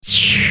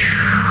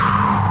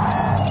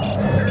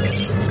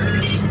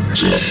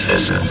This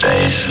is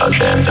today's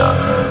agenda.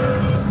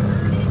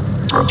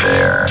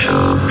 Prepare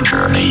to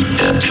journey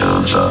into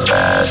the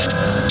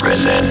past,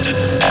 present,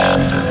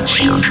 and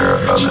future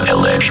of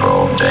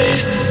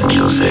electro-based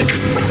music.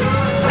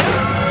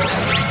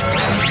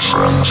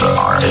 From the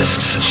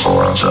artists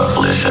for the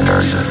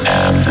listeners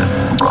and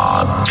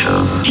brought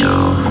to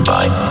you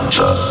by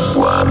the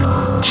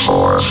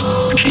 1/4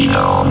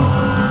 Genome.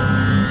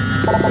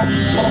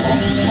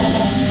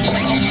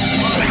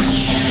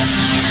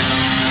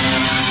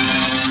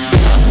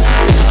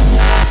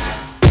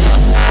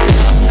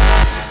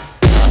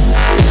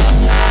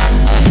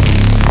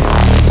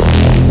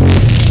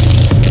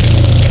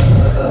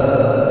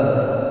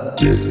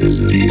 This is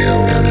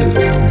DLN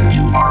and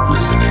you are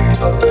listening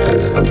to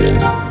Best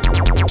Agenda.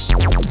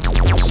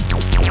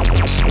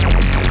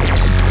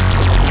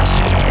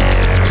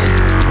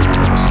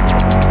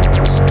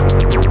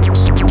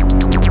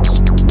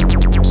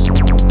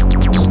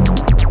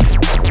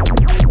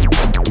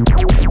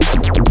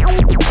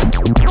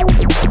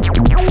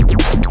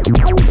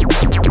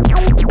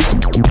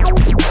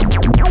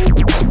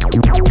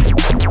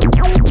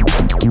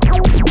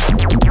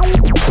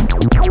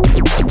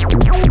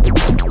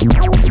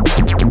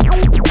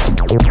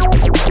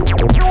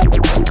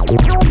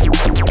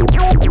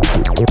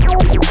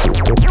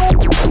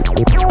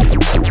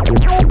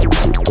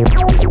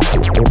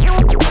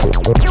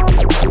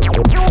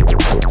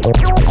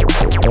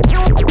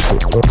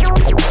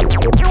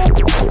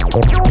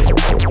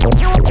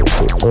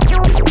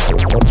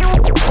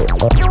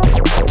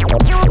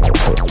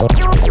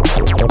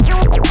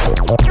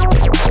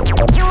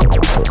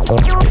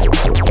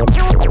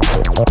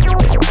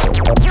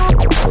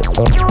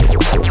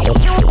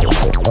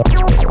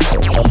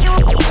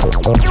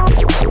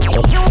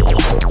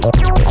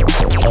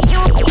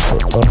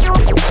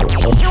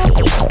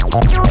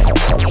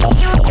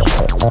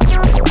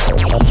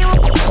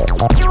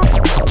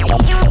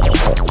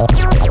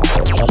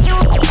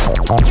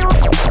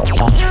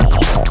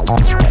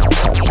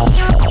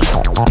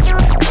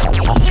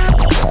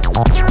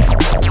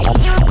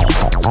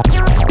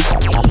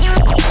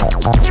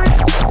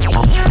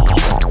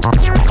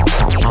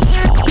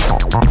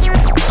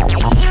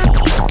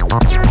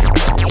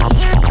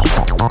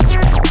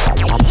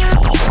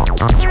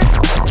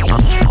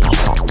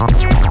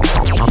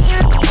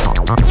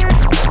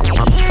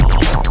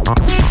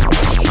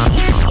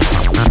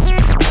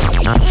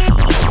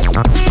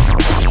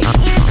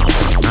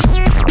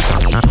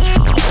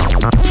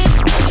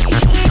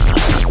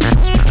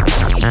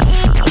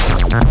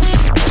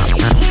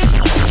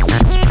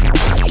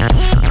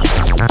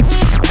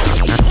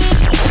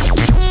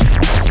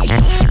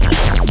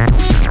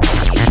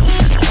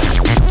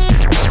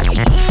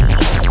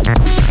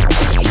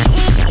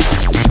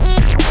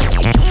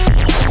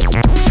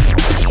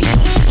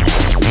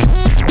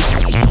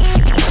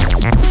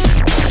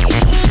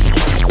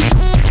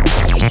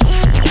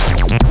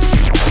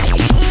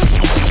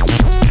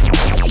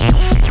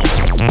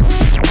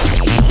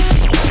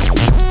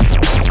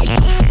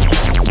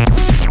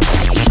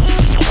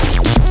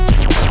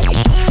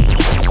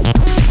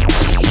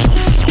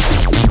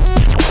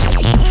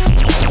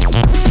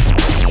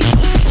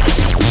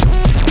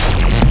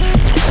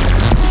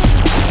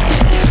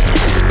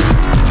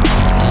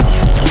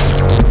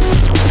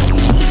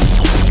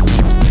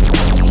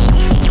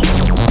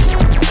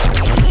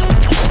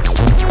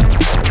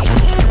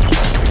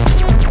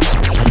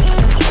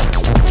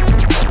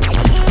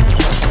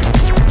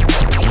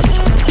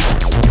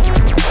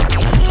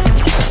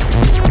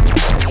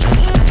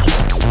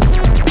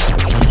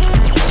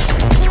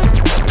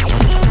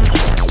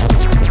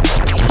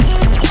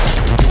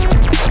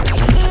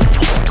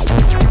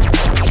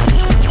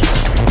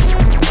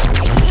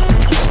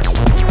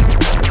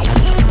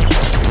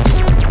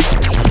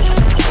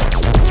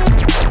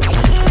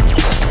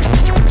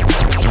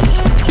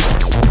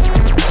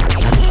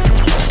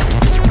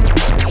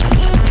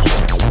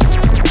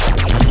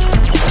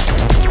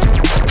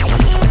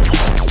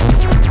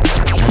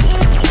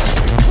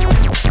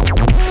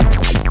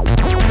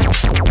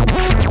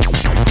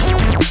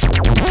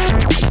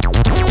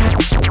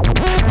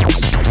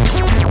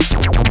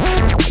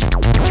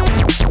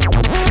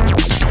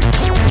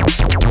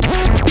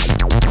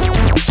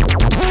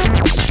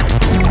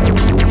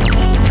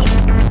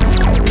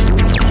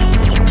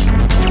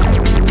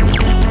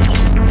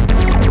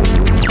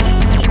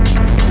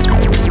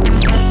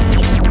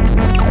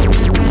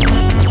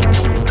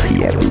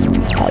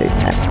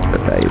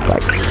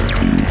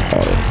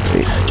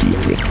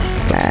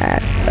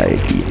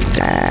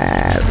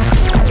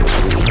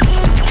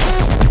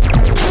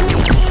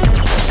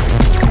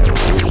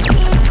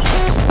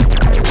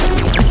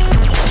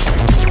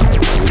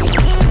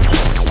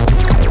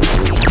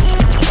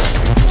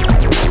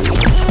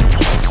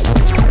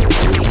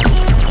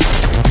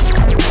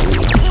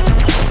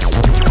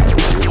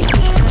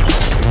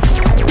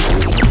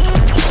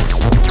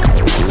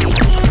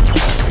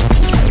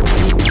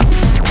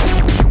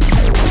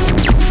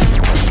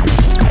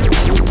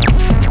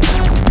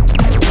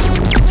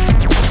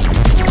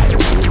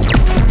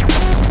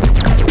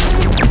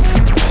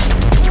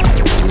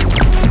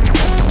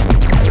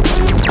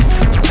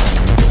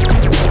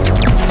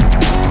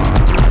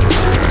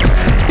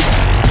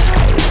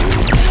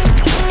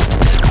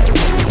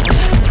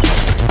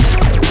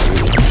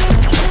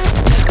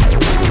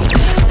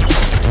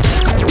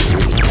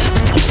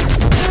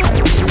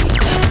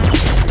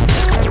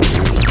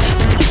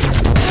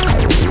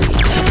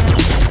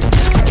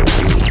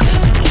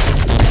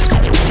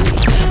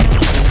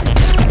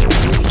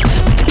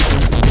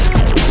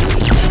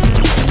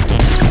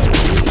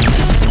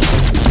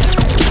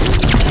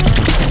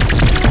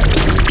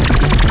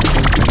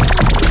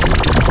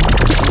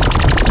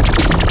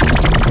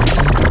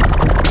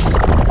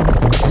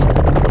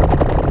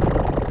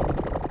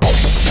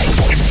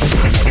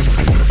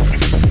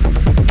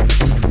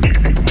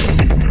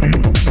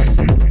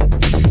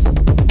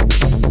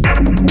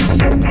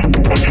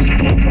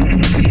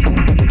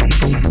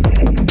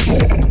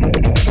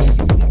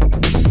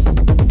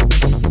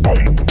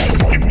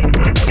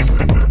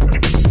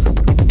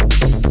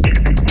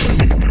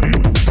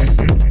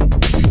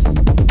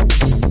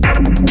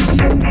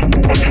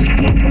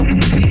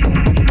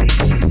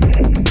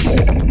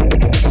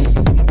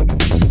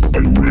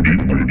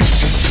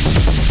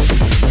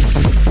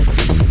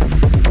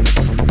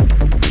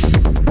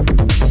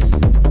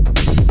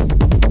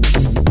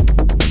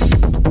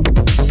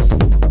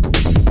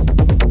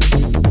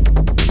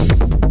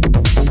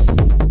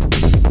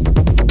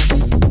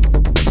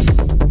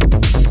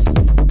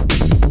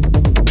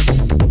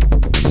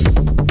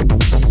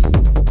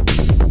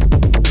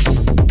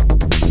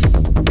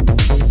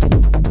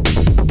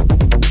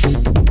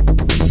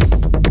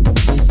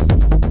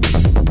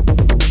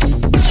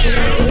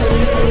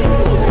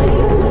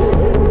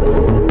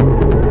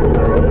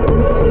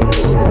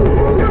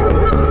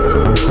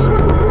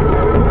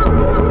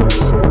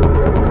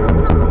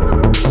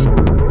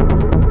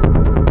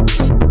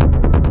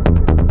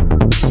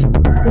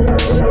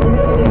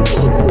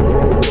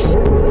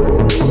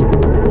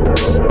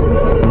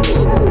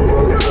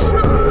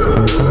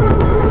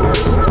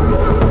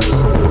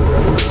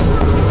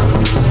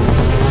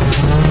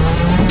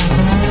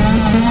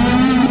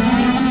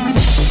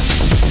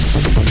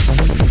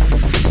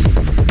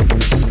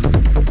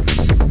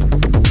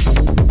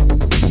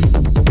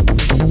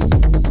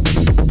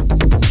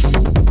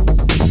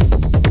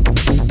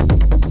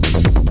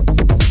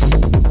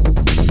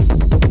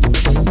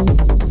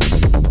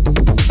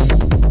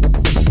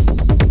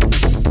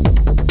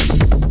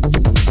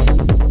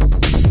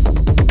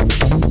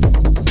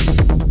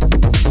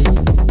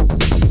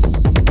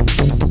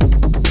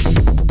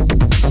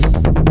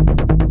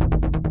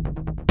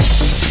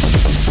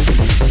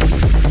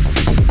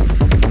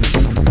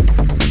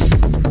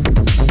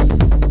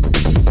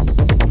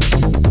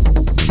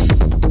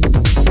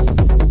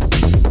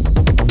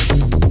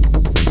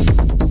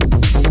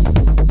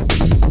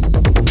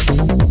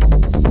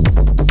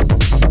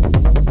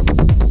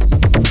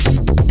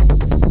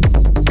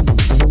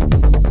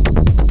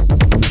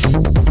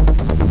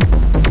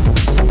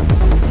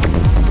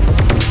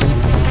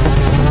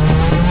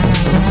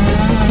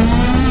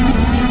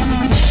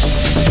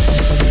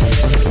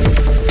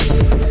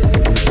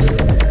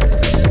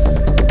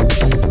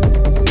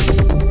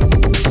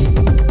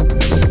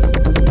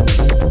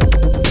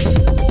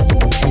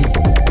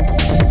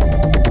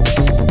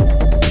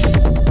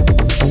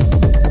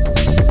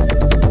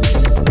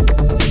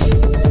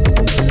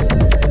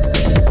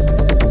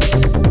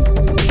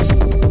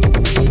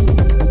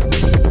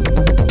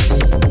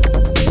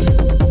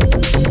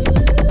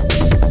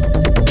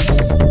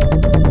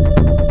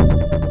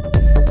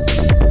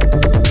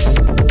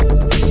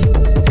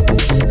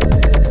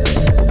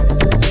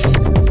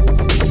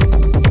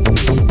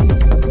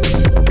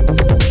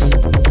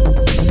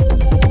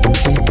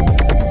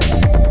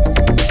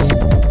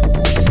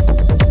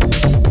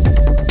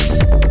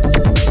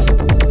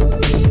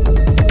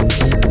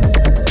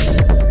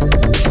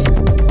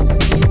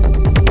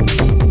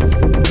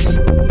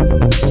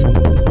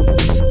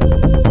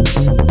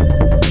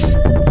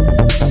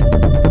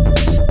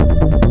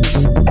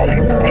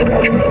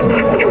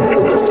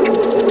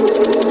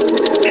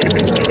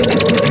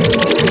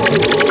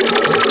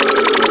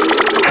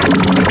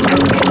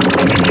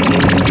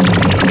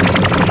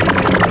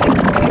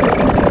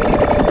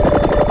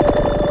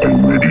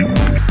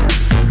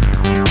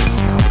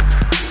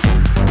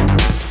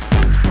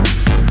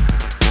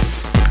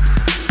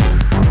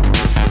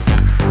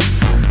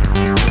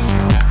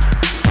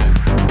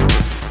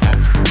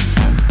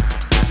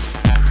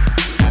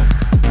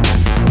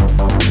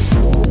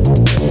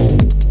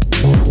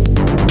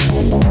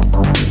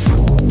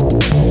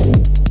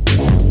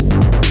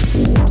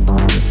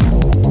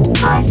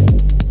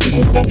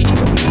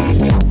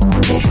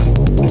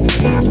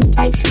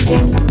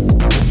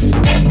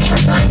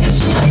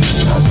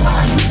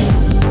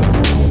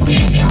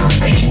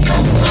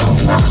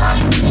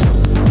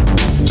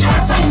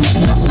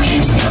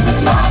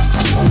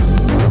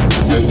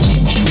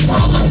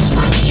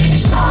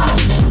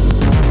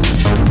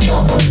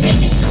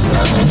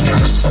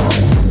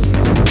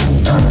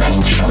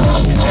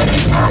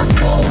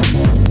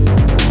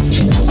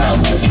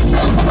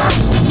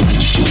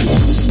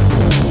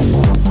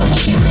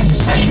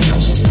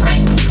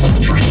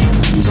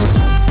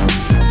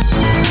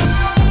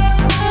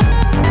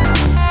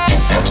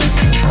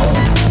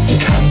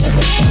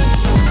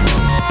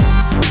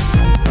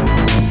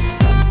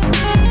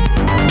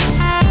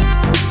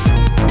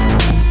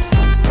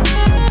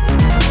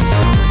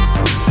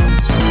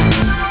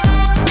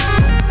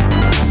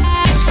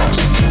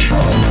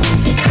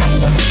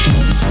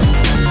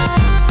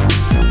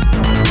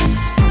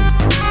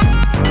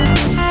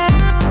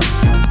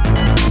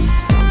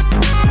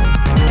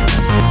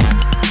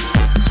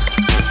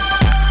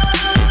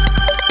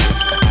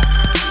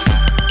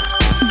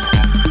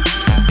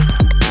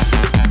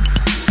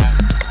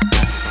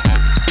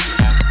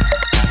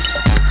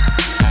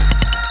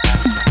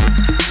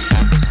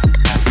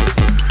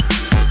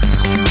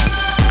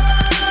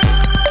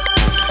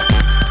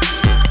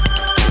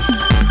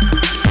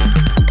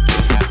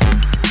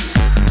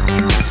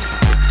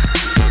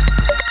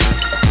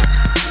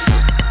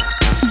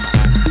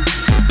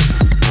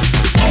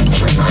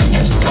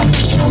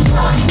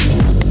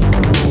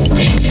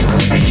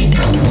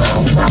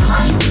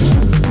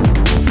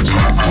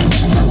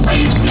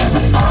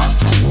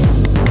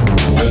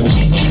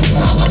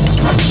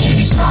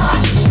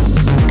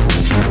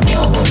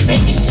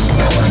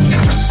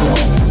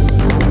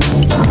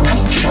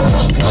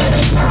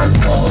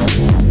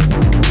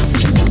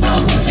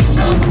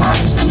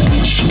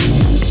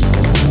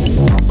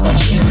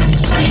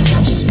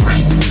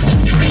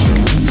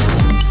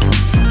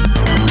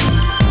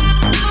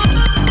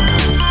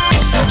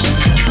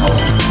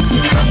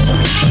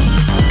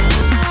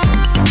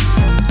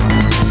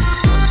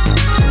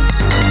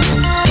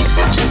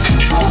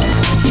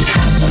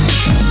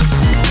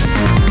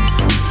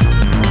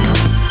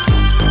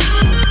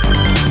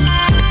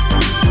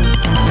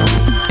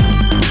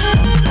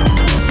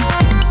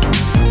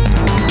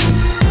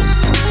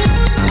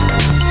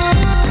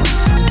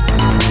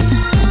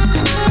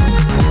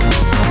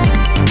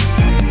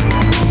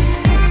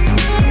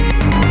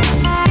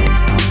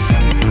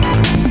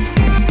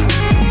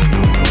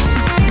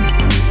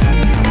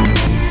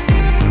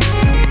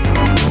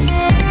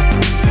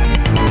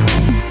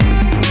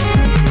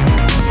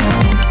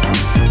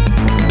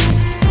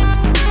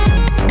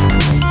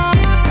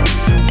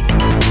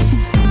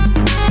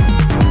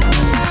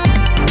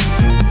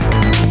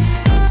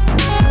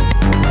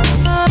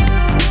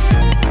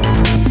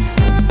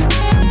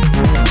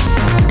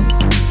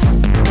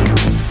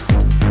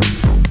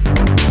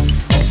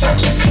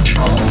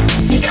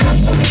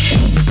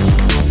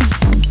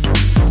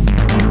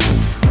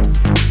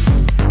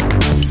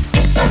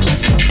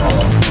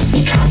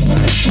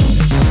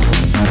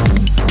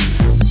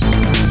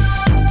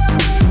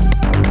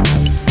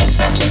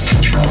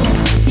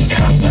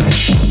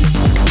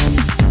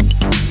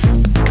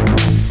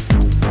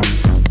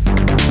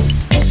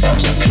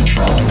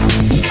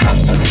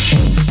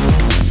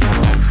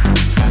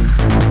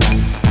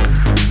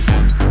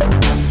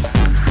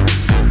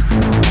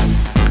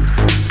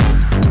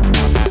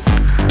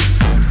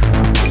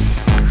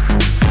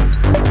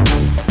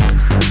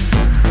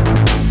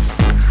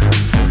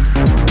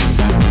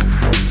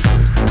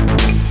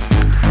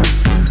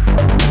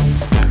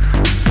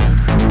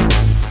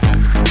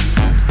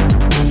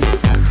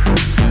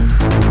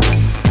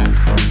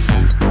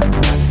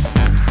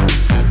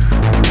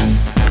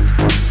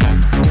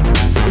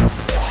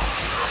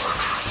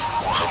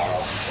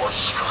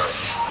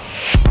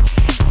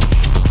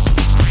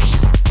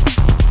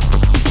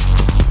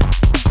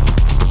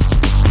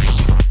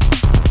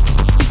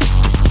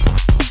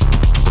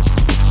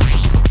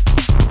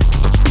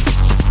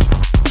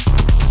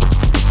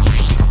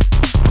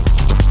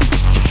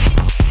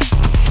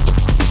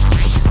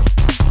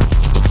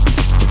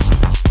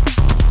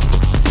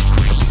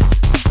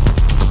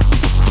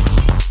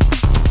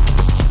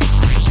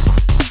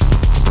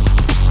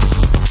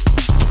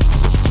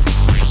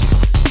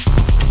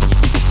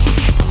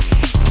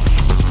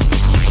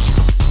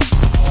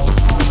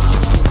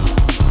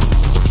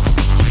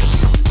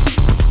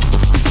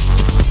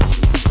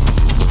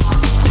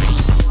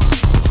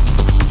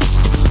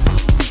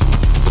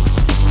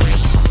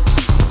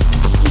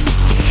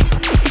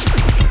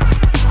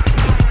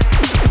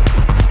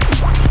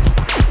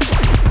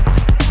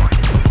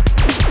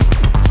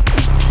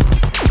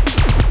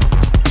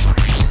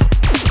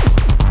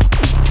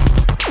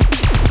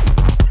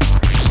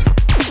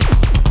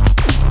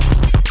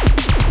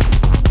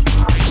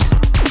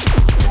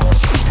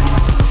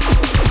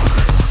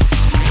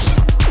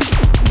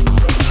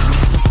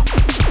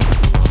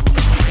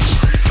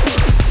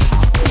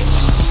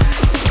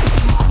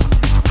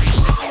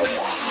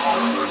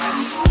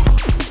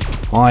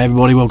 Hi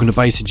everybody, welcome to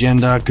Bass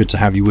Agenda. Good to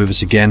have you with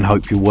us again.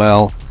 Hope you're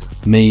well.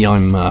 Me,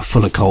 I'm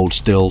full of cold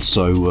still,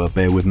 so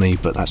bear with me,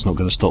 but that's not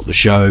going to stop the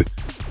show.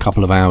 A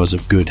couple of hours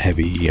of good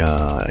heavy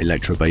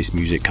electro bass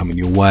music coming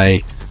your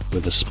way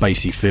with a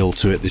spacey feel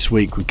to it this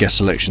week, with guest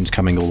selections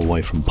coming all the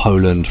way from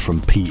Poland, from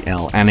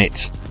PL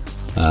Anit.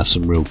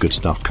 Some real good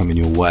stuff coming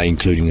your way,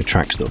 including the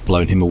tracks that have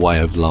blown him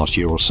away over the last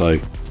year or so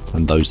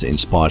and those that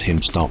inspired him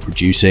to start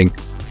producing.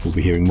 We'll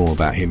be hearing more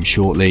about him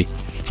shortly.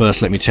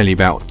 First, let me tell you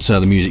about the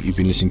music you've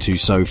been listening to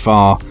so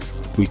far.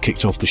 We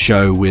kicked off the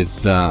show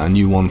with a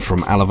new one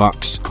from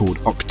Alavux called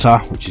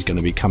Octa, which is going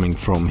to be coming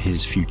from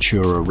his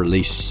Futura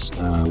release,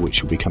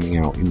 which will be coming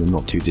out in the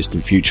not too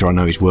distant future. I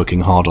know he's working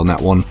hard on that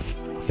one.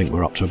 I think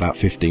we're up to about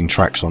 15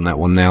 tracks on that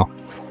one now.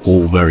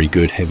 All very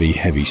good,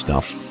 heavy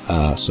stuff.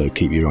 So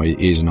keep your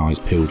ears and eyes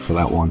peeled for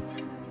that one.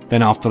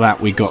 Then after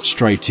that, we got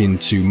straight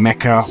into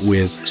Mecca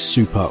with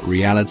Super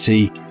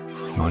Reality.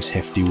 Nice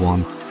hefty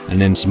one. And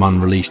then some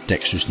unreleased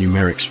Dexterous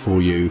Numerics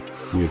for you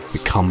with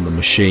Become the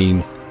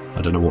Machine.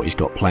 I don't know what he's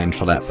got planned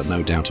for that, but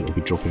no doubt it will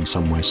be dropping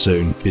somewhere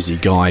soon. Busy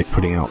guy,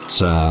 putting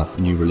out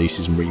new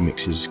releases and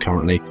remixes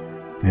currently.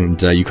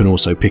 And you can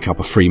also pick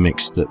up a free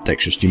mix that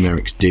Dexterous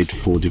Numerics did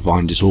for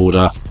Divine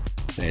Disorder,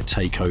 their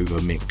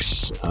Takeover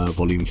Mix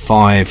Volume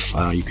 5.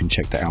 You can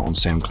check that out on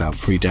SoundCloud.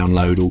 Free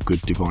download, all good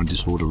Divine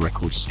Disorder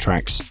Records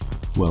tracks.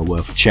 Well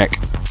worth a check.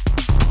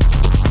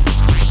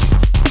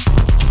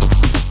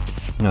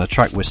 Now, the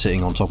track we're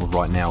sitting on top of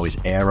right now is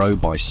Aero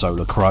by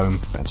Solar Chrome.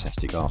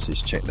 Fantastic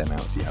artist, check them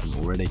out if you haven't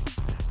already.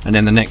 And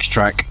then the next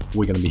track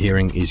we're going to be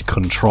hearing is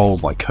Control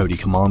by Cody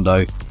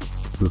Commando,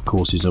 who of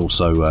course is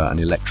also an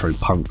Electro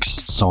Punks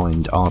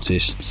signed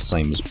artist,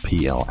 same as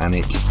PL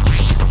Anit.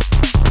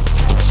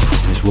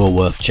 It's well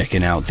worth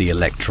checking out the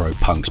Electro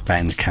Punks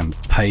Bandcamp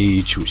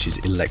page, which is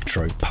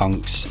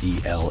electropunks,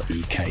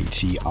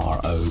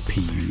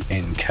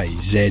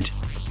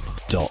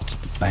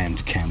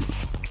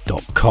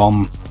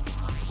 electropunkz.bandcamp.com,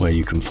 where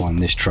you can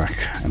find this track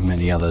and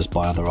many others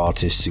by other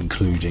artists,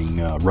 including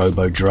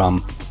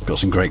Robodrum. Got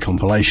some great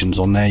compilations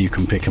on there, you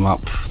can pick them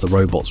up. The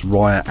Robots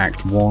Riot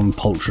Act 1,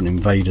 Poltron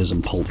Invaders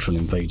and Poltron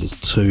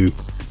Invaders 2.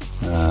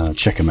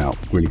 Check them out,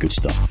 really good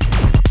stuff.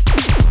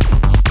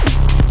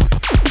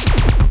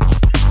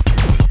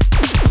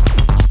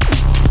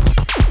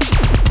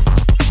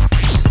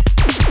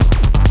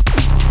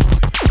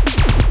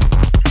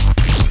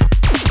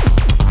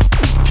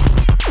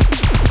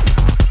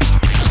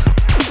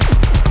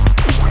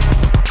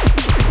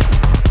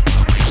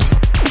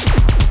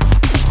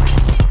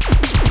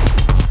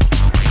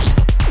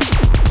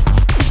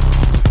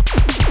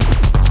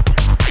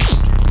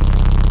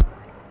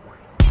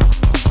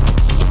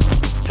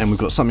 And we've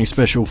got something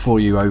special for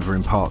you over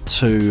in part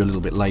 2. A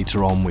little bit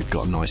later on, we've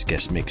got a nice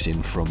guest mix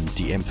in from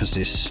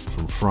Deemphasis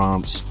from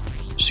France.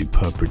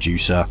 Superb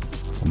producer,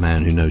 a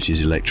man who knows his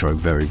electro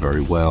very,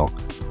 very well,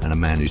 and a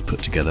man who's put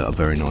together a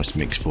very nice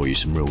mix for you.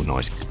 Some real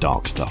nice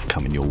dark stuff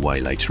coming your way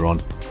later on.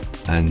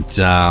 And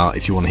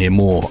if you want to hear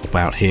more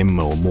about him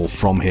or more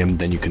from him,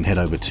 then you can head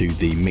over to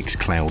the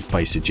Mixcloud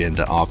Bass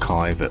Agenda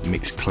archive at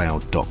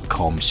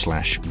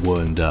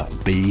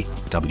mixcloud.com/WerndaB,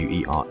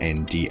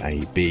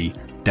 WERNDAB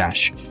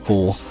 -4th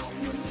FOURTH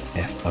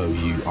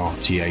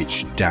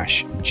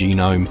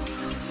genome,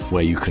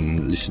 where you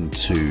can listen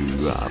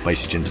to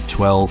Bass Agenda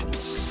 12,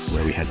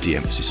 where we had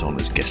Deemphasis on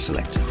as guest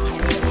selector.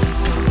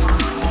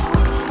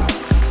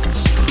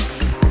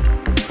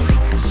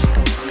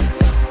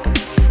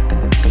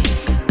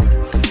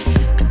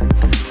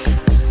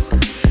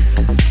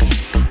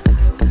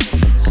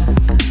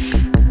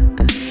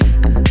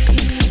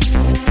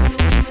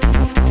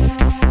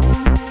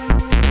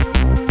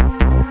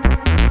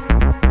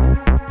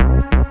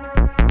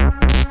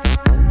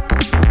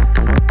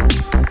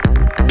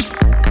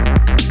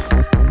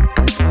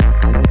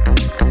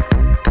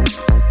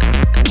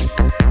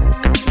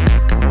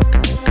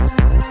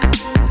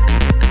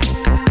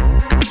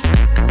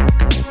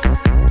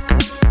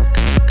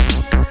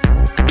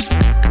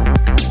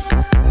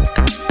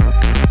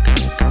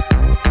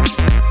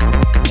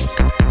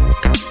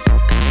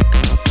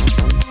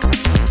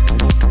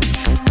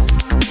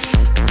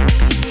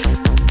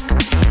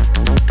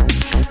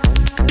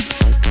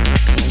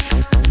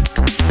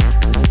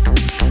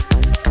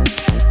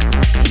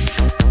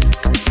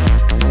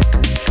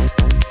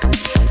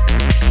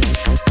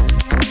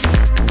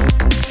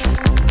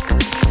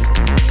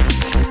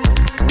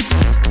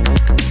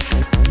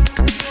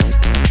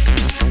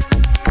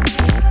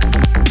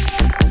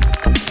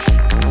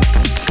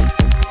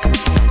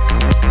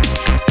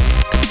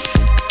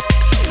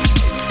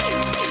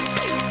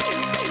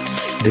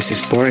 This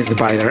is Boris the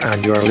Bider,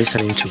 and you are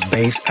listening to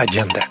Bass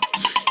Agenda.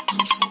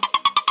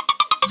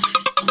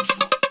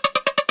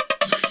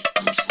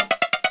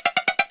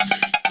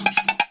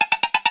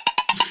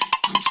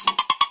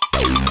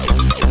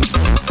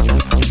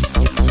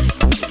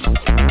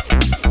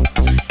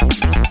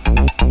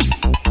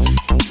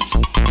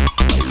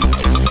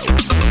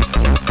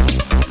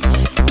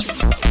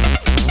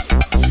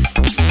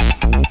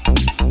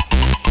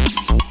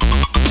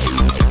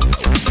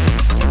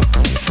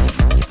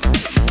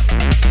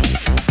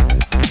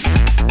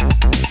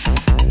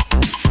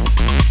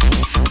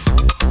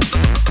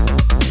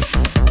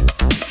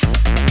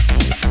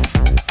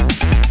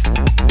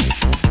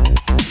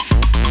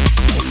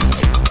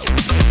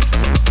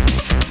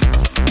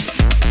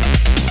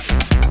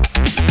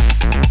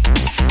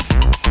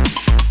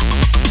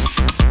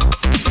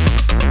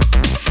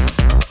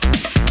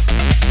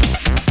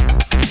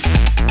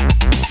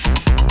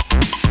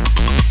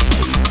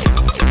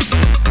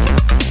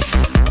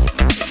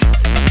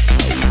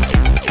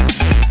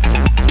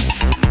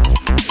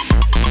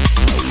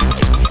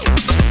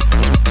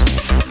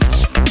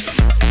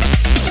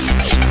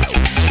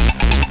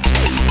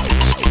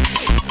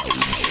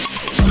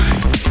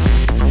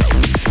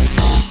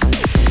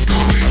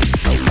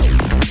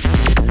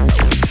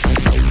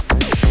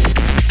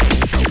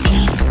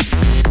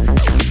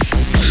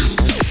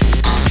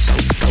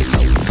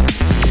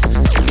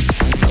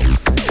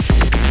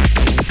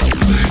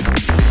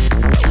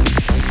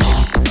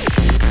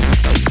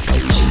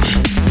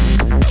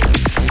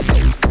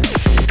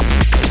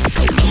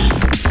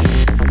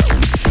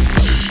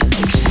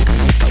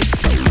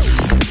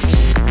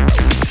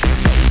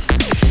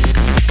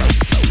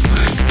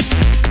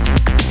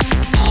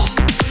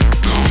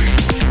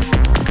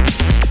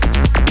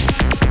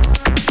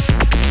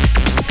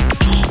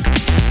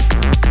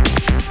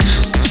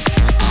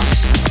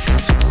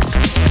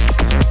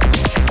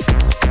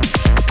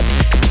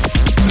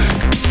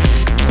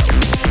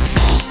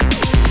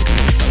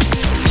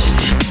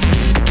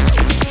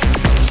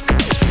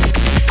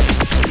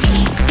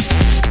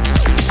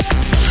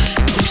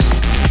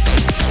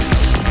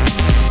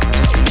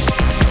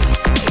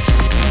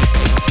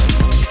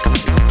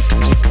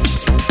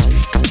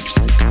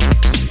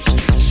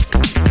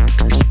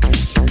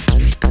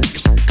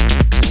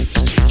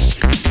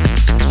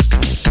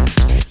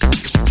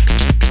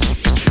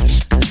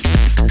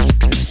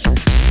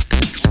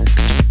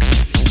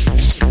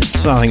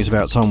 think it's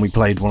about time we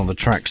played one of the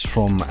tracks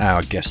from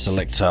our guest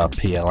selector,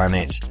 PL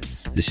Annett.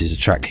 This is a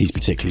track he's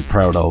particularly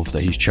proud of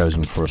that he's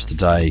chosen for us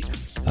today,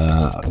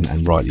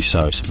 and rightly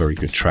so. It's a very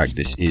good track.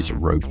 This is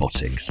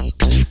Robotics.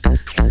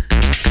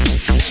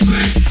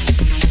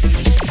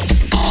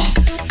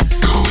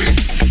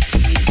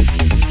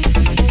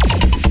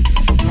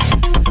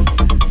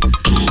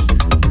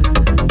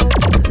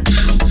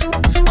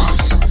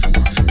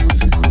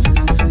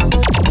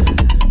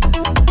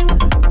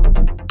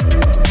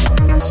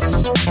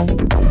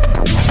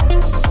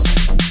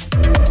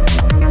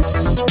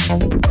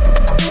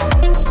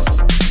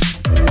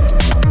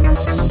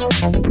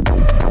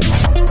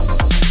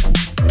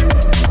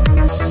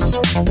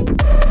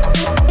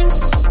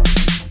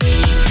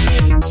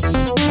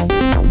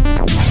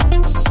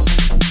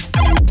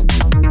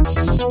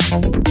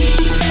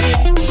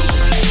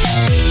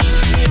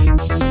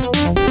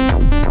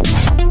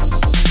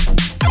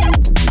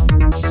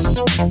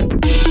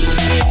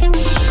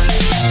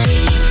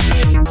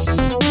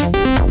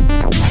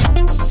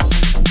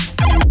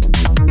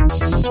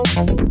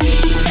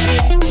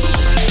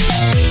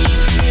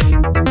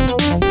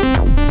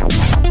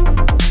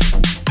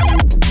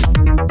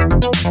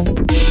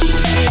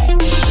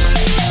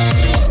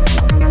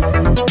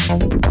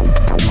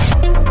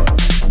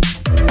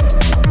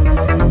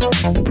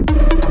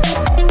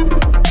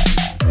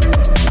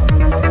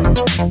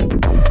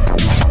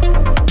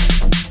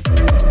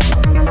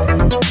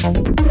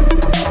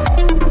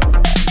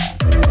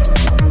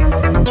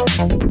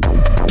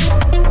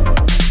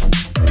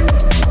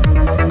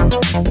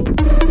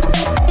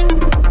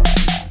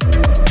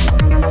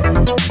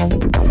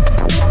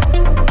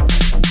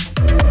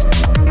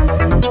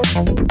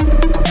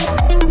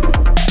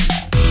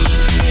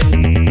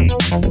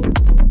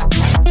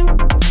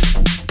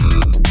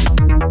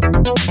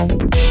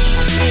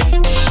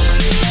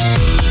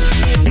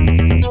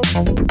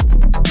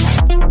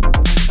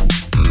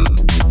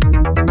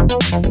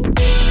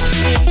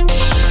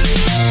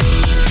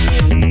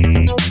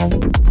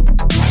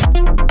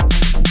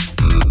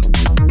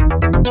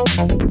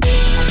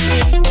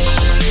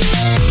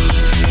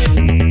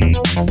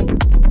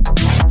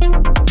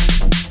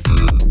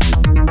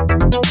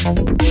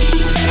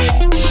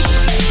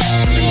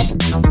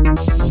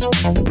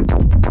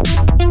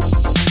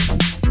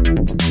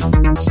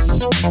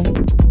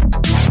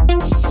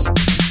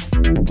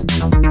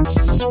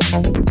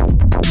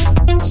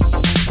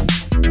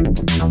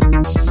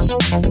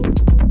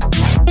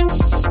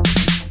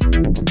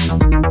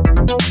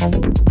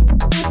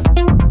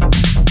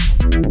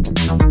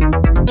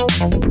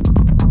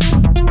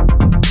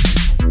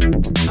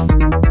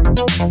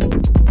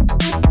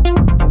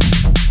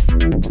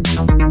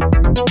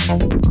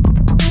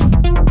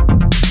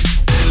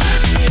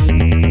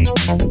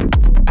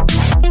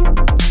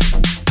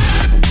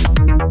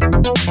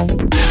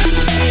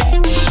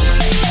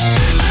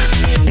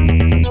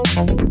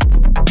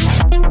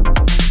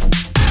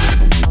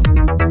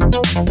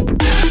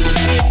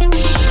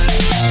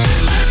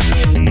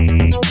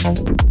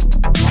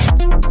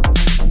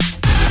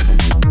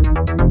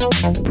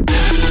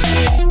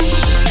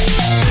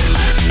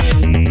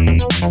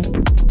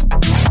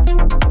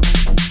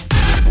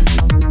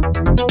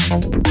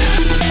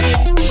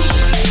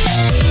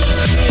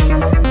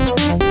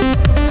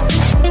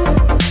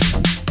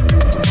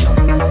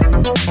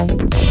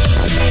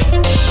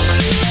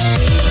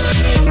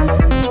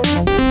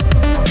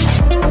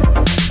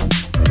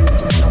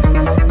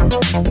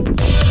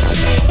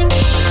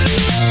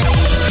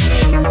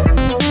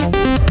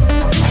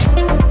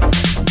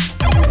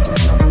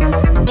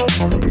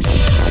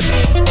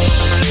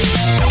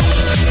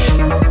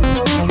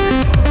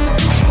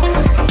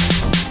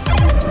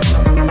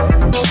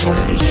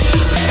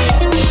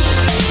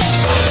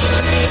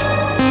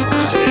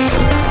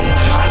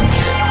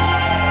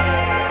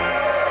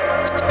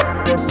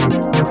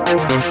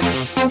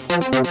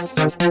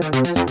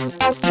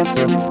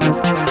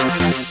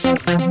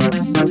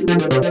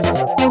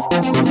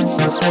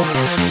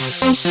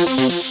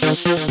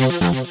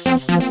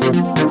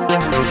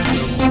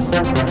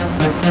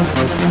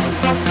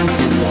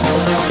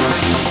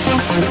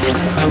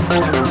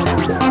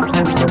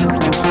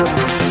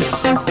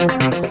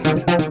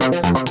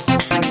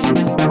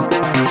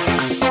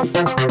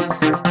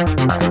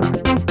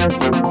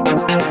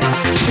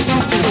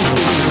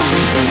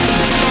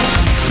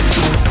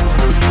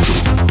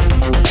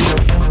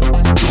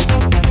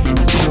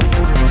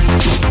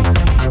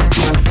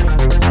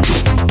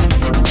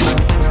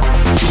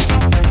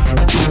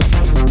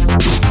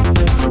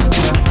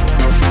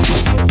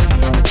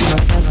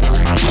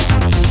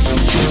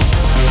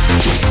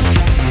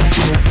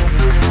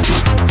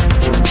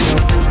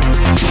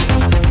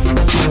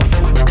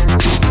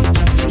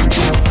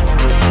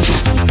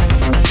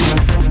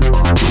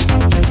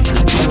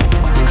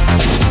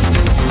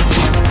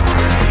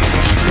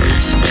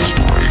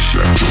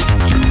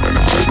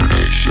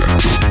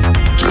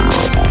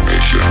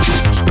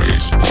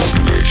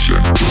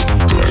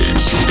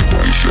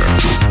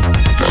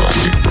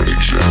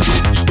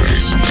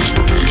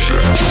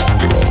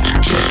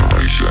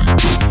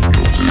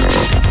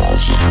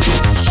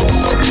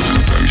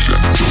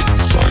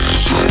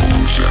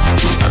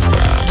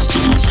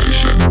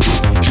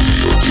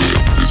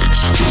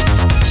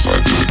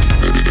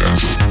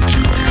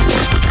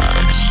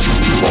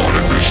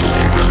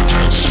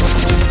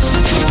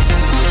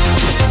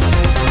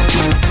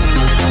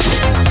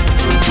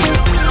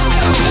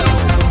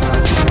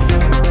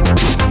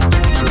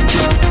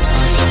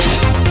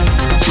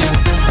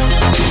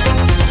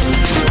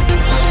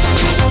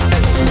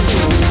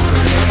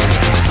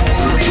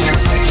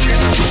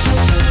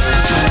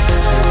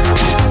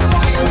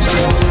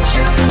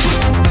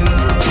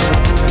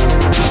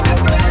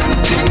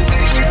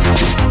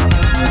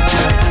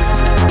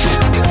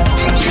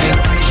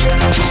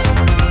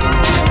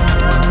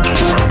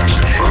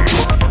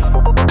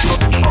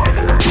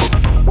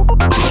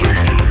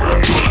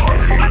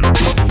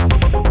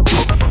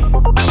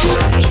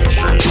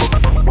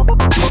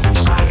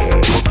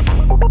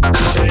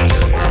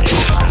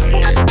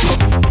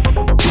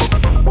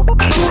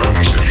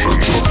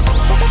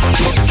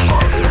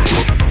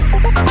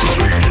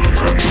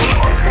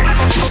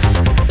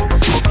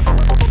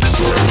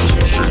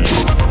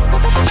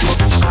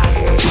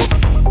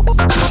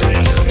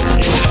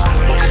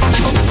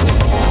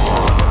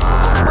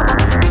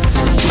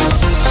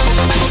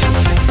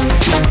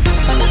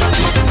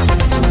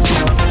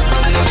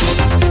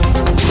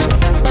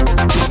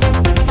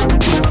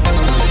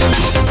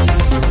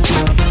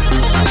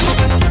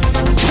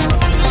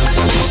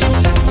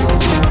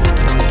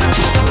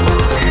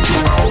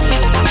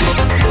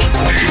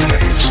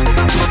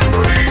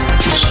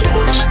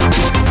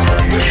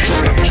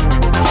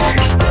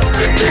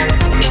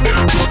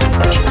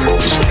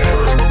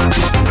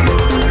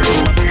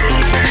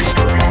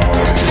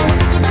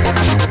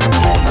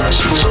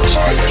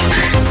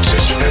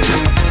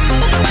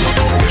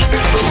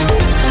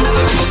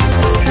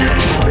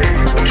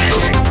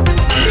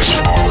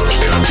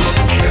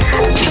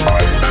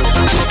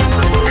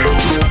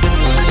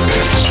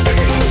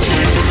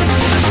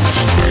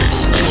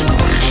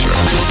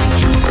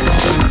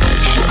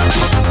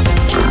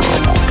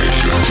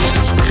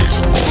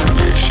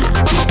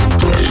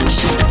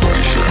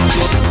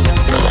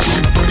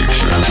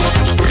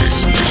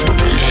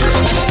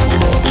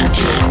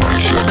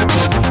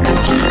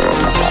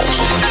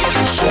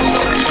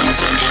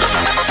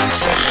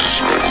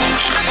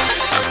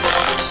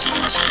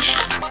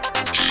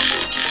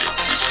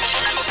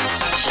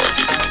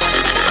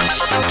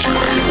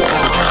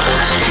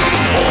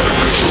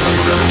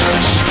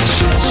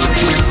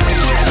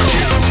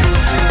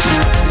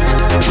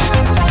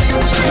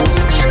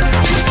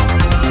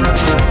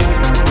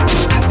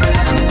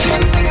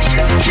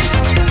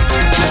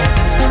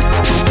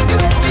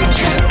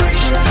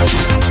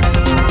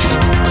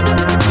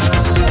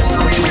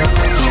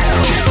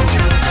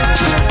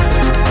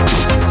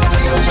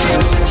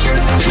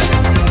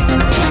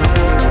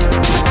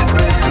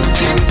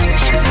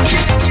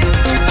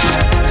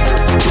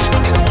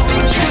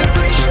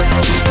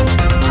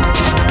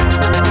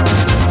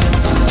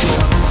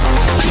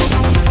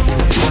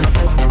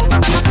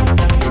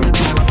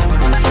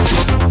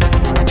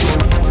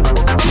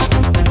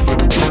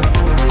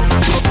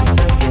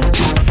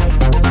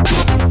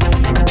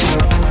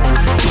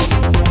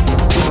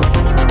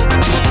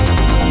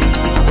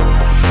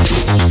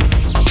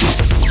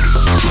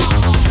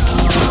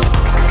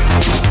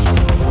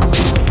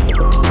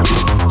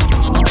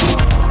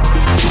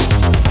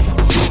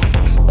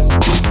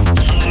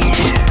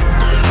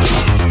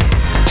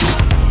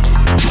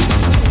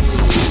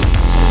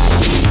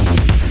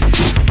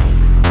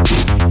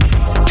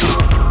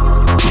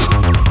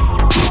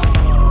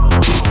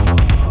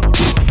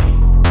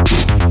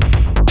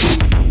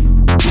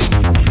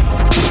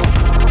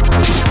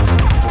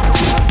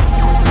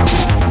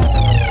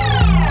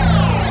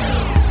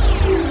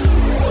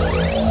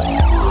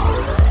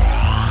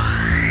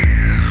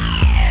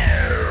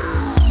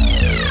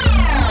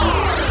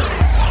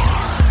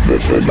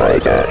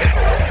 Mike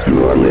Ash.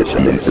 You are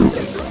listening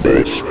to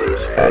Bass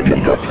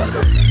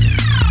Agenda.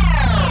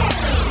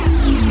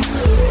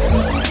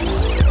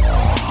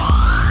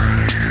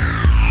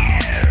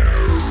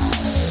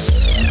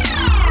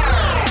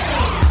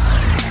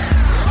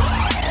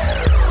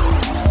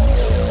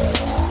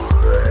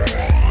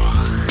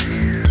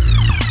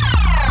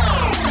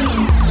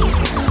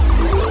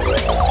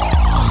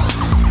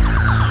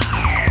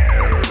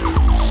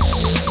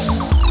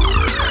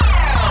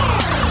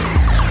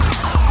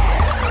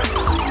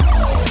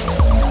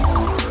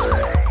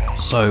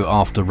 So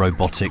after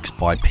Robotics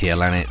by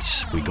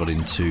PLAnet, we got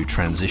into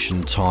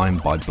Transition Time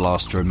by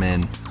Blaster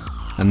Men,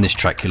 and this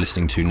track you're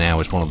listening to now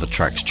is one of the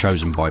tracks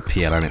chosen by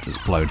PLAnet that's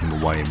blown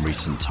him away in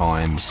recent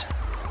times.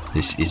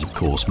 This is of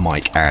course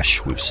Mike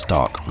Ash with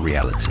Stark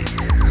Reality.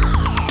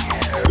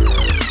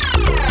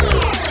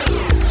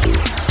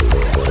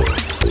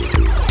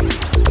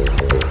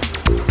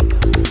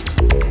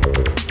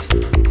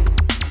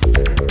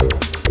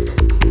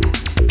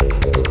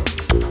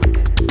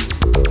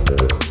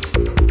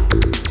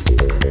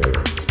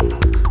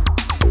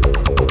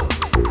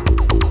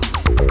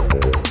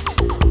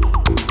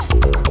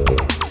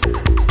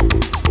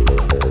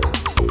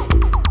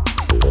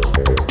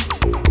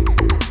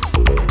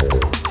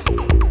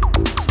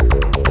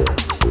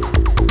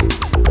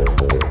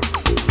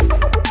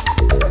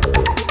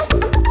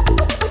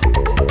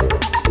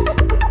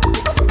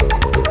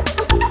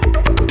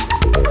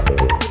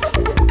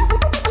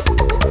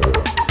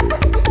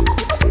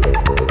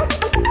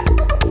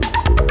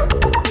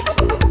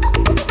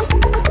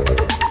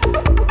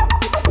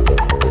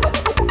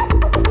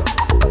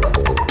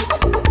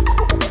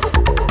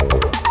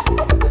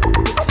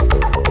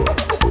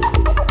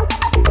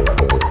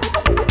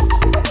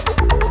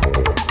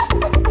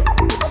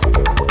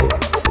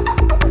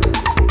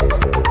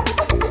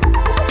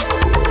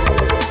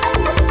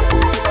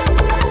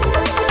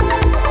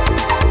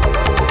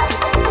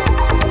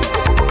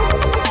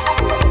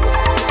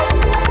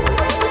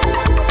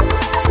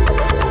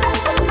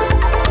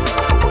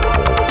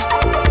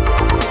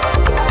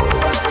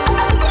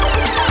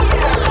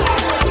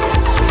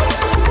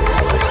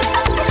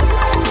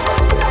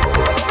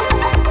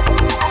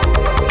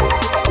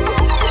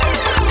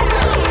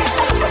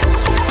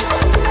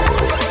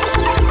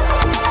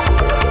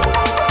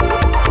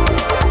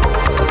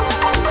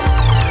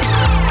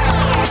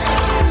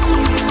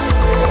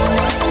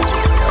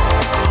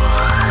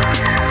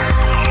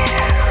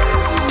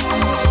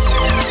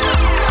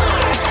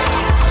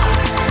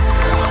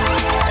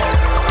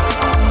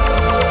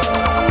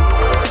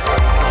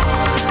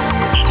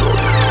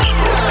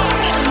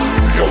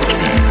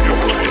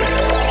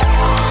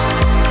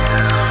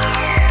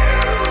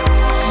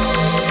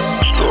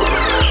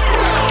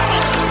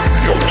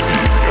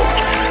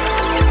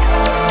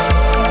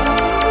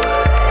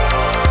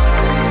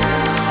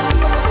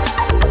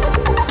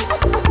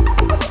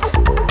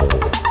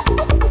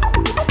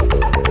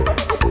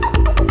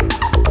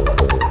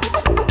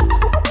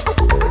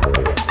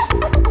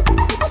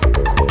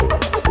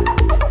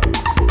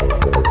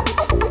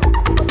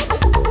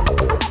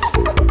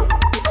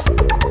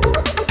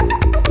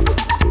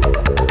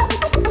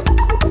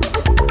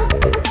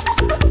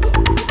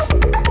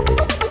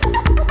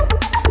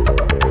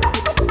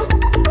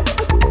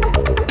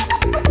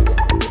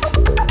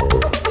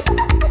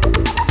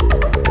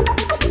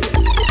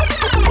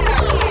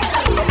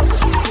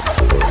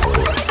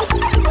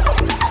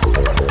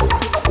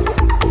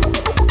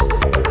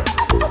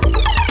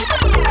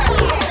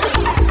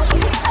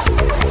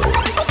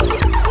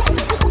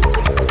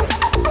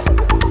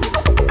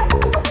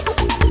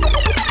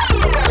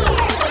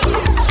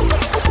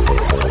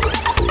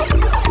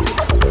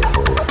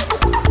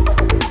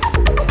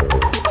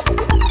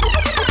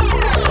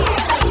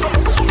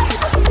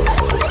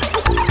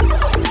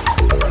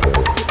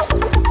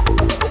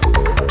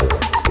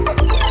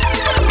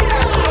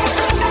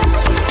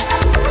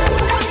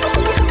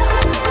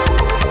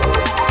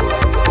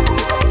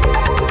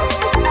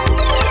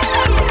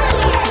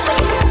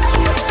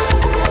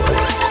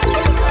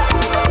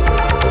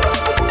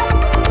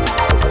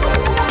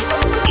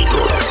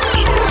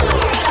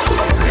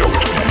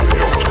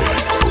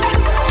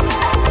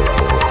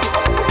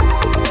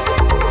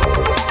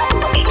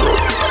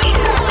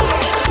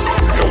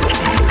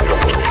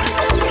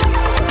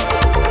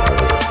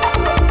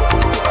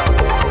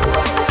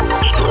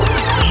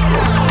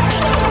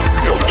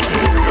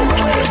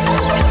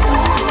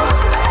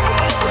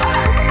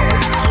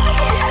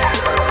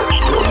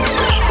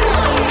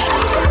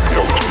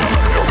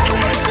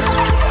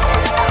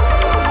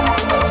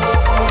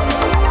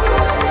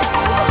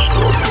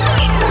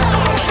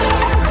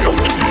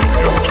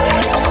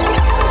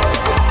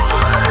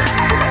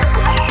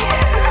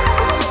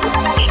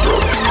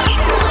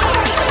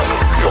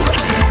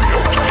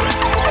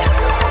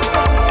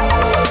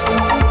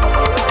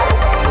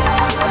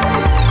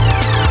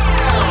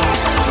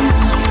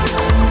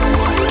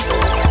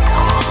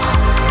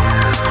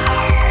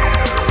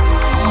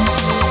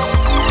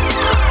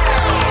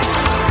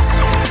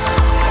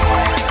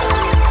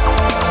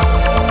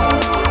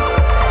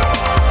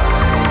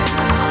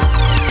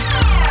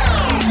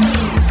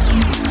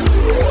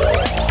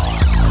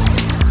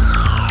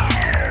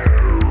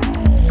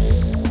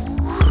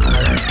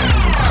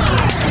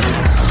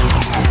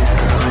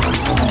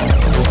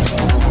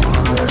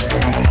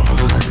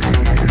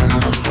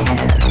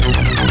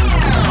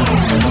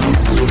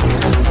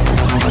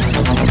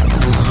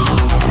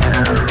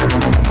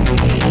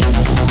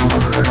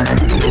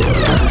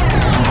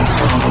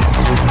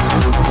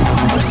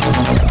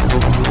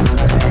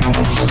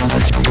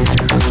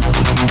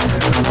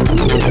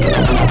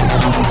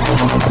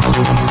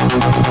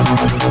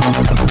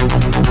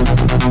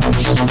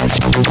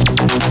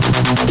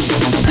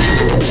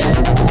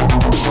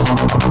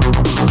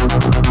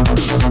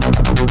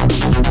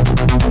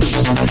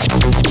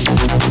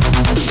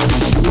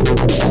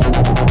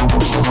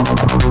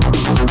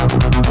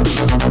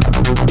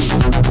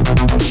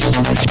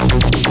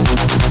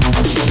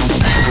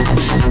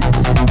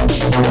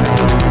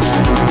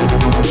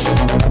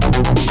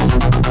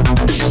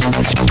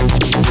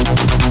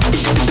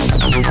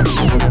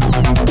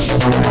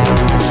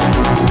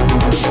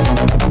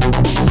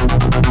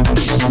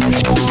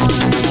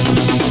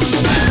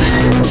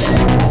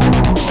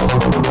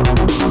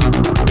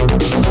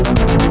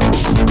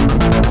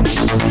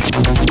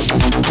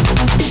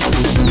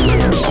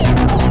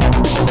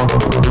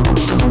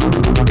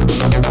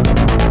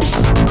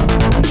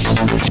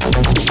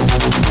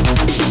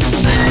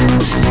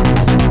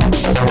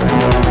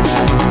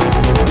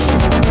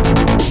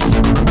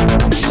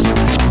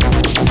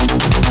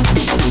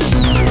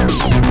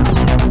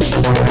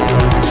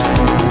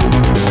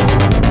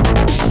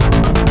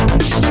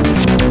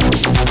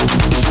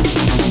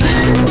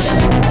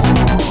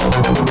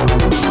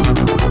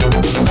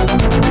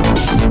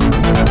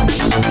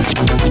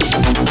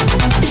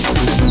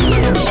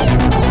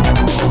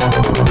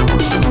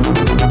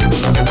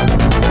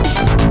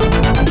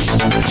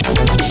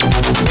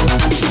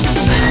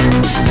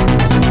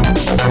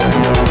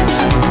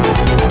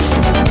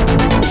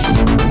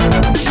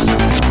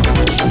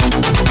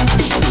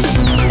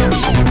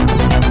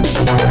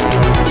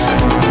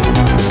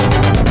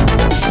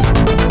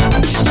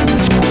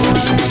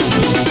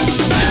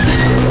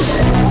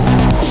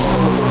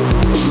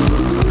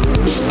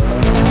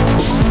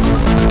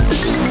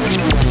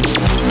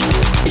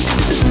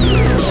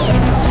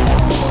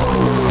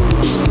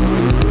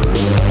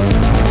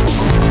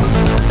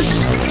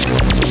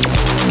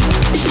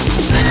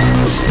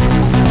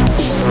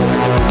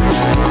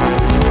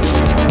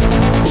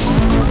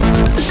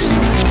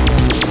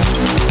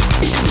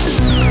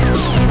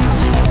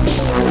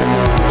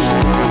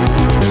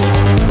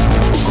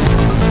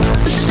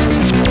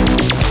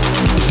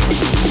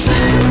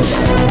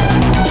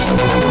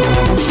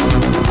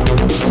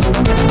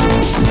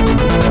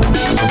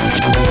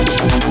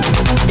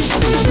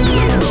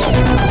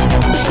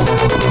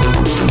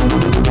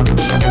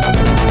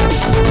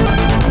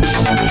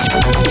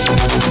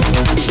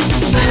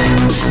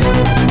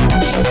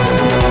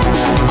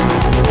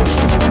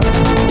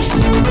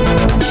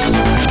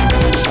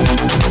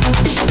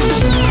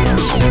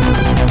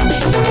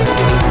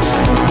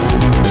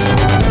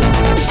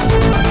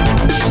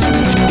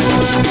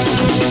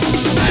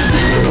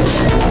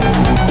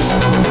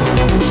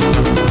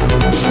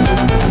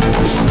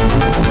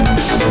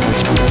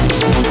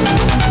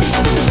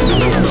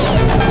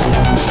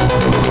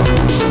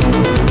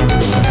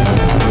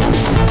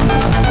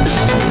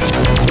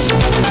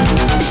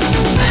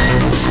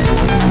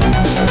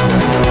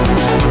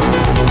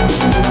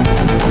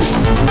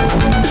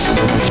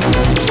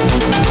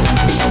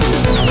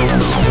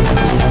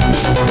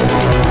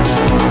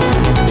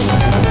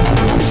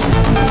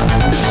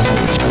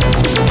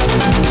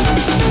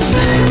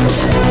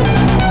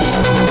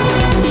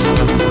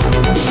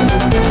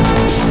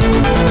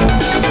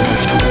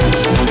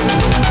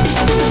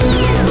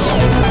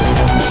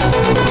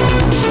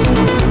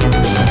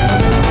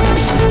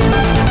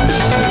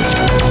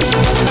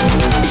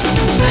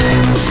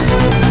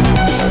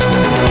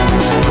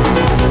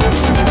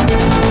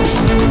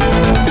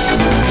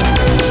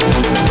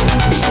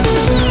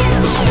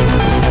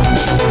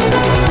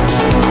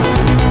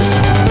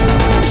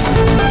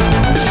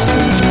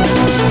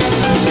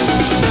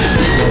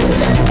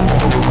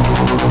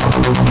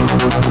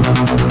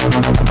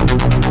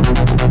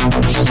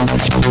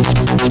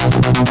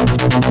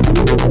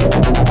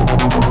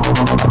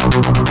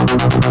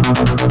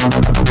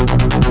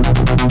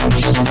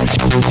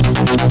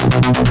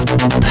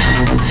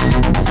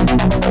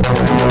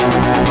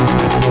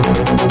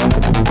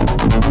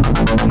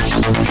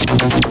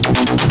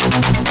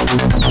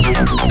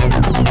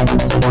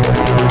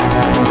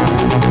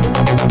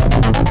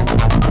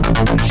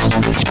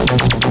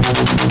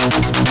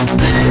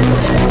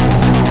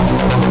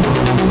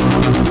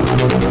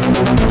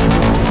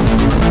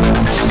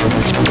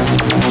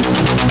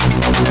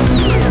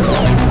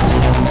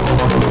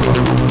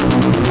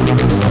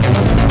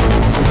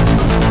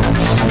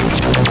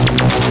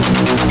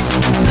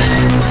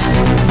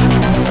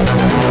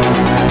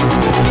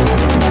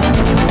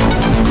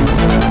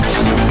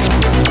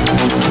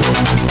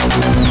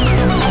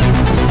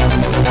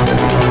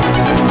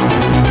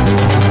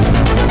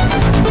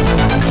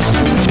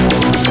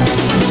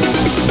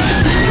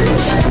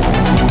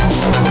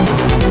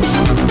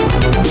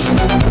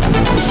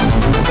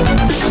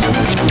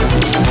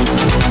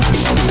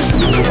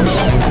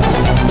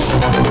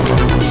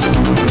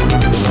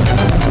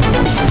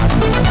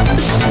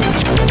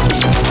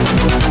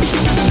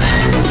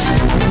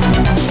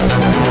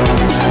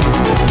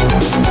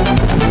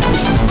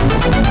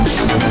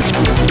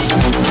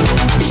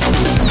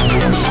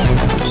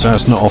 So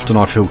it's not often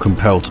I feel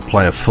compelled to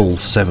play a full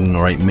 7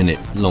 or 8 minute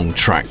long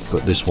track,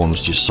 but this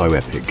one's just so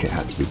epic it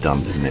had to be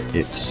done, didn't it?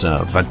 It's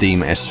Vadim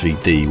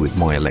SVD with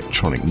My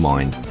Electronic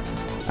Mind.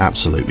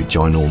 Absolutely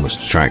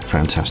ginormous track,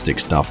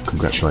 fantastic stuff.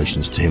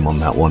 Congratulations to him on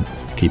that one.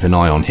 Keep an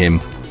eye on him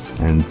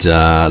and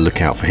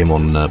look out for him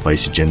on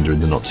Bass Agenda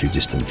in the not too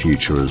distant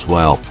future as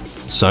well.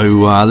 So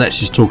let's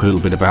just talk a little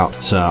bit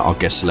about our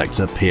guest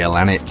selector, PL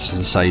Anit. As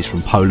I say, he's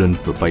from Poland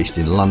but based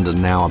in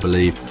London now, I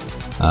believe.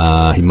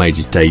 He made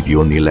his debut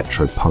on the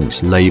Electro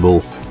Punks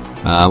label.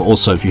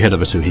 Also, if you head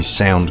over to his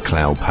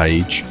SoundCloud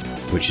page,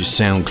 which is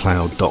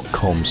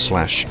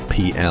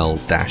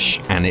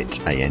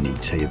soundcloud.com/pl-anit,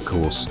 A-N-E-T of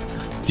course,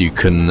 you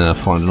can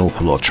find an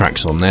awful lot of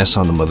tracks on there.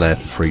 Some of them are there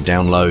for free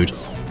download.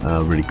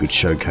 Really good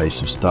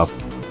showcase of stuff.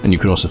 And you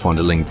can also find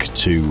a link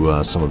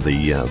to some of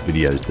the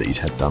videos that he's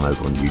had done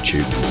over on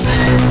YouTube.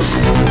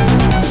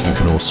 You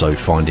can also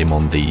find him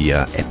on the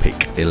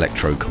Epic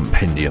Electro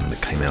Compendium that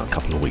came out a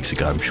couple of weeks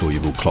ago. I'm sure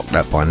you've all clocked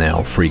that by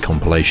now. Free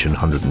compilation,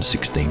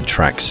 116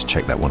 tracks.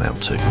 Check that one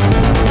out too.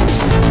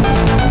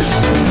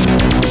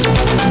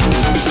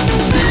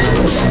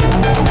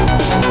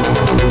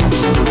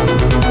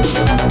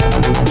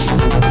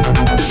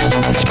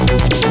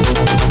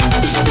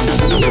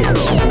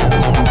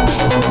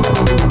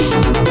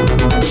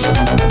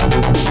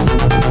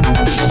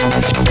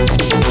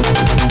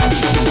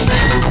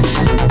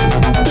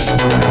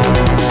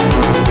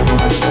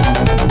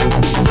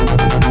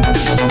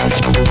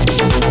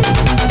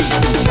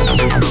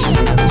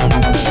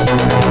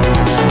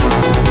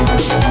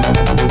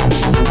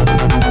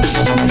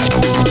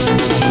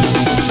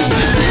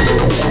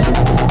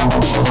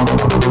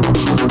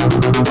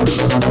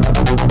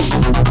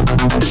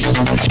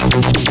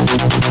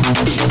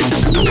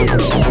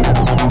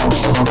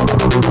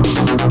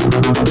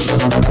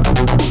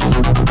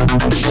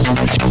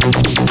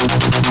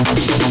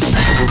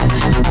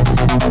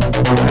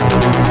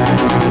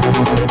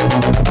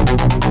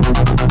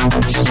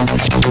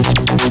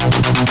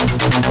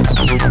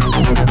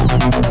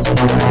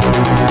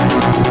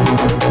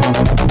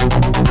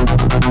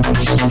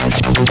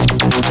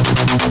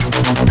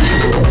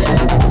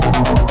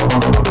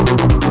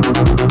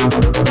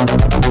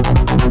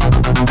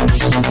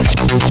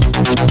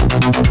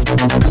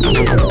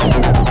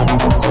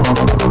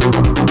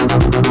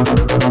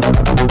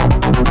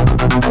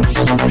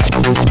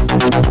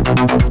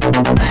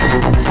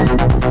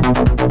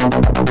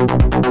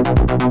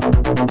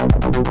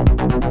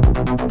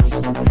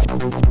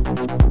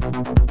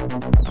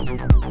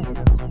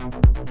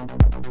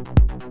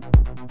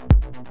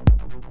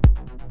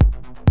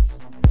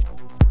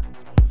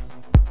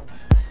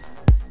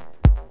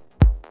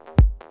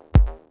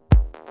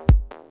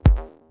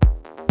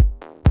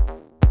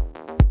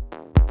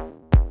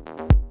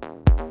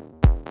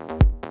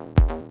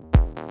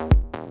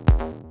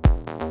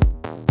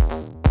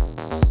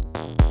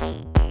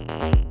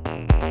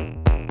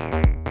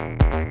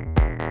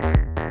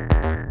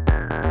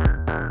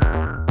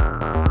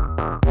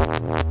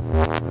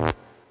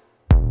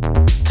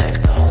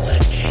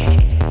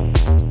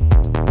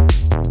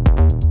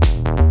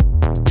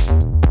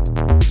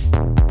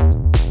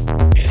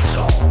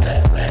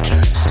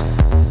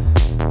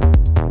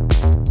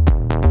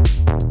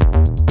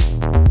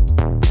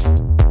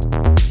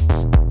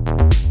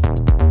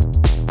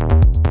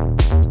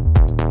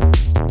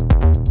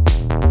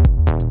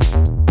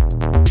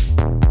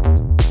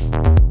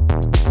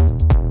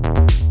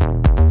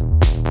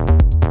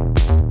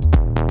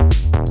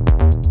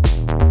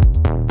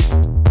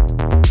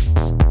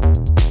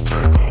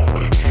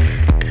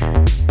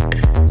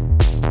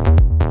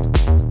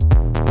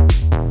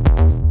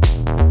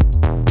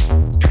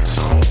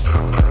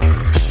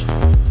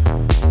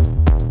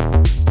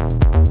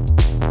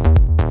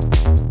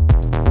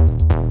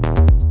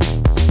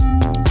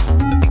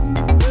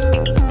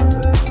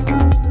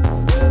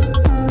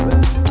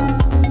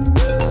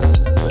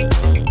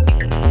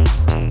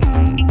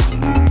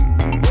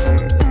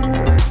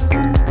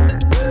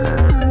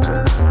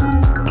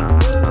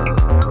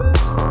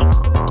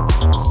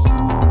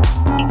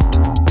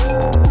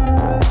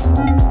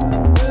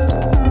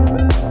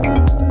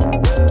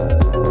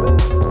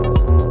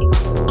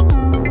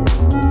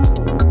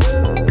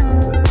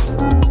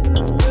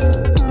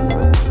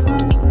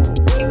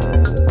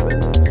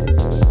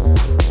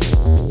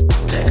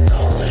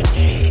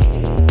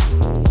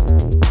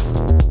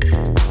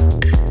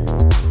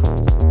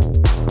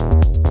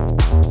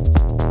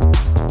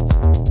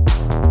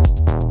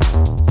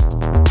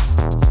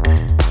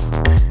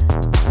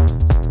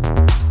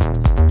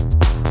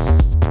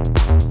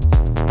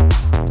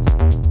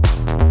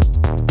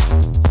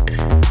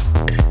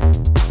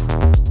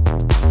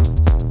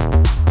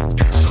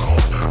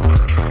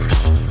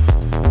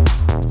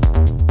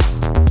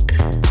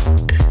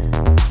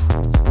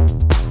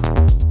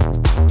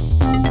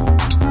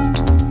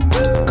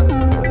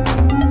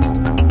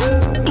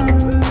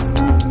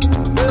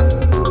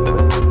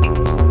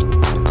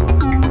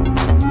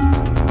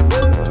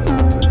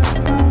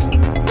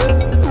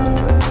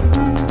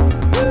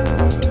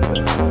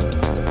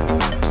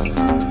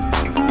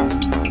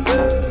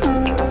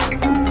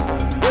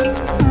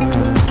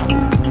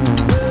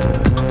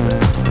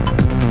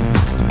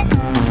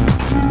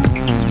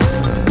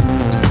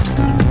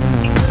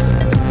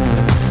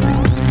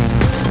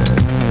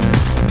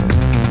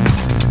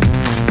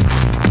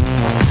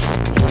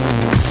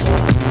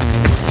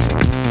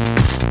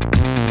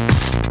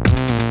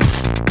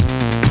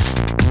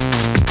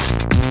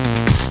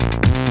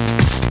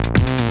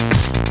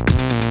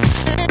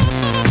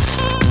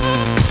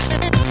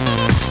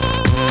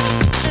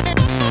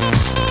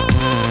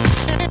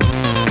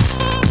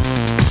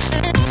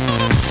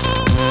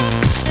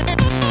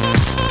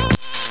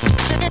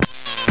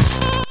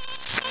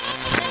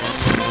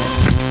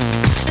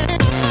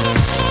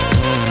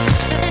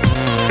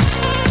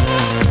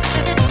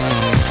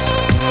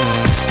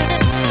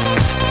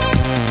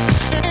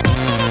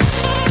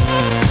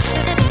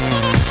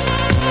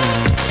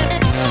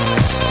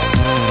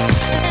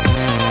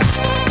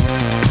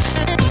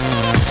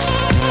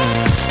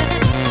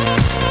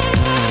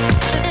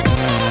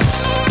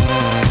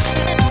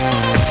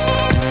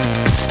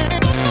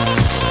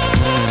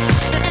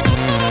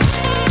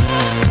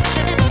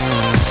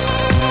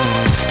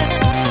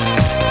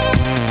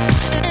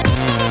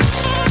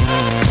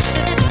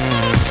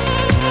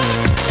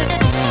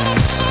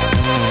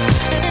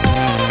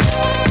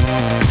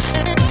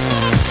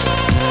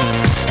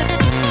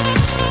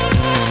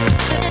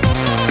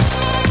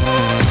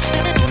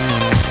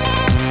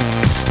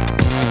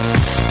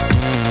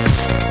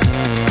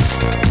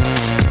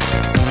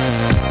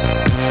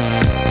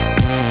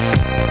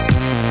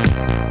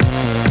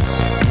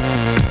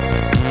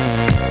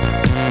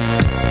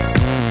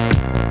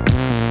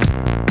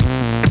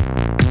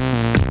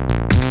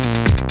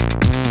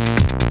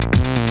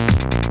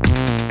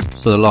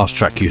 So the last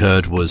track you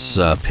heard was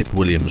Pip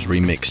Williams'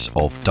 remix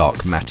of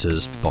Dark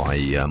Matters by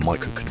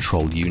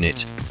Microcontrol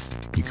Unit.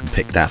 You can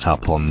pick that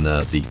up on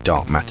the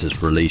Dark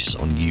Matters release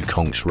on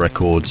Ukonks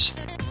Records.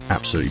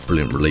 Absolutely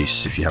brilliant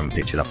release. If you haven't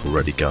picked it up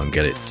already, go and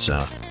get it.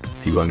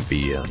 You won't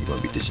be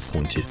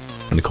disappointed.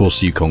 And of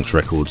course, Ukonks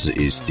Records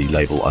is the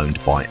label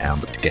owned by our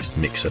guest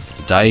mixer for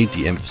today,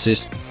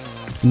 Deemphasis.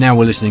 Now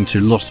we're listening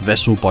to Lost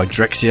Vessel by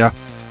Drexia,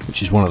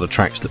 which is one of the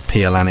tracks that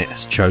Pierre Lanet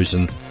has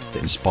chosen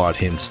that inspired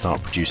him to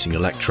start producing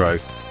electro,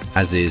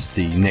 as is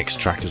the next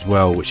track as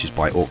well, which is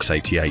by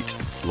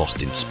Orcs88,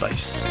 Lost in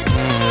Space.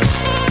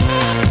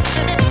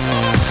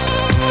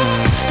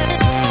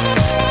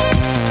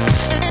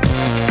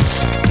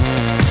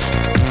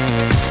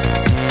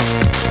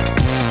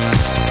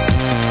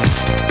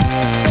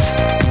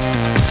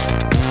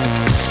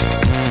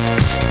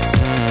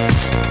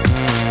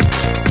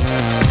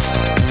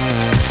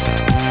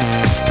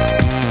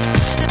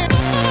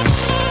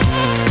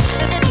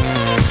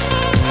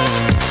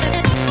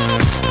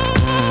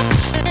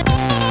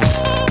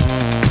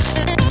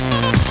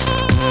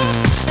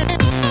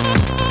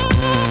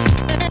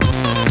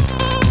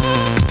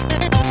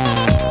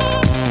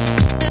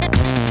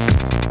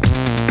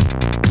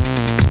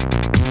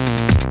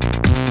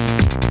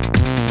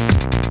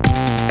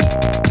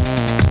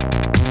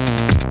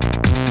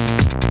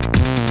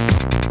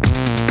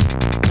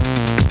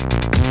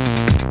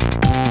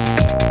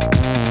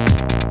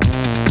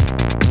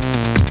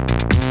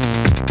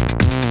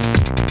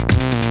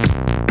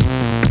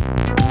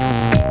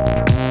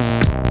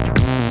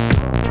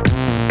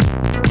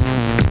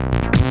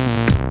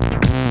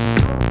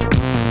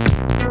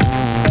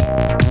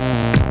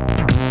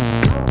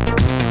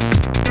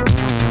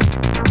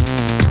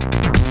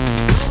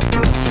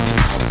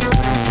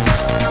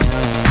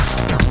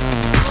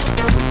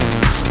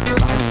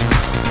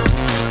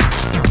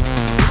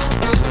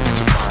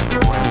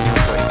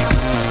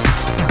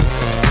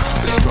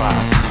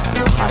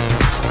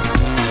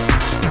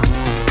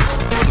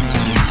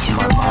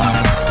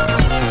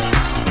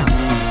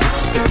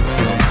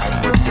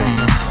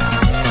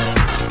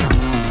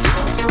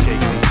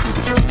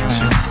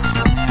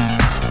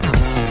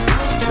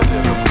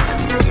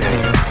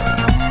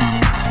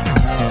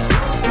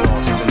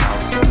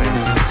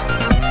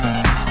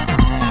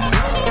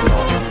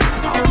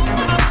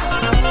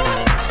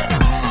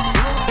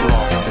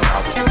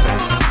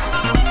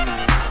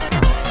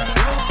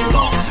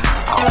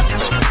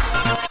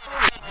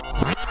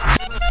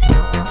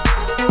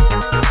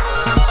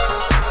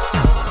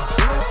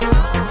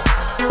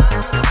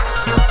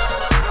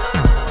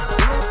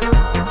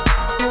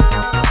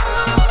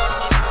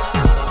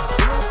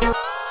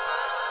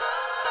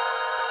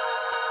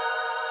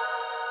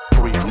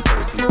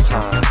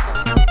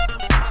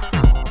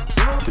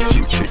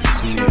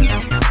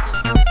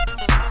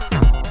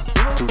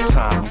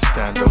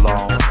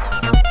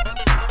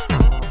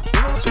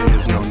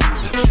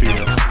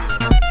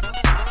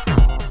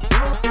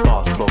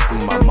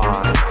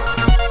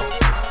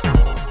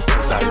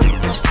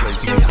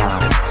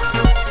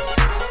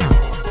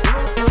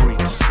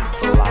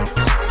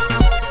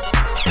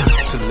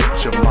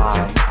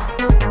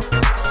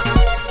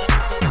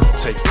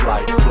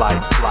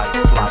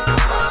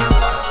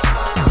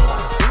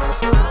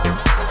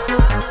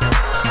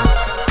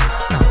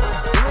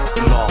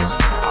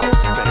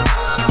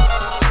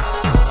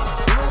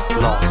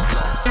 Lost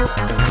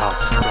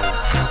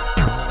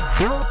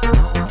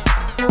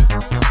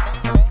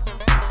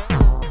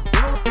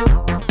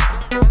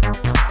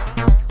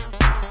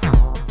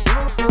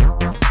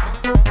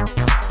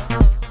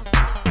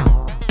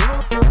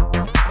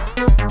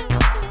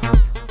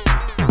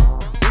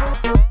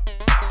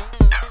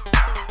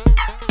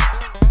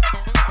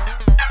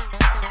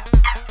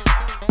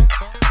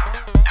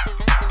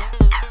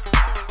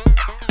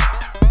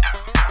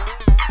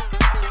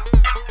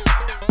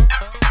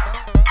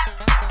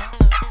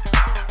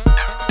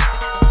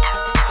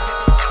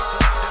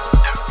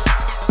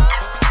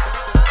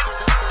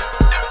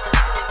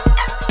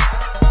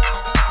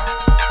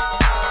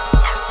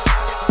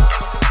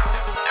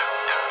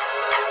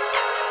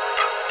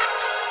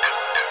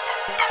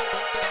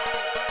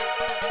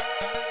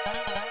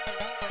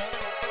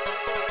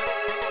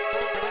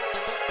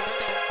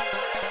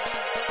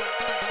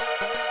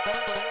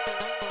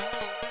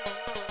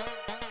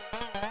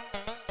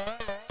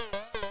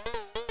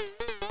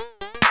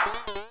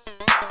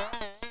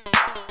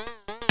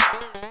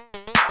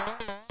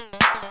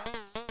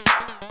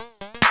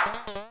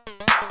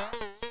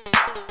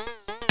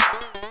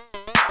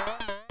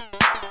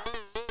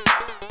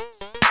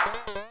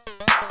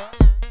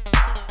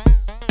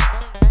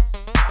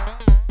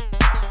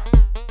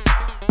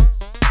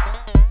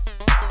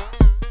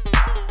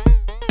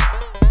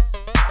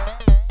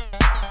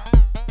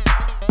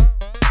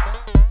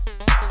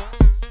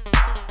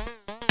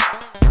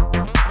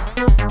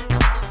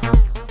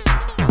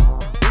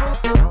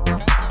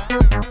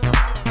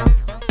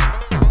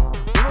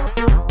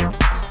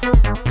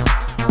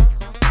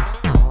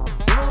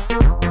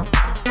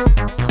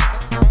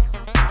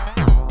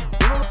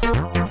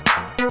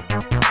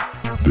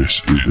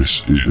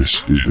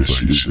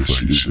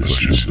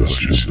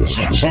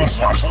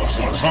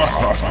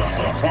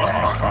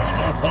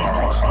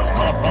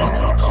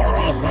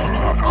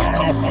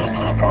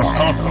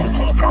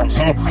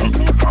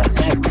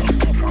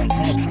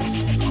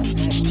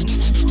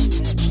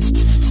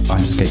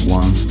I'm Skate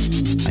One,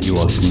 and you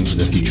are listening to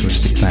the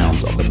futuristic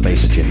sounds of the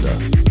Bass Agenda.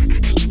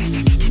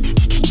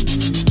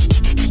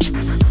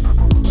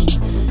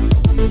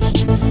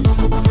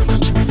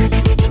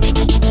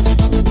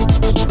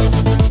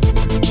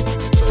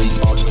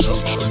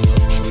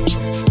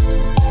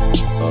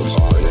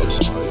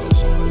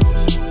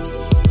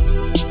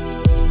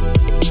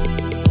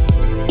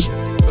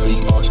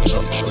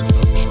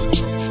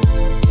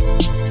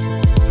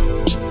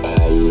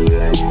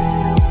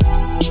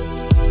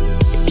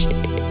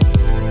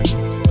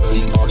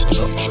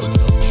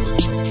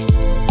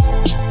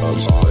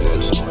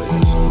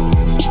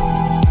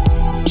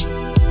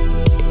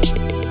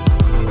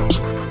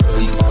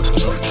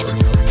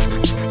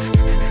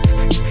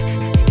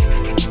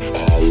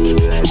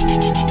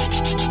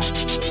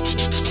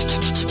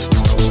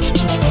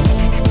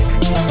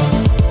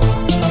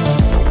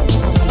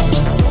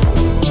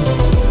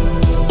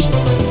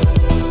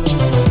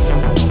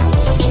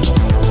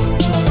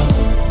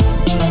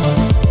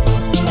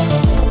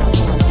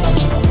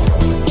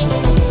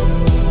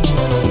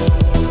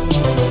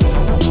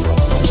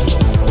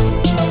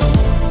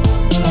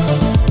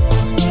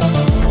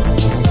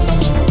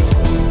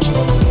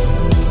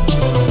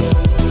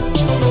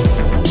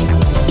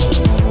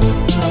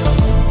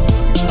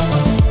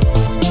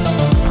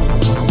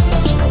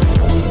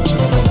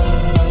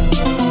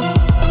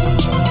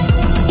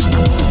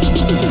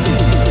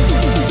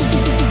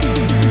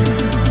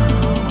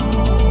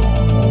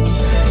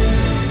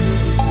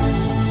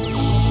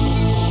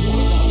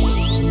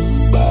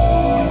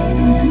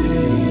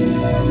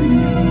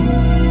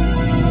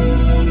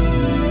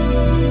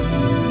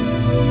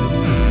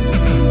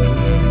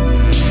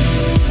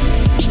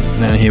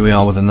 Here we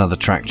are with another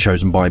track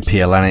chosen by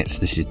Pierre Lanitz.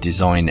 This is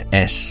Design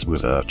S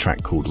with a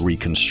track called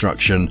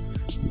Reconstruction.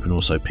 You can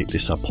also pick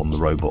this up on the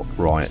Robot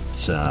Riot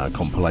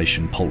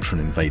compilation Poltron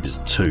Invaders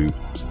 2,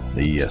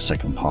 the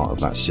second part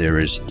of that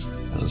series.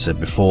 As I said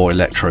before,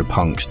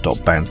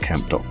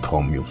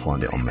 electropunks.bandcamp.com, you'll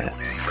find it on there.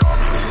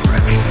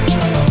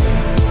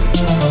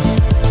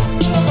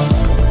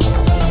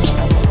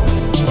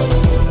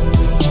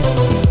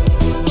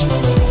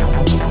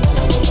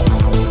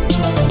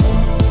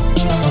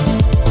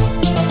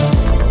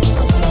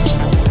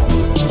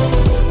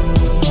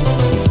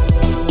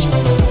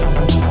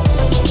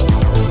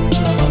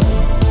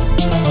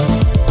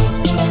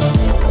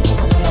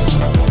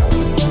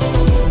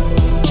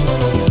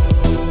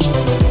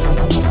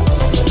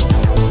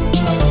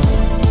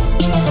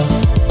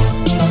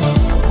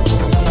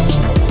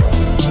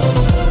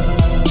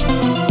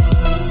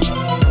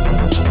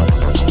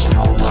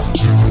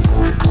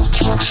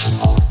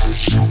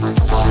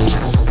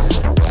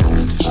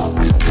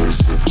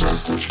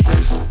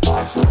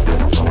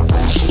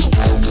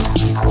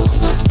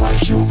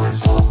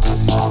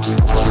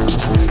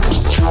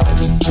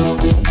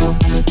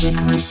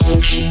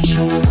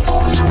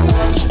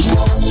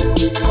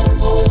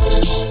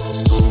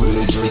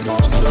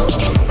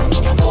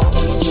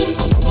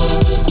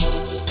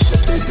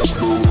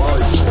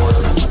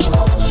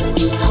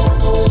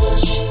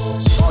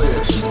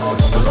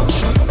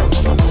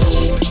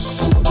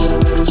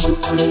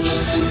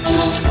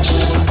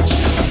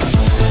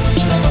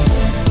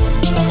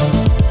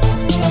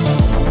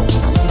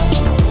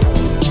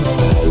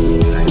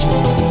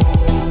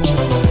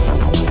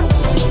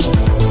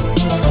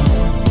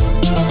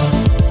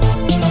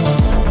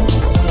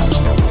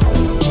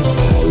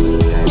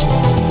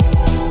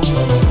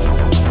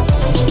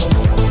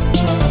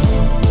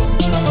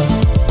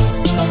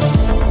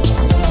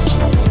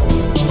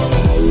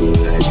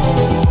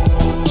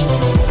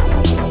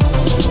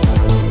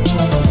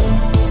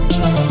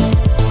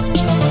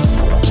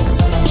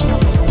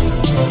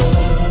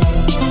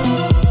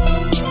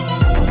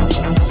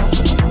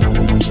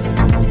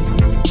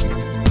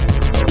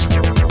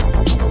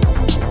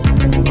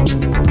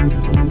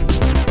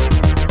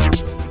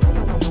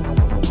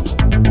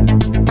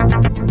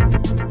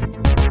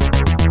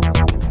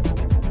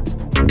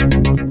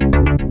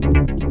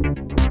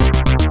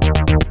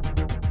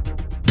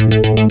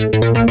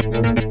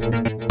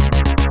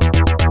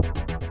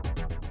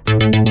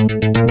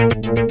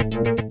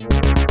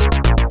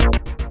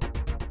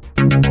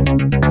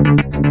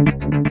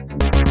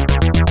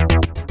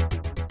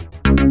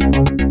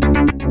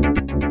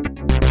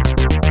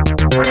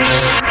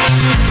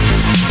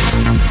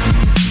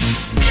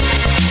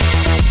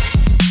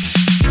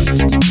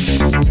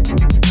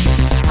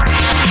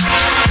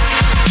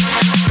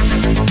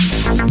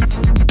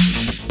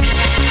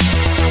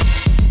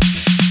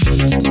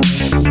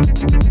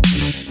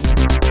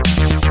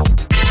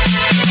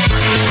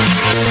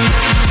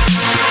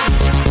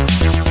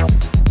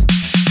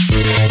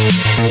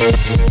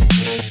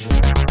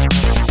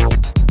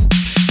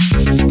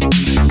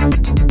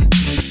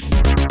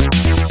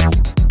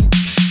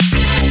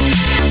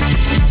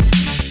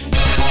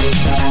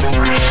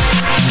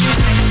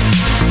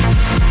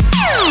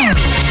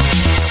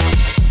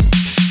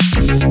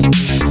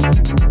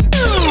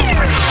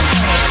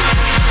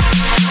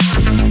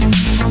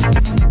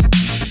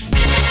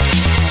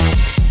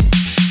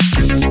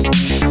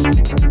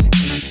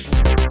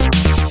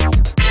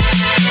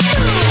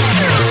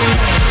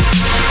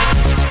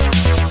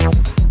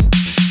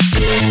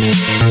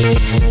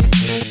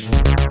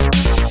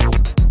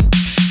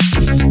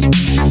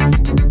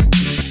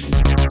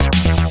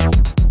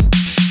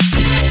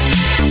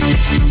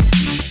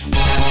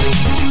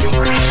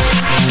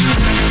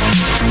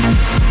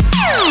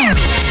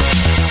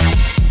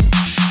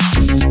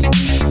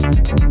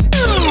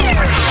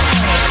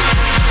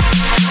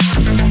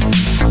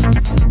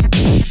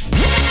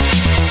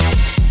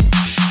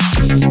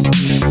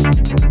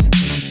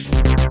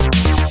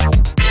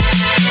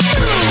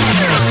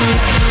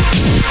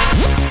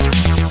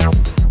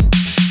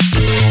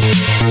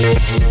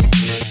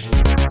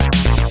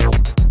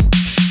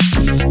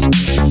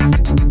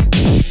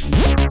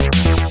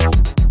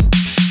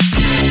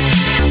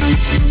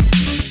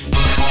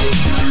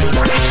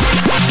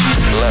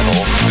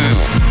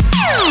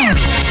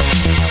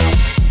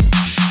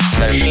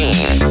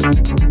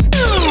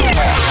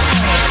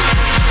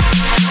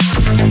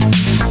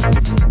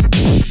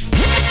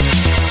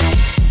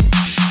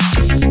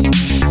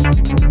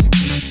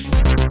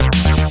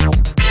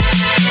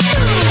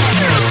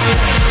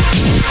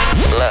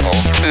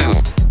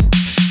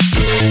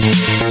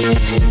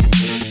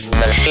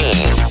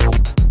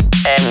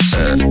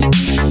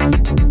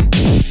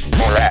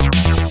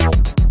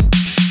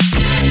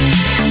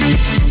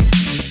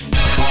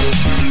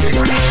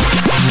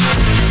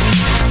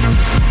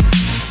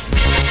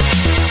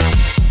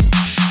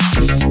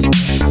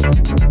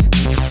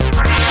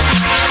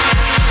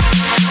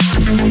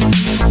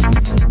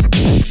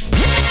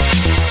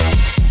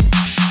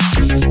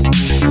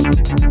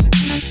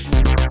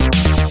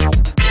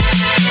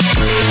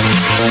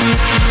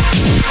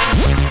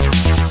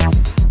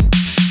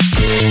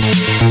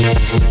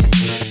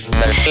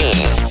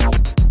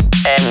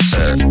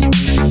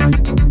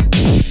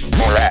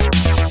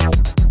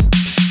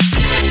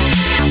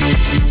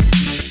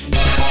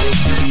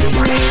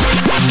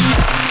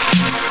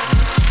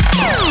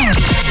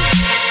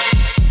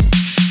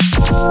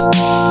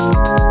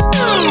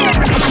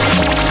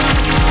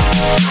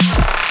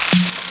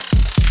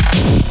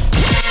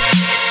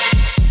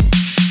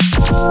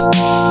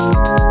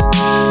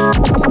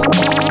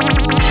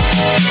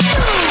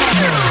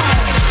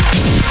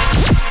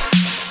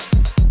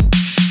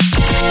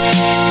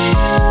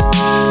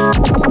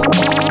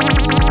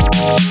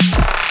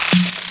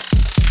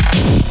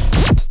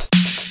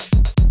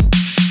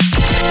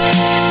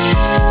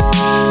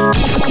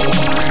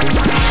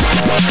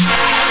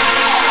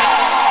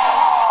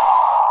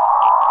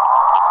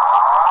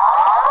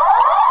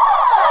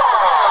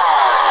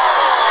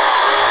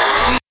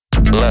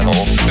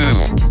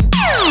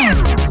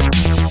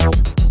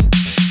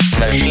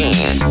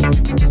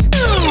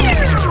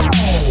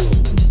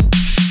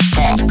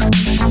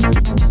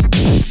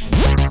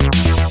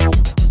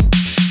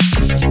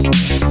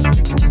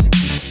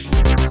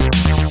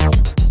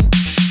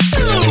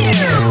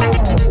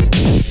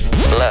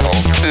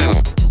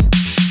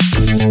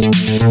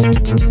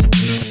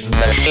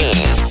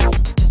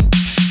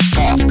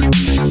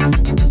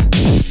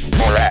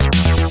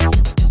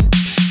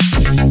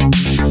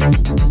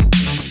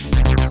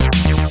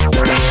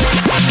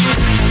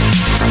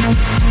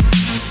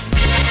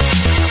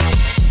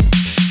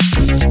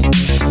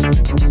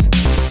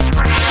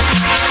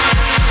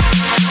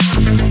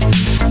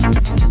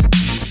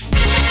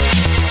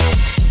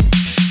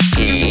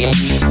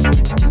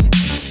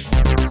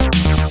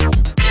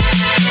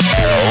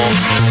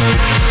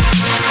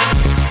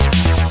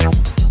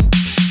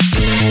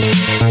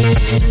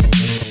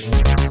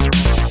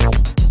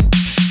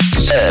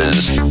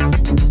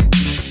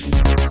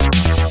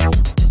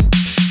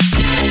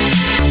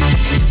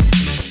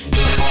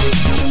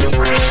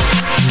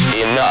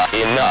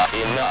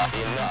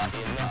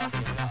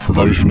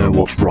 For those who know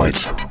what's right,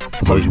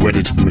 for those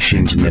wedded to the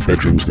machines in their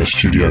bedrooms, their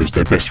studios,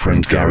 their best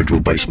friend's garage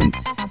or basement,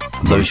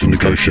 for those who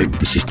negotiate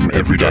with the system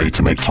every day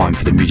to make time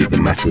for the music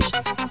that matters,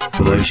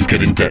 for those who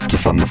get in debt to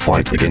fund the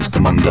fight against the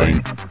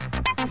mundane,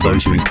 for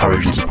those who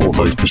encourage and support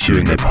those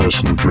pursuing their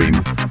personal dream,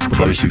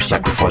 for those who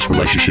sacrifice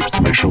relationships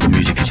to make sure the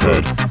music is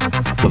heard,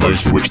 for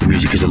those for which the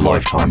music is a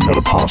lifetime, not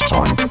a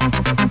pastime.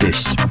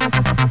 This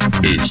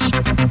is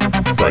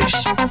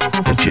Bass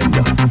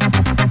Agenda.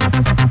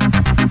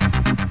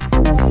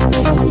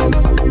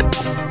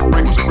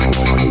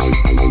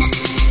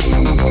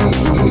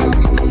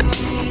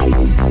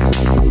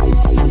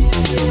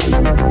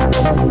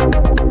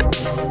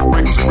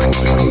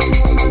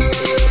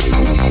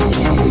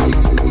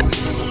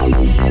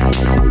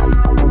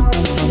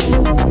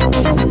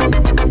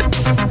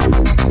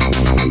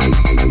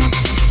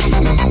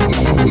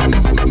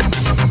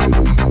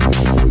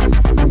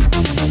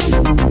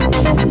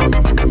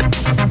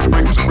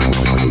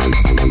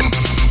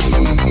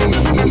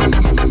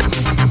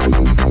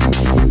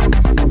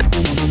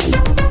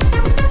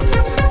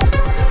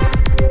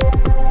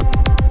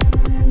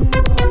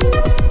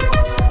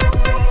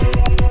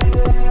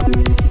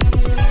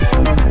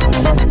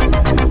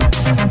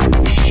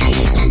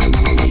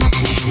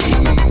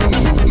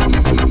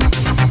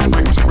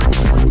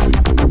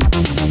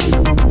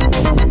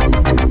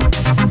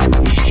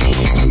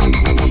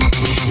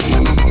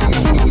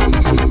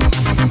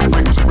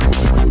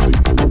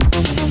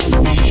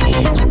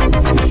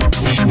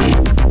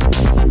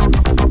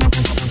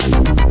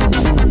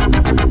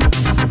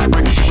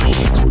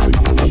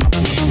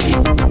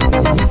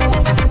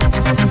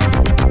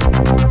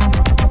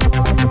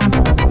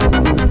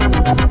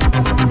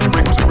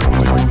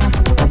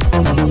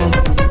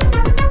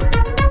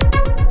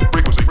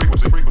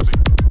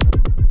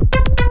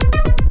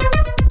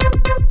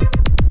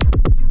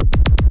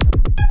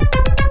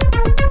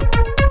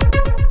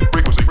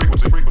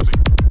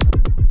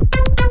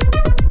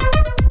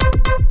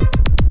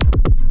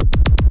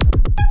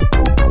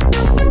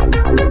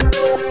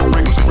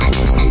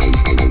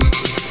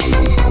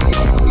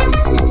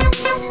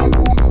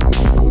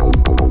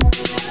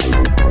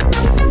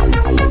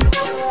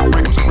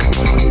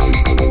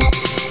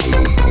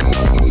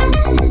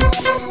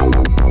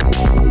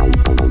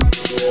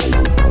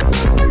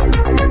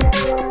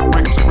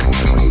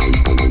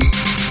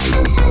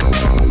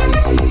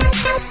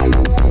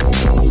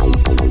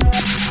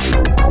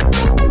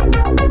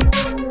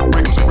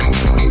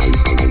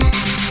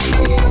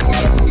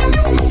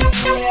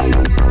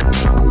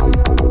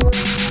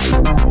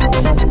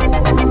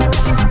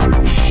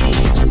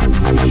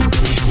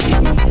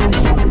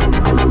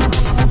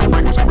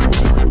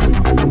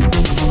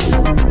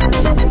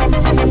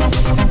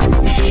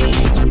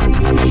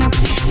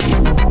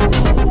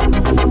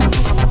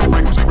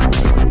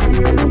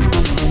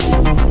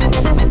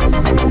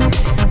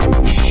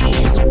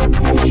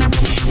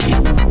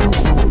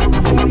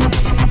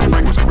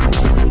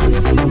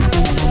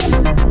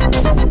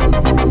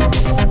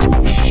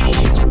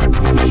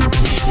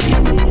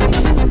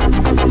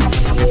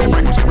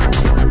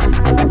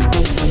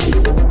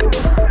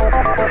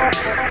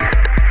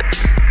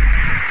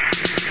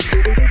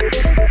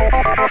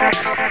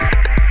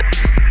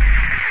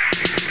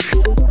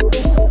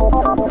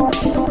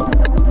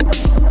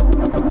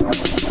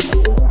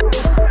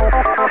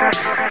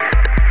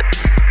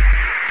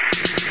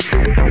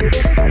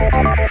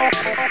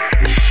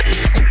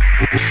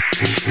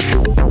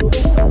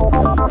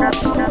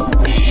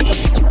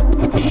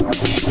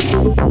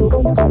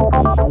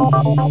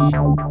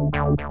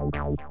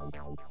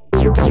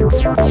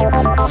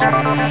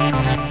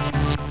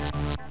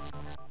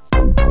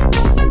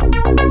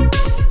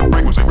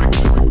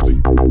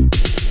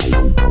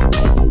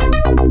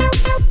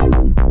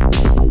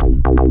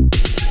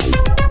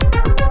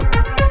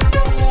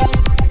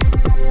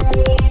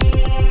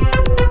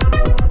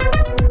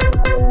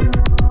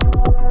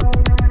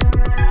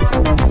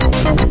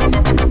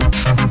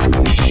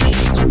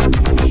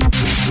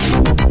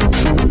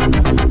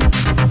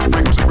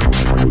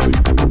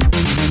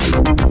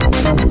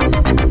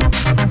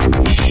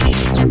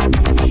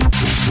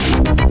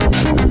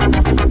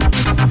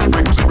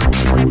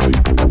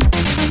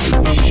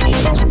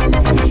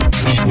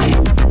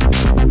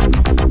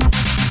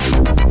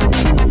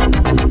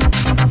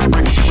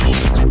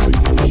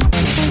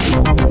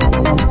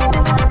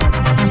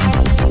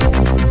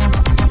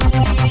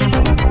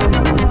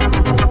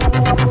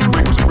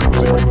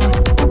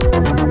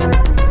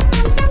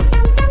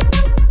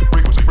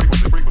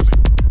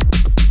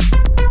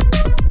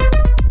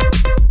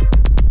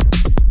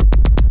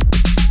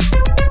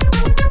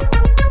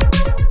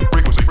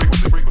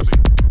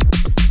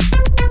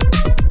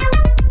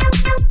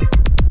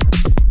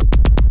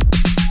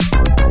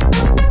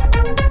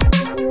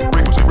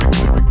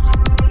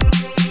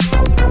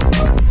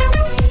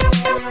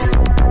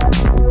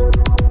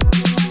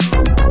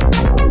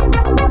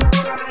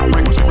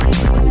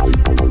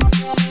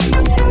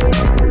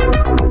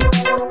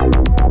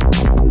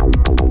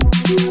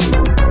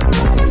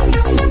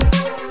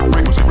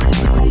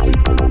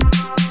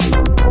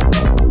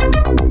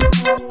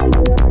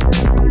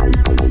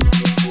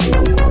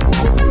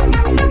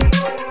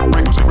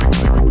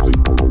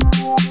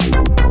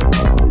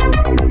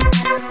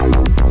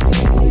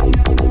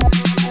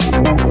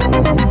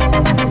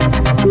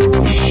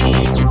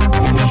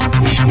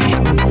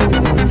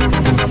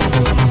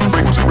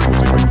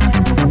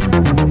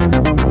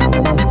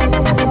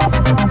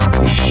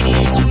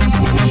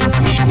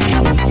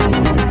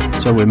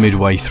 So we're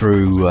midway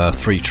through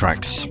 3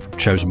 tracks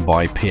chosen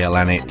by PL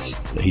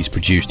Annett that he's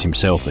produced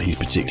himself that he's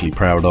particularly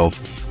proud of.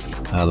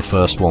 The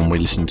first one we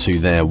listened to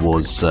there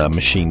was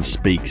Machine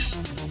Speaks.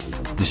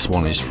 This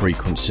one is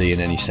Frequency,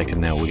 and any second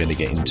now we're going to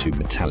get into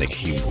Metallic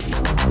Human.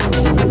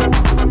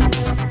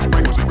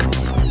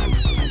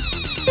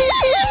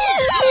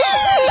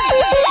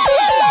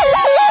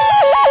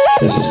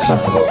 This is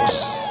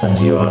Clatterbox,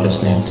 and you are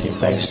listening to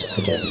Bass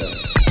Agenda.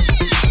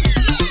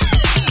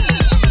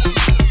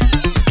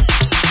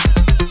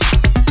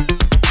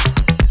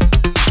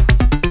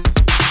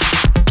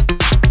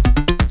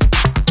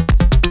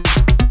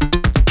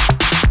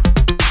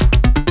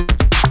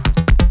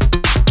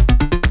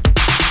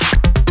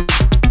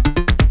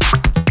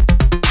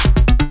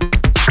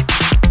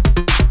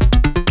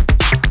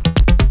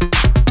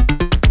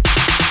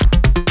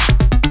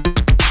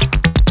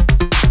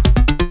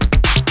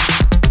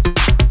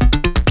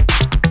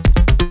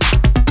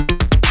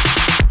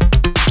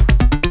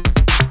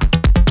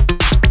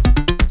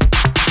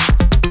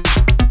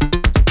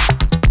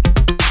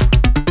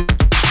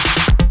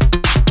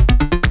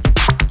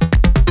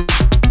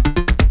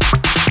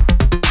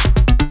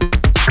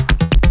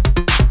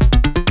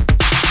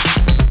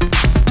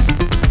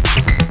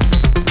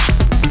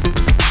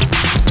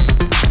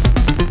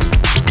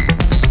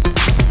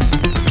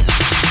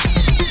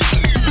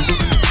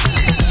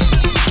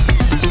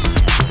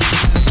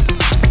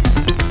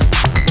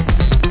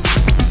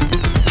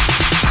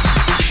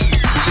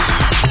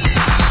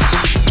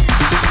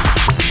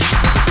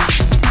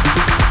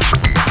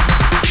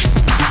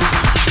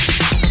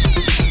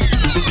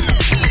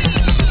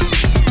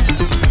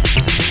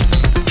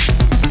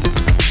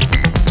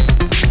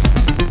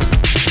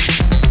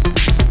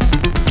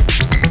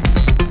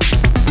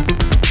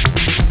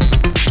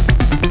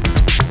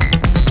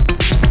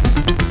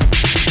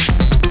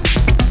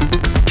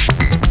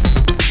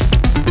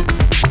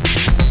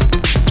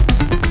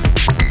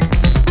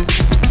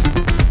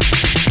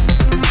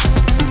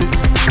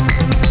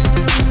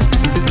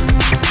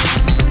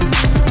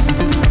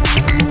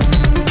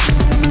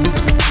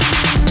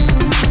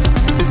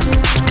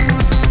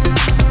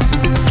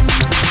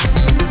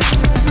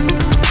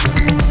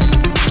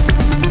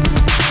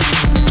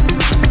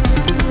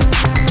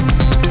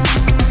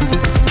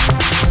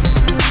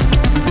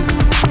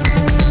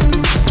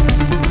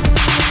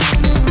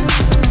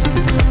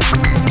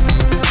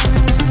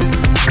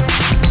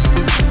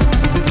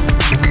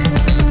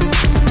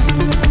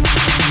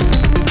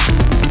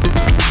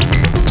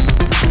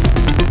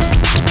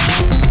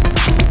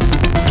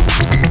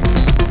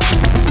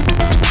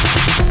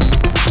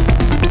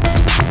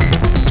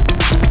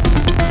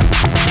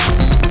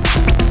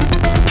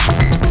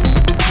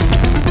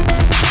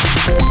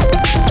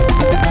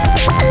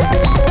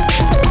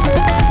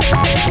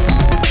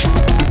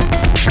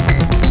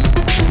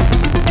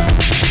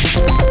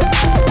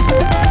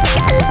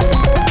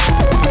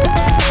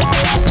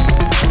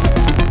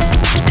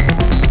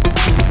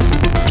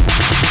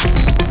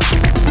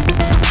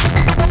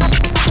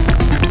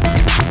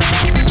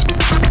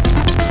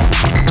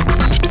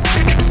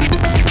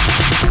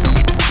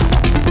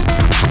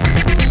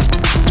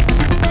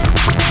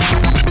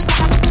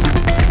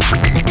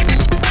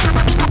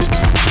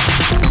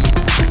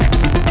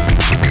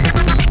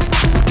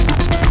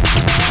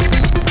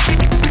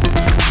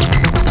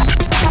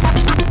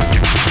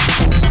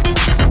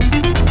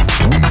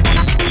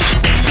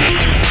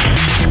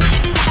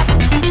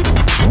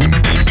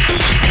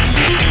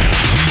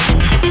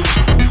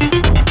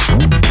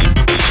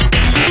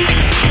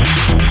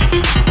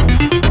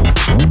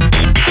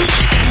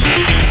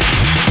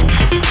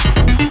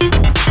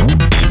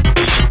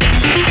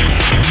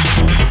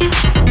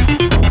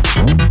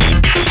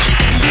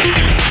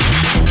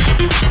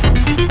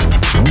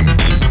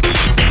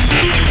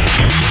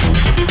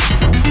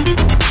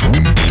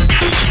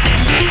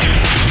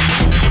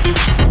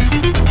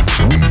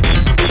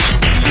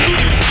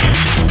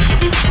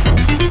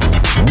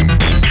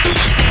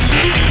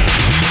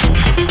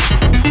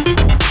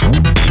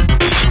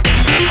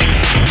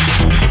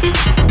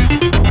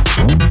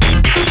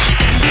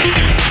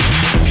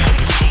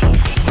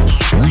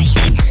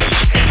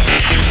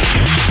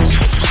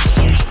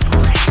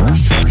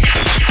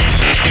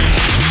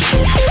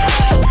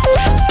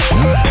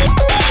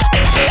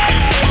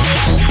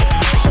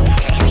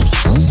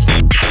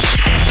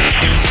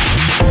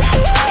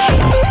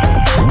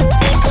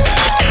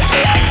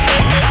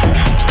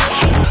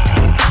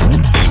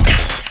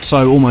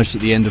 So almost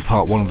at the end of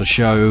part 1 of the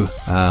show.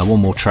 One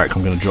more track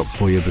I'm going to drop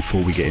for you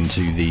before we get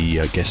into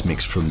the guest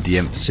mix from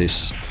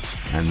Deemphasis,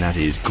 and that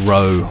is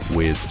Grow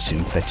with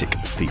Synthetic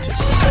Fetus.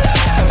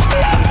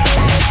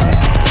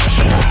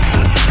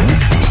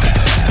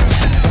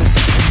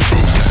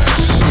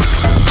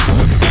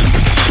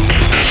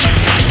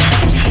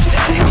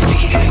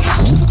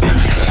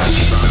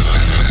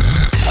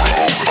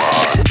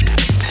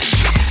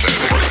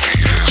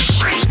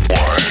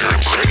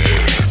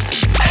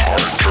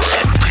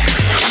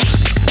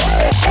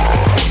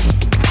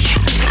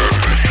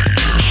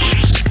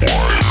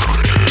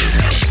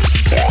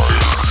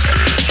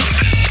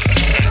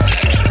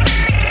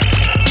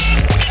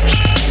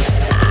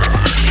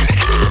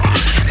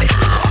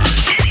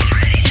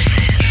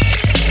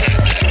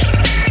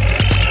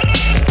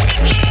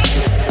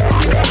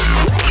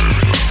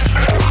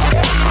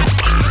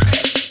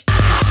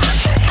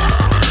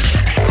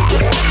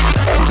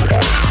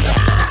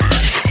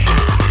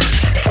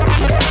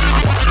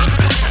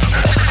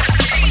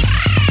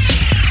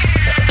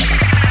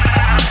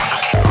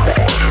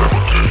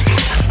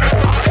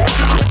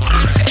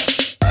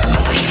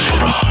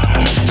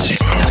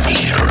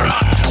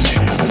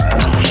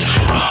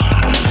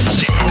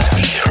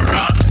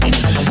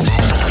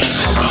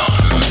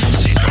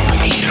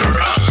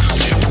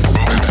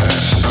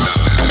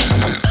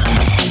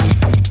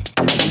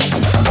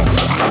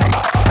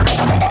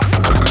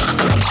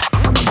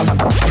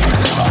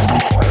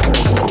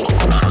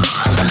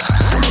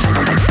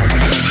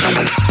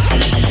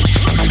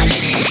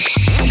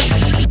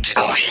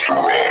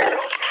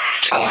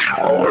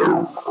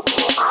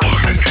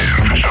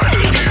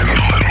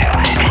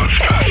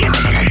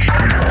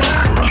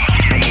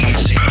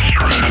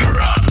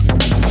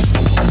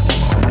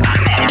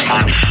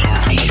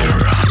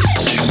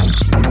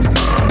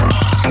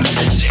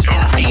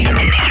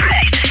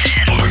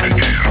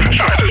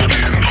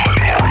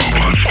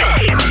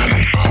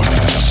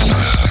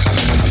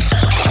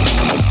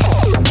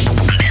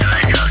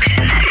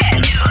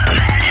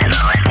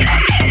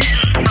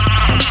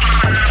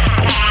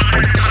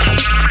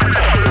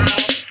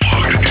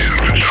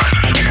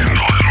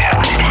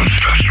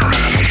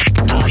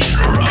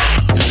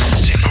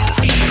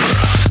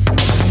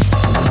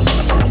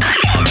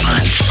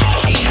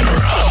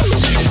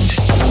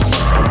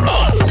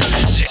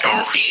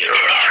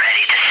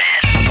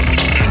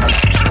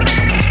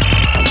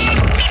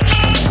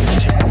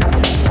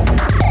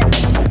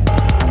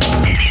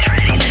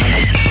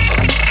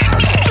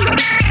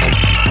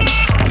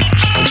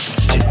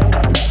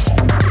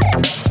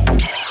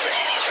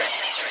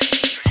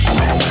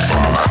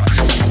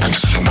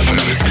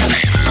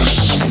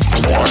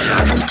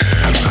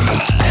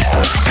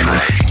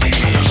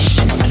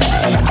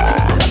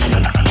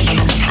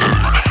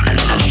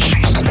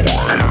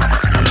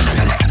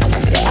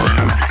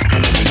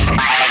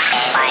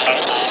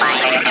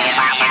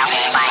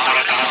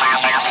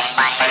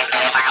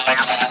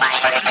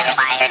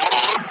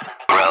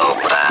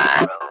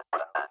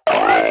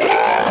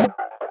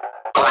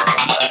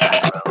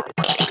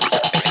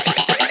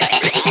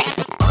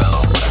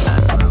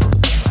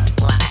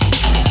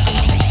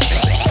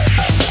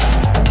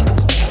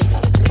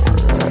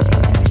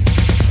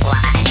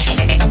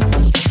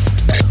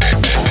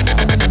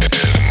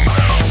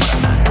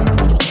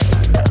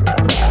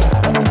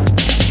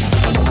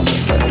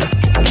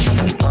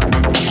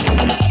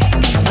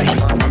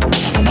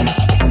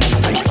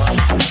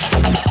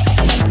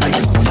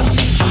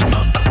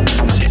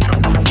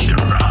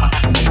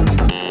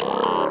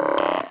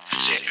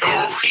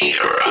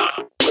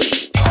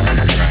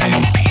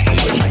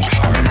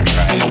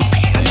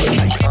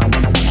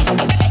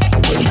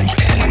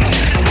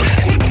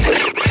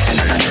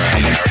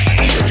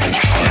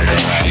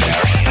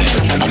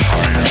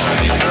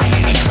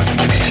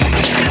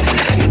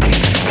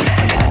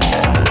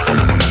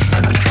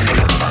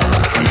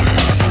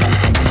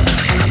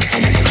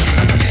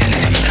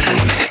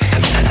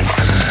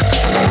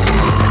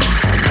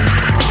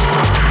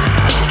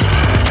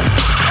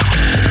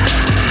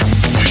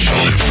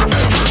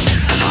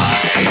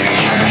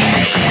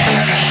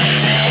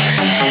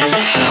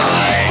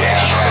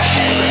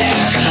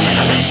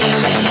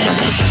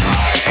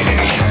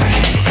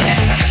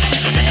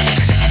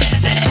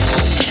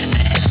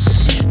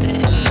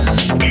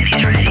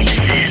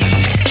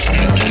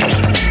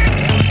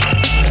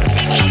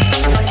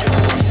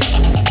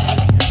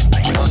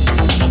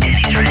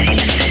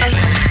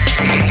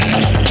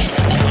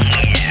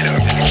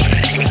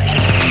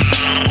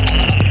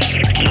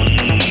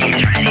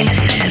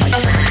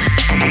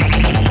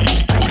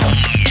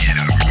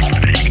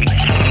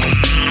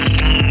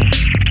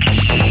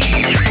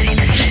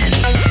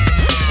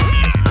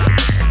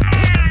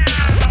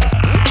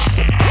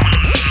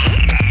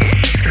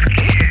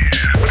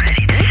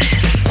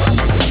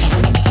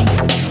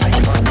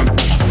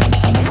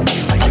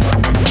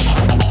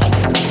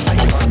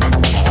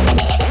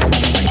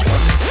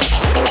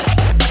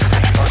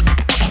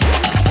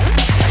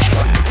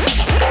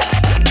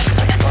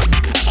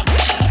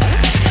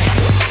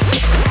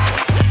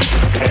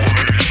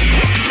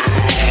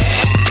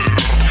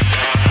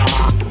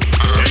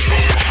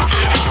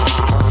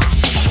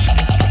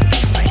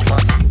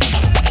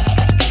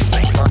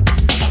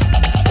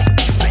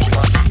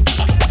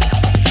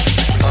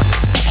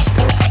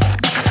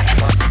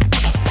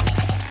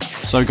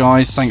 So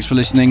guys, thanks for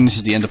listening. This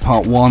is the end of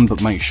part one,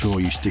 but make sure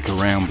you stick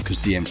around because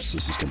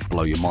Deemphasis is going to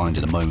blow your mind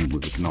in a moment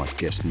with a nice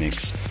guest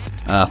mix.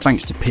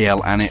 Thanks to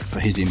PL Annett for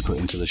his input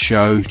into the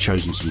show,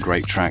 chosen some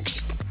great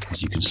tracks.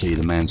 As you can see,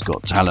 the man's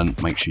got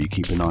talent. Make sure you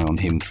keep an eye on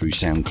him through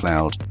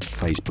SoundCloud,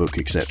 Facebook,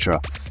 etc.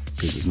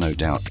 because there's no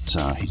doubt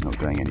he's not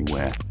going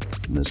anywhere.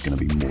 And there's going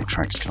to be more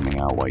tracks coming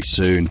our way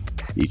soon.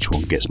 Each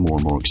one gets more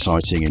and more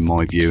exciting in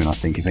my view, and I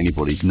think if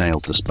anybody's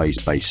nailed the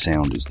space-based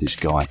sound, it's this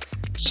guy.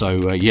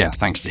 So yeah,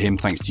 thanks to him,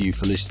 thanks to you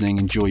for listening,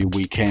 enjoy your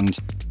weekend,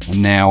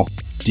 and now,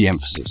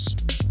 Deemphasis.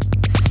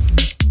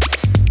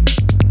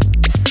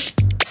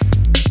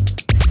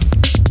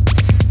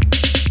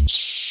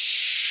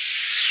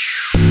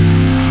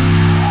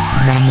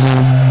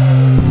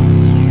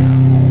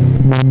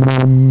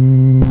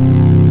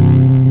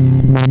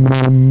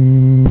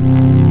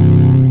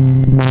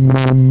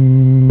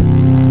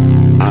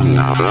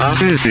 Another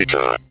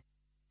visitor.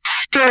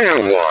 Stay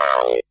a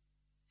while.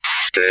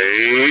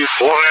 Stay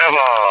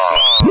forever.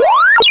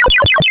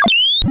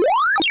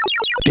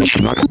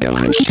 Ich mag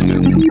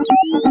Erreichungen.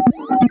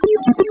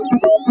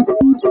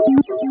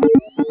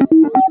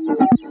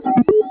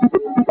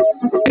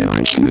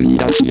 Erreichungen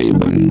das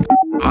Leben.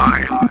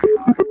 Hi,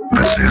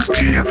 this is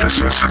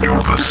Deemphasis and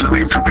you're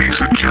listening to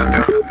Bass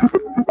Agenda.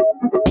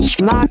 Ich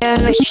mag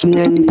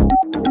errechnen.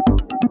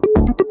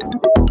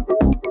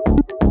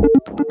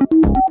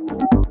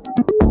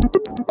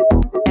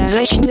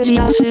 Errechne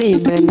das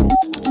Leben.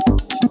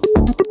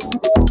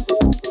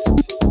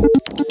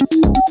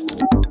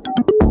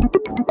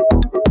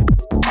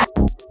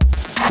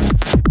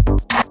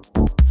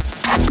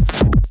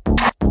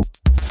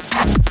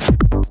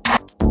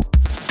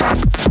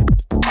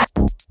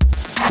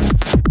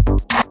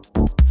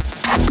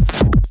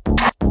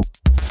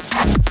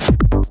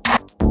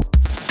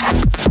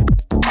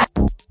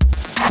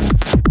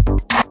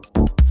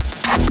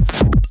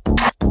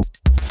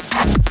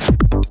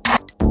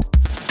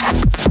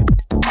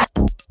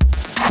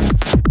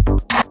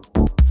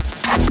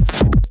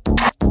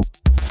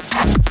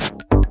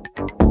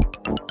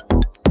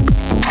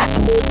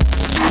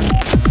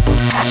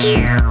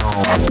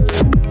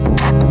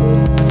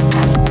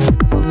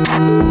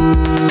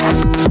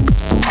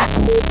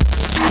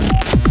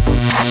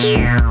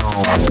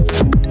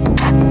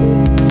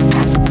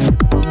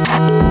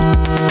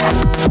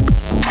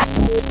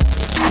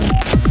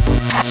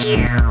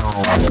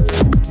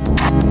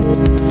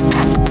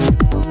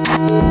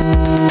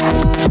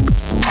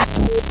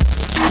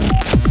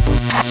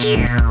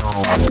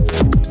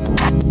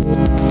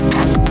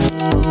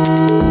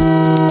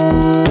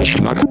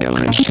 Geschmack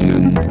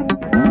errechnen.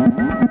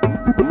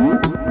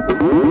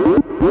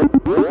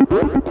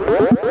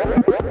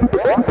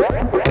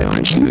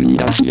 Errechnen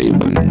das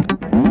Leben.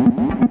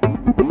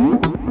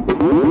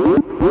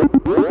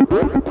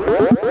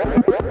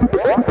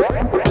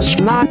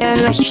 Ich mag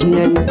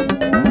errechnen.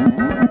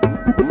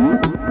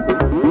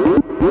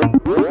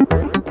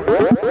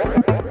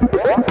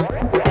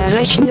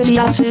 Errechne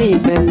das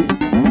Leben.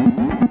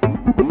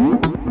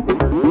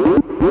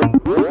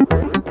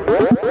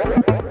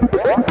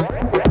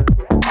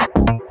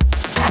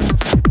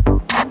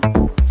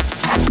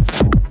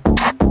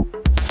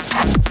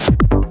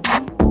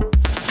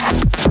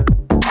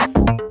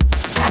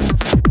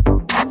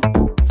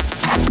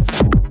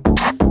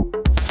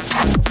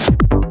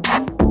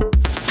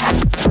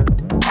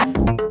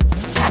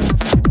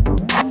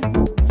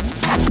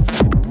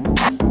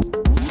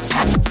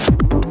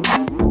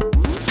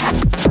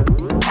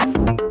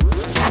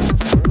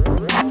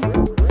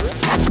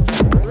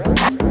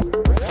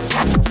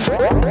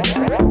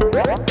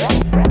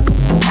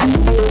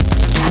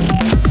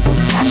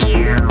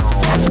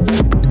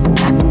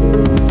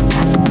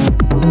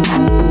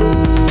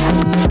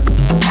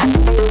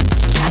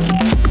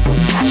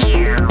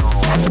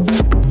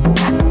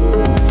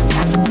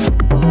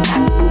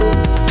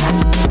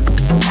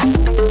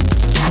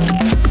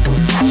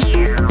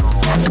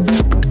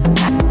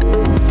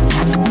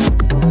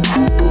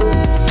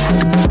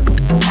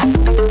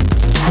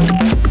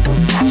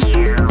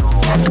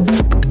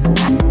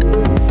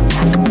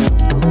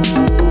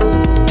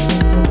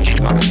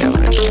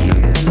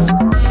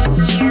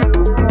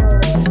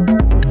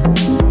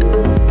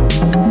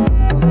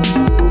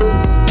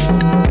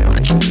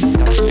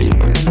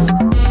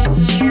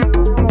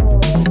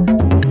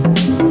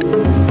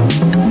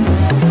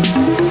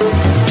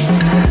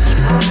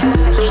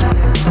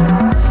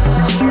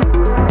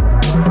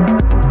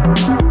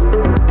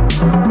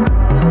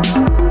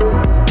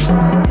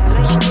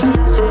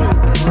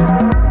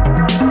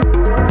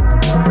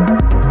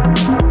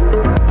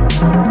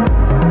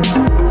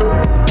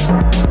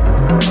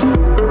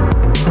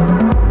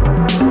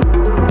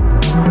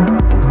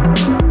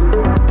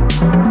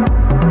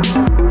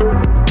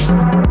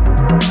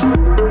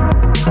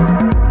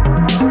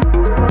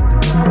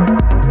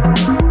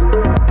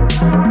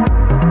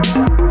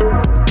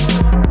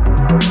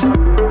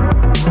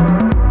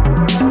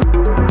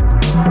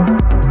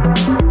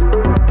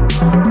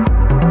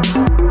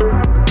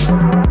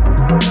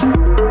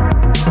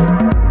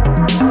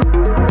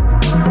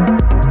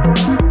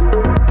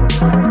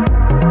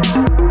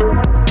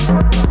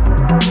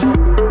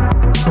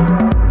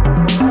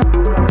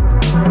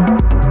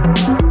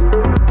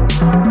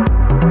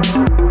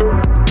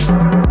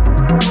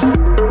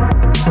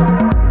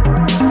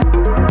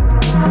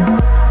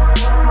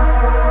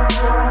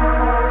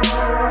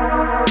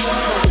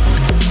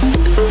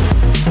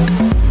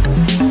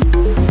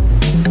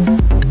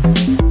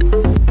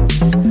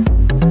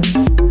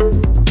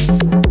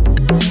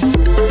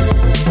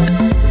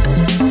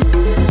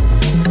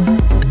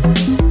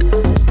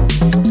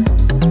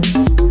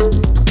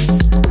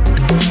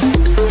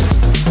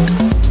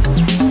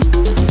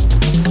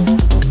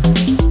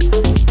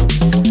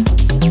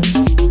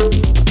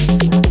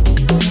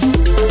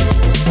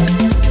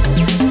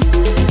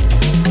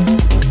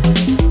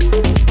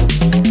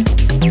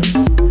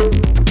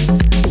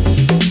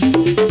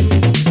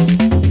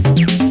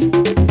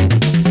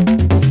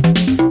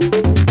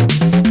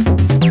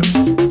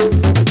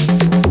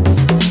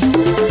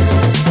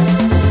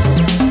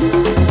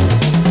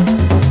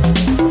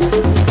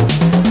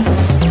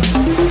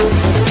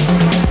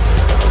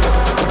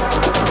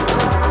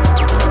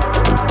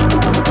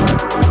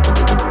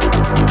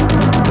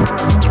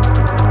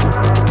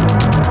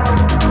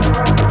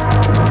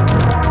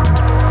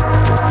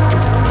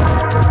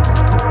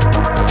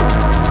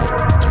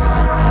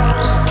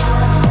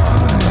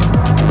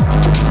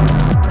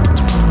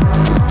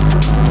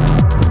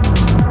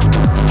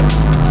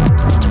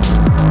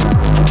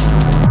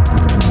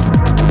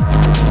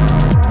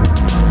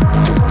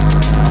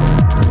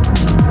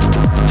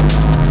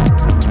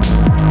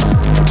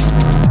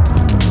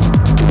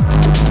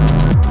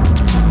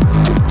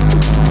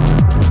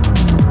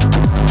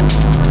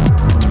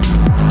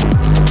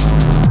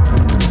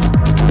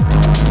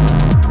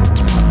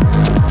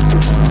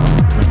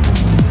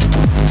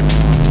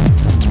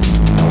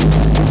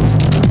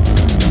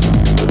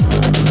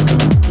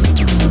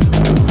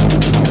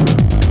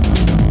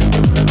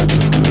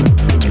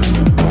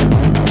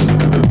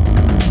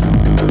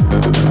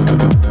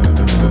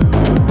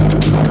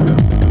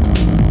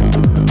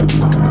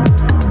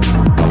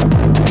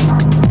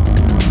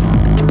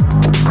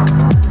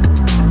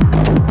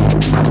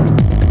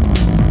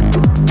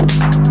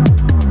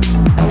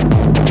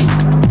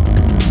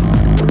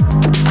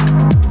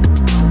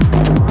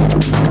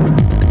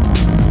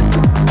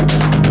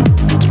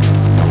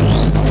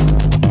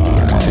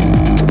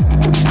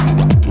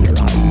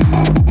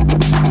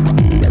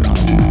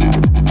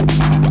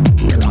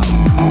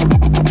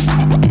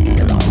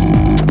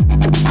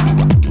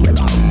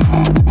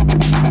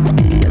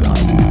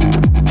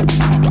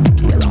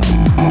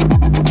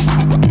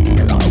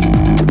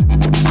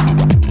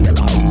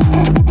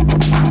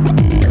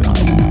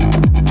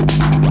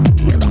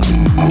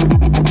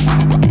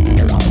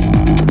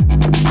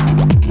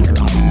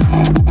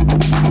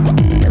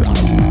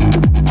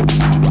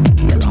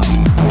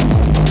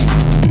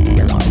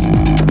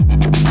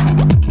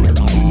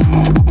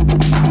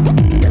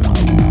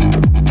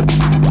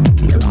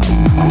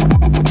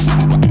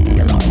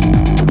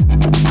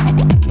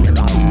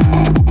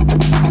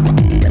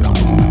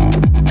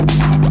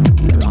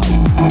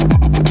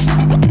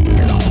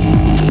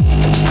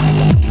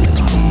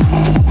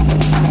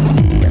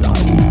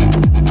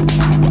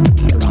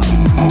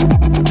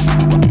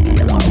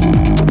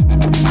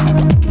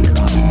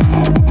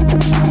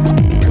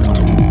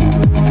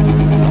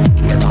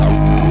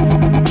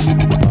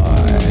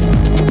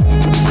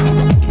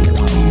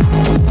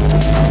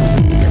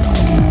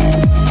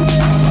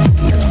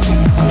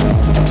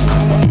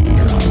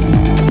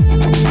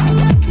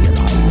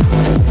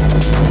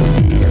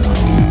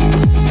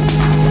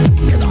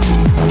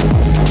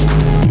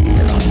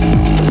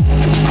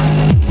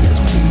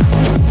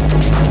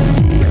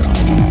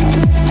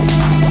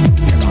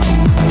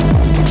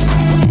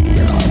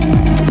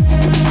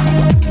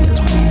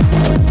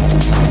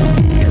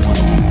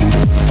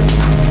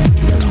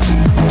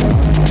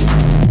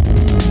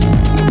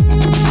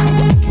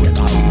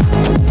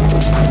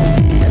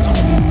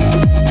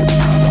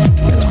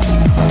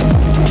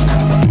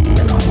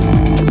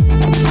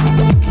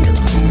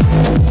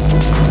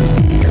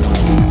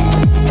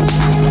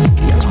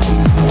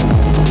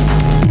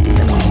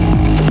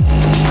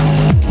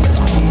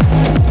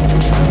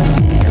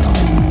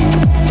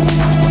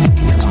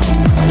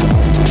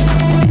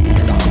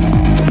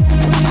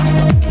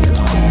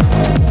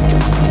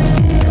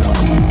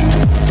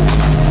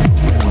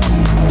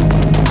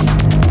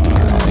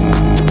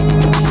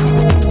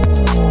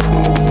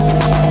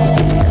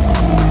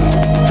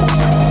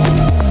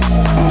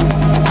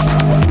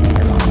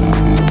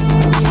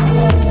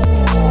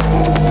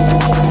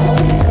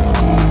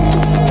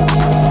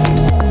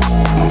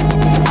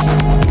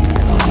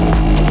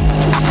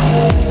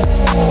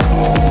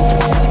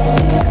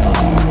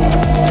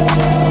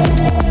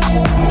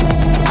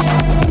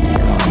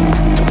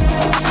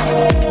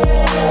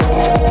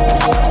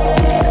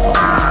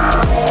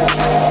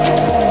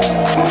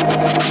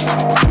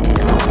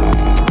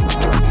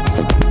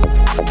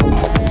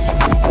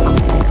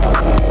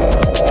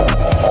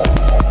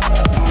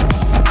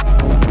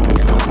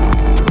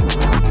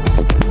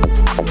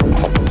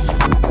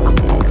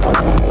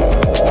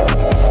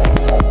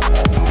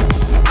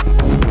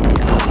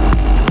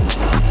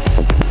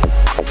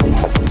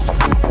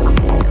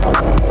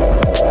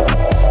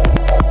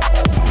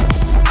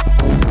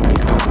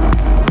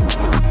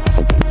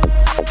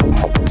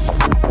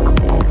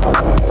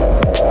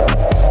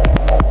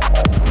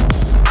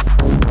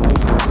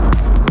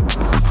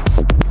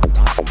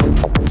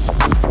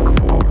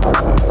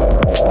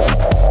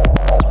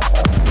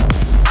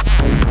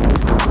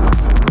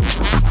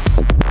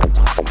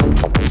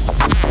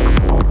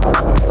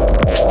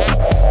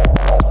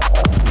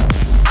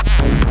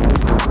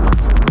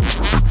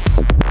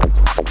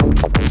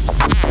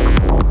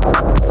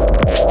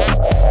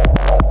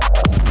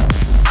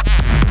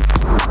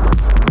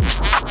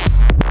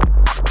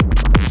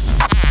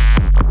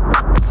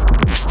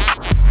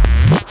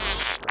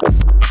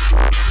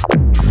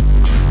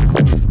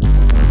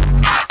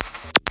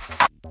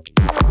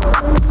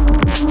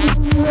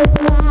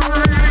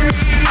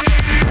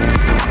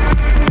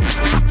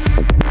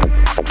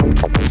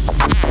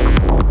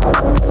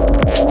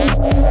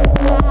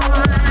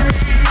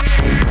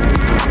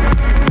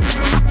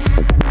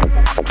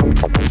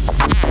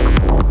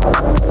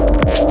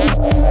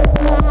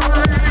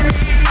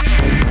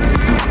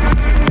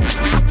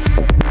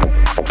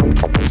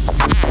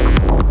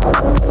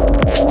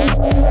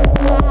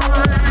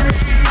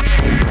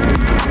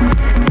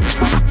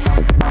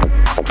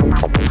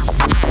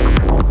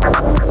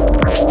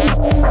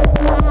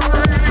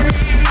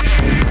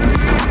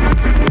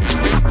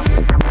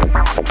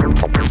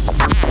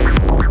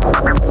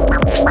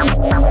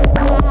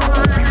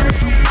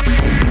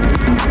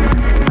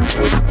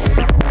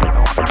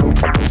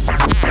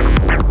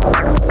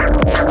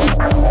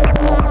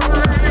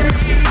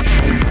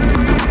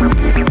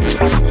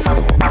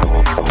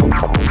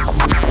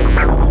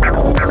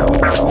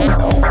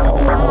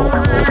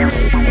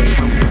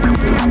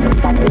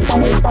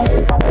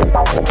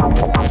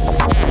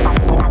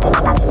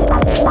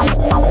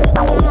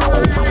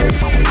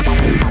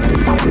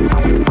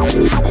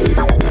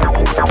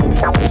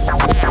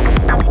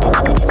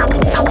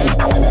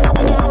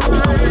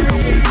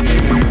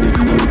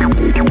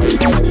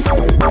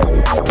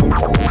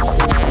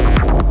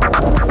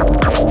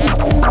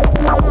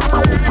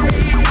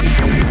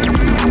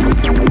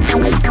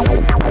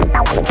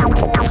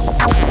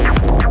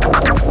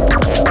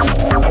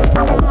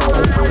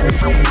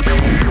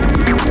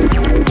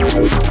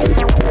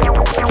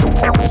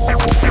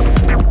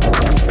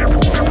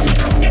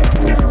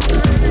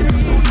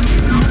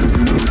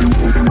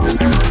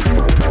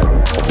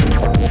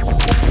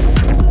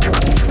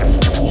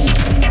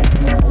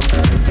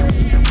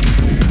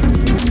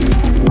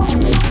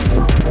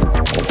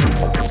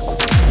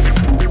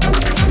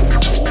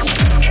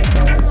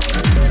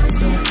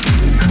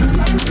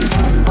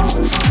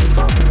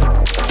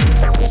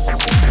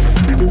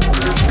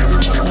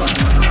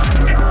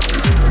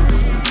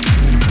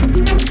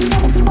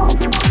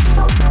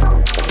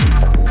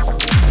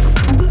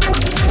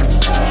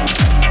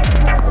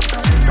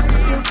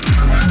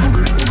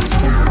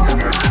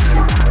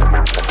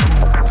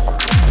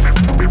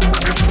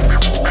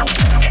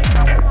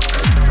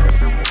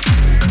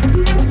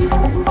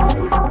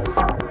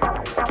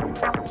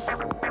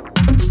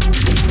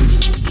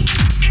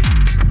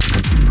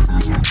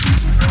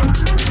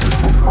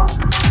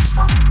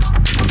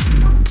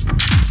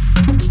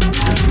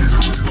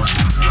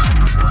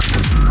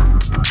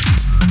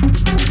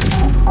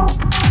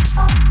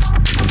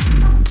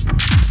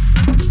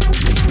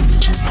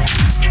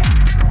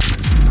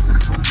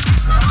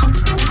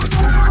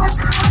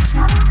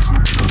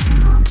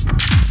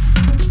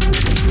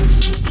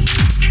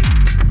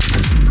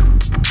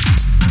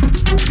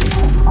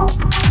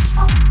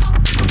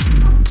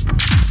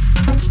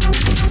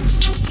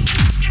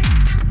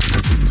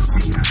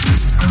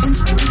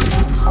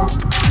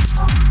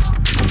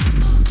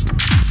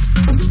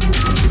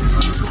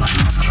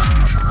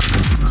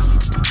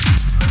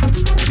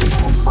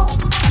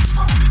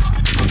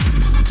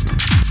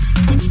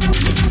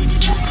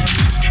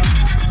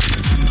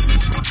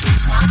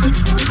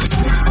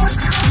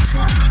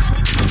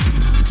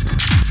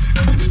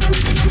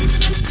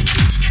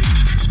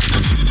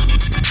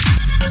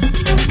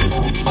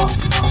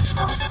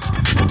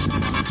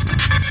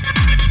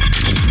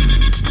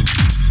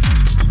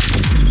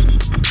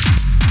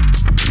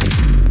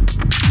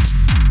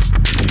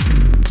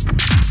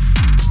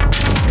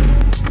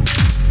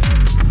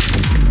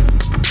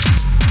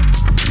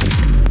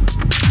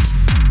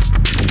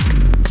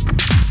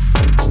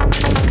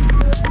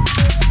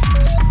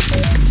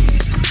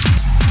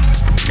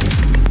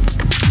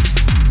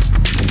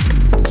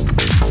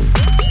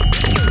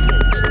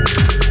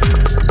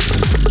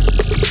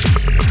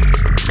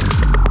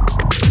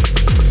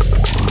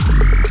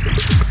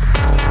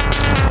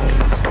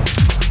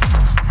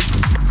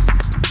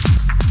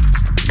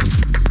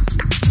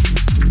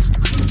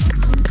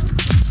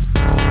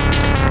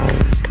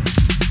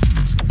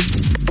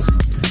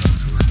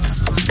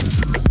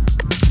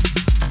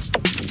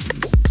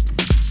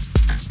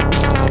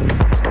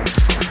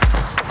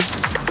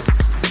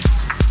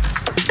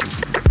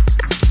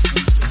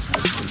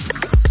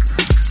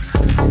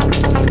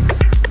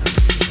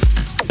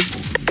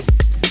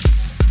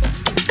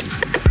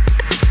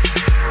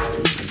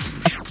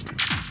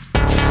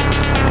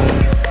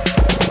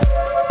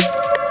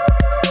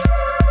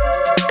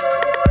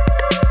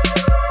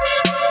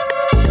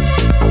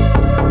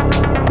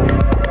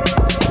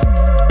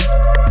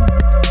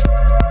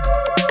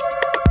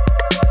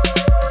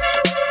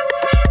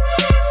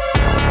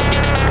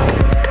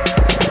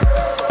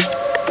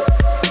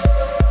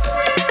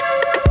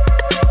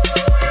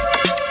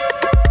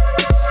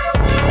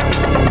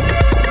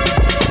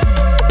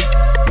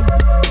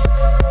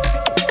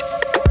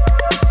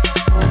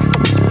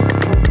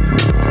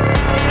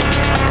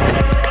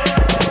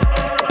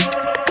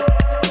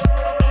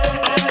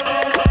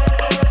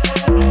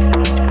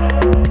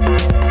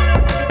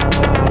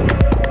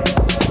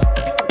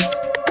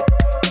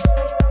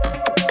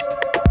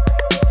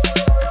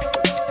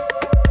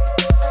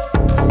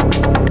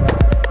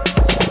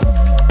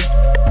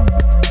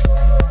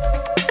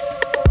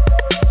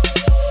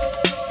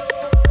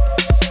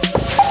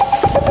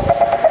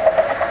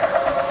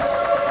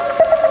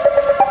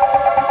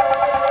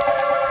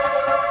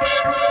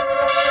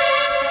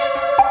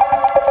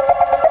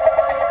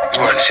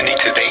 listening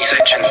to Bass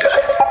Agenda.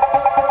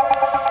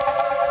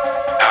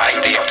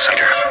 I'm the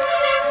outsider.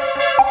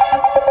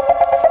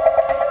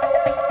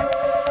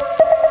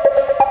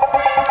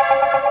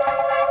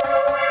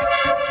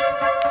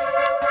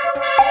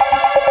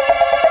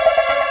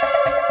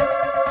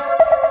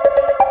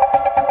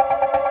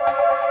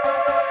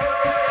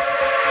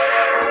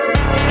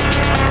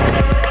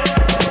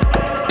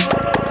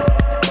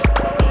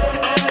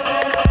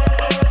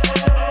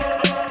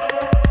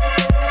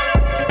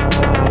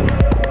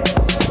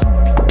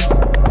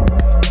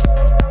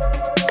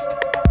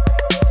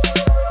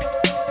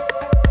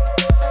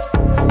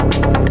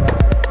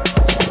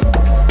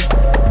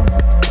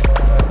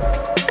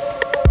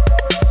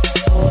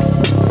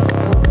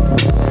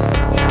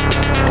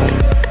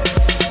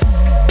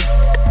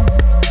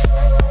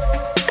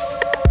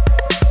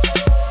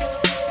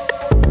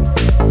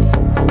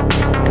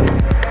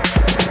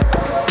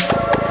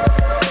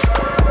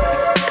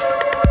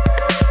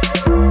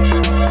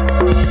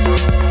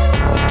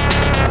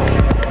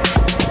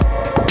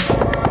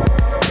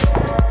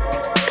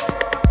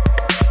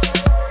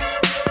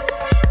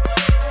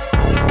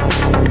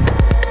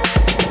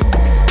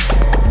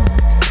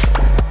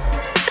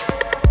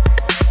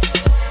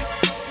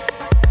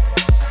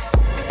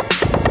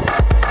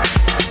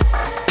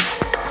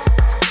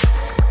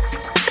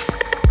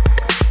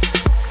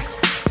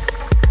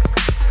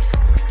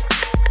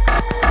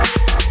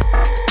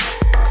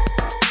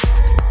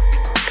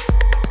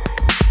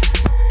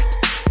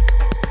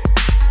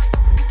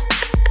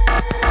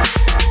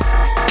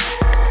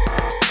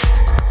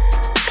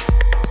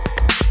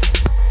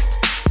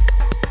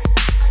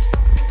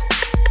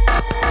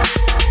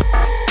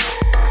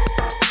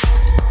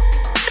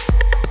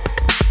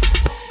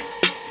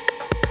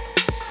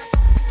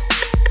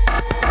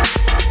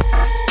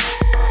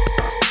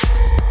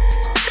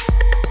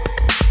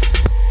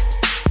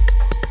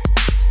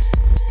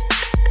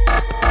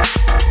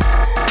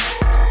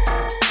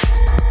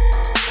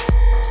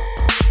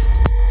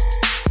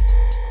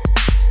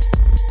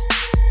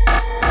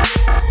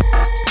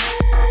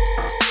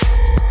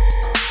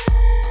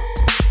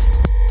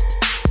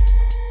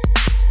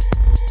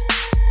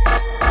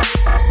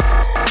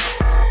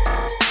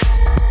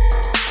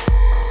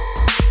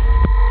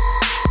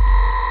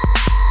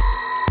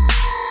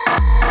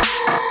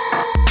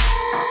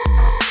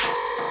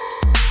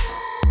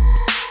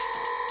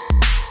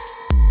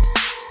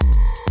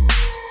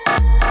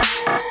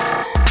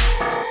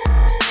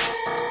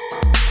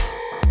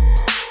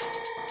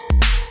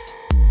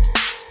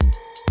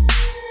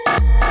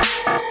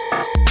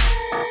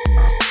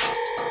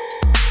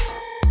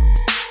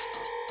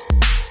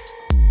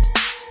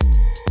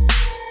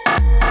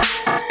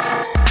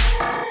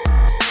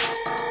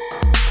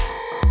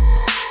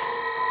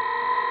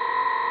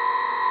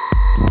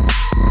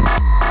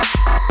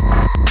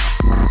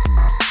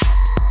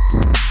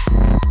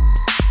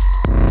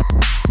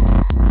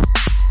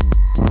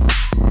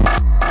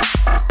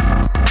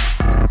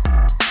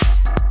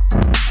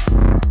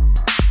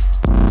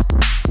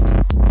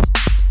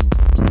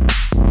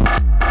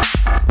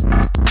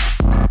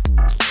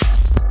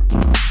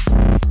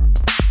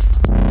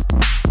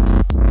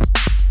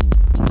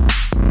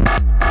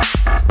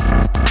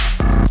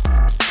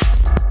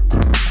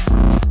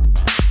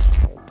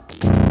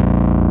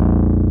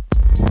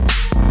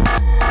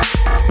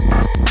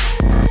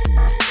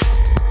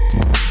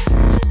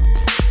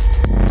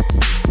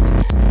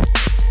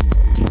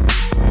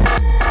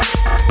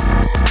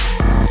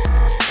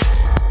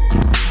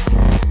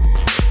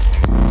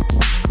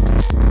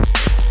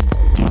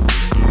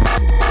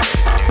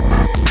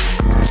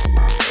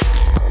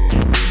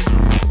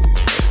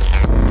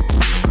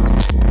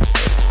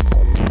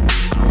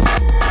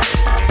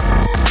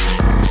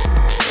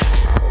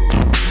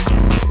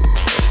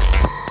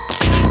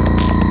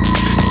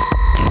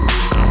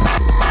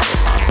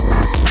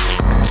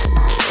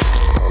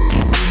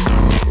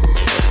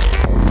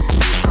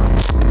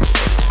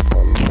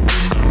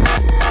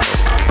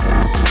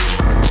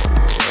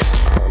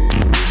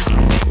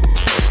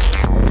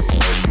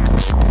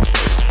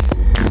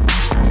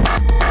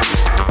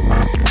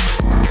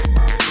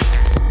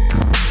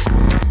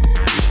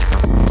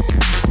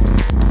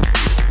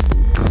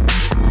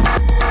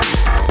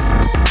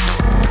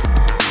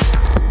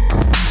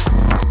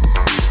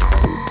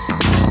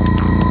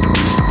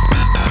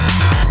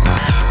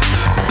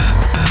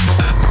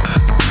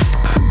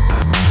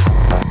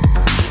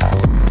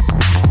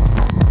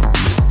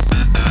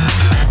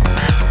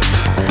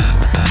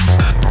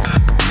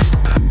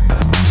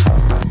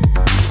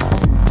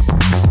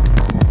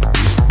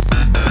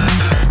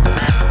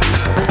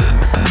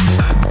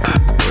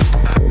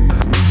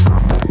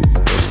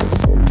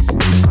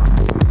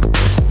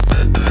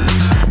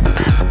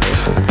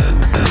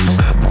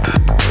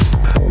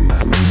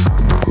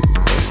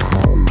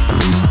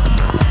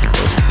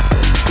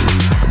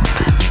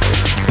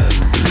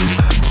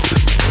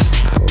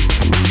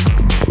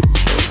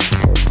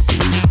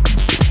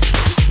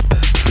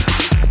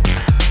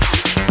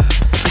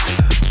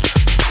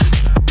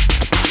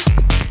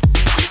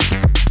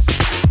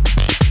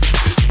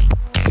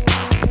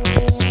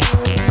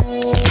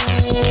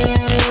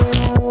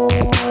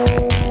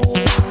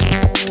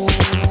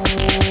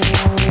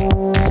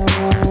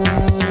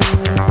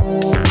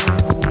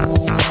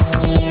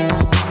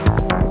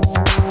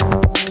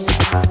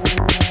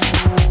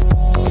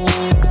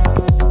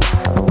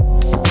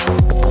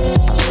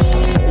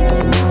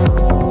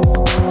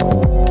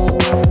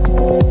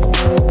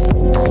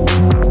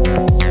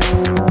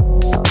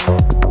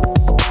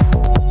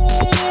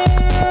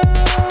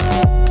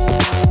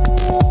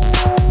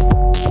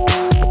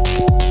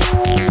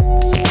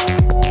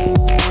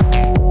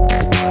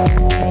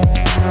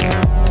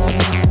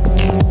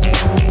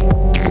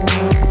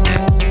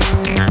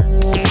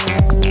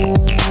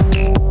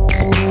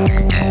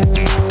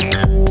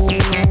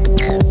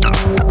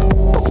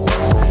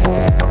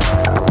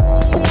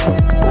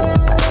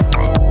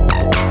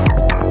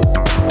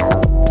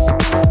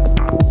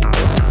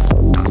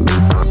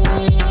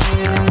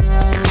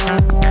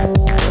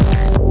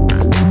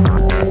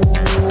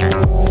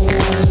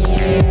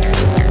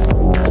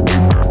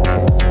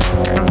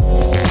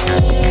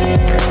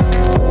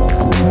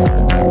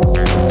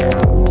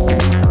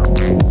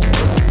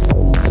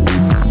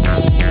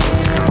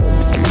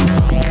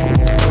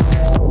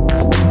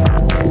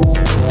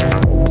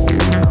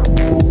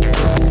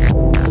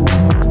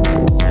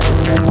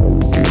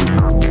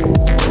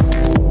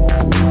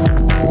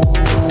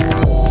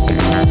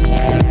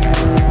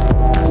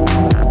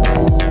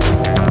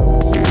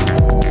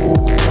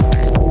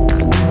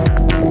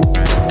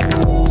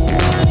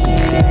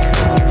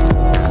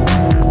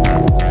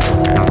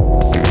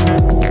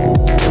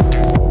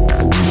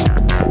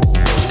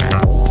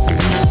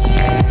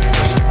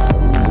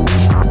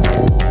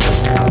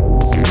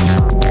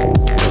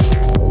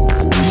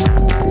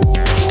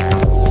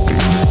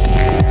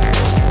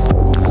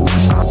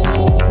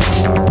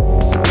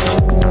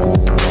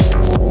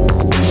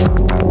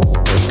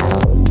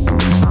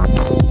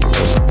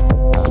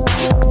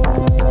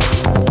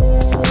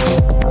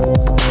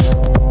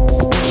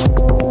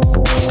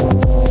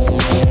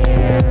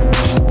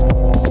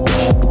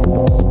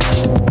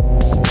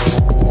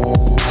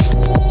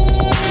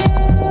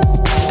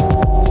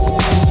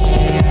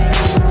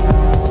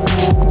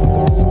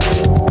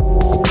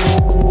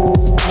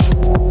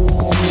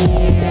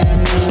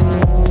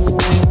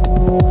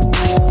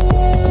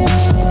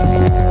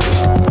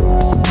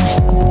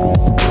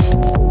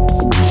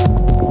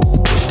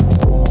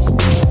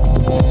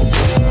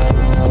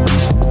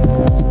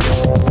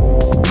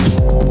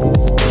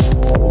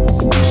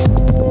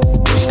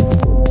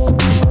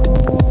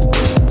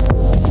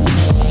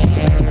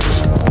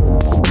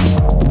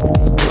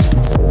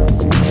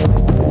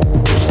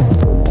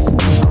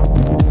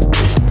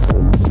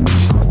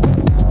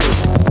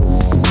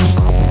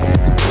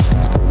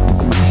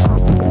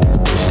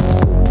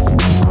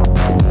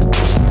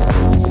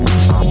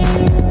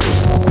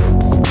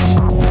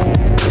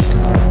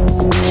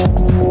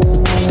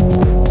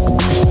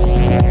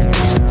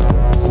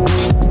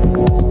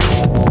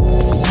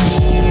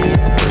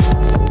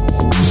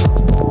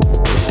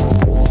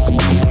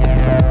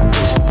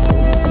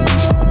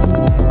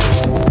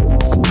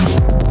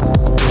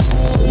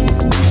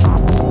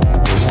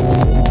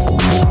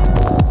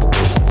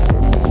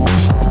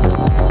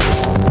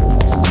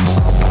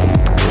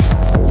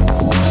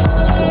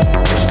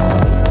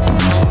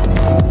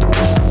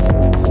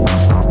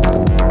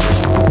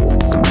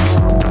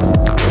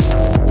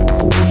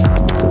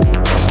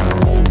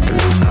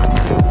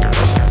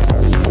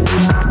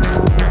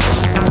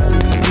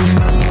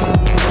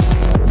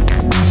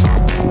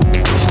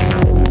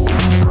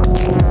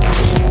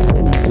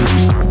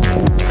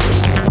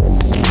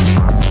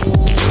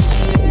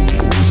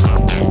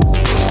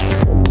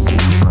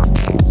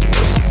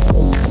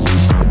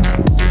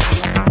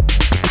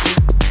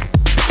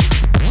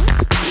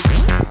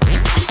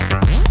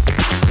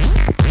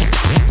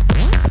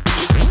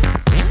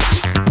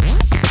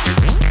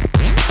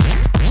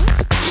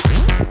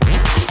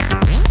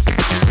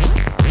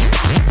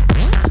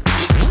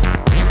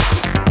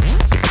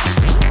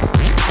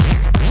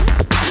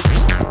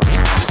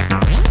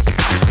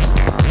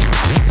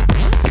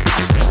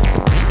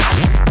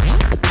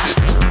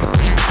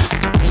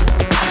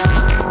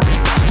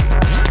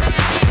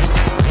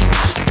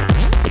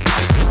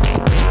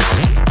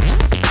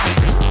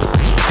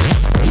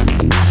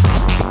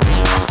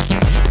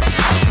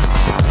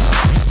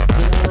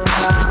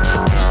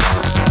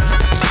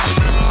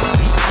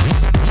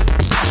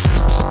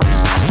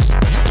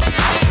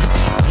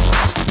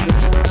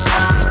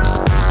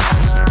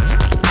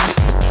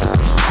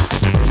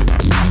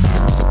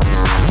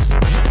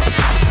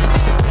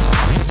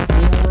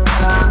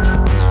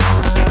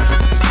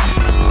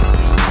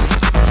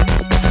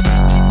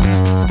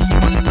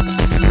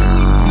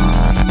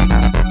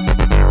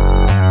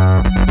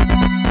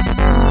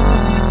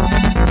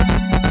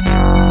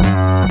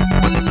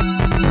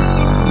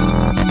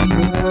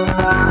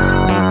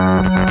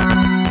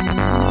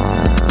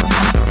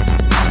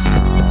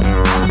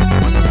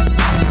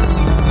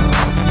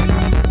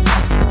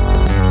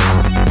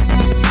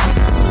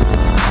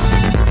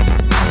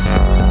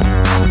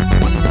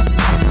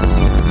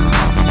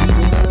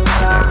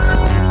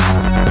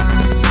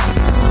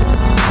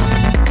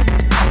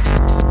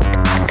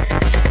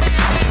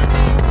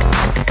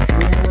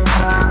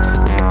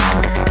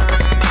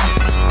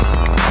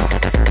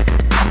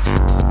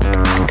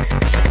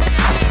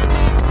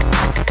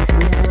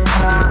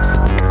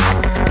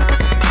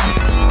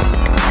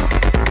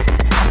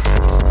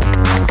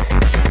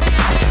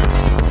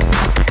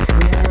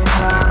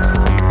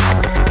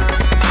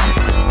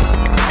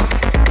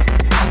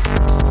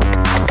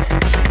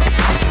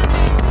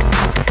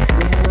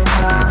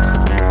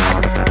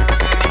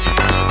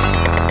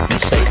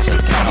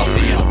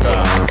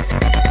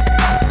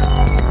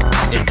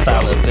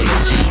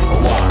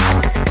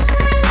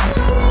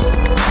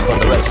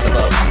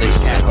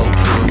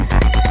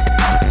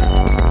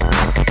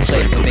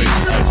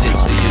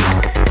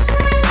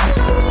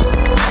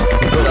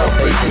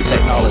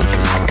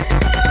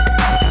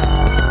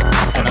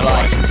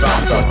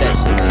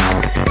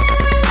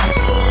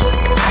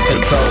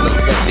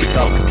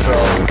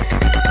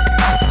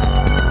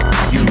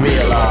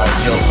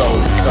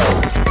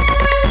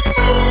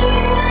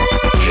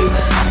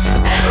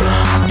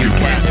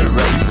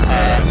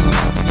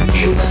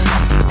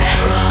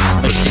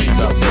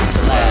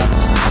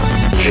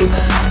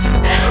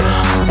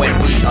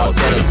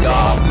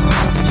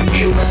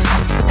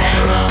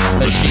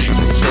 Machines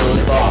will still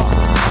live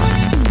on.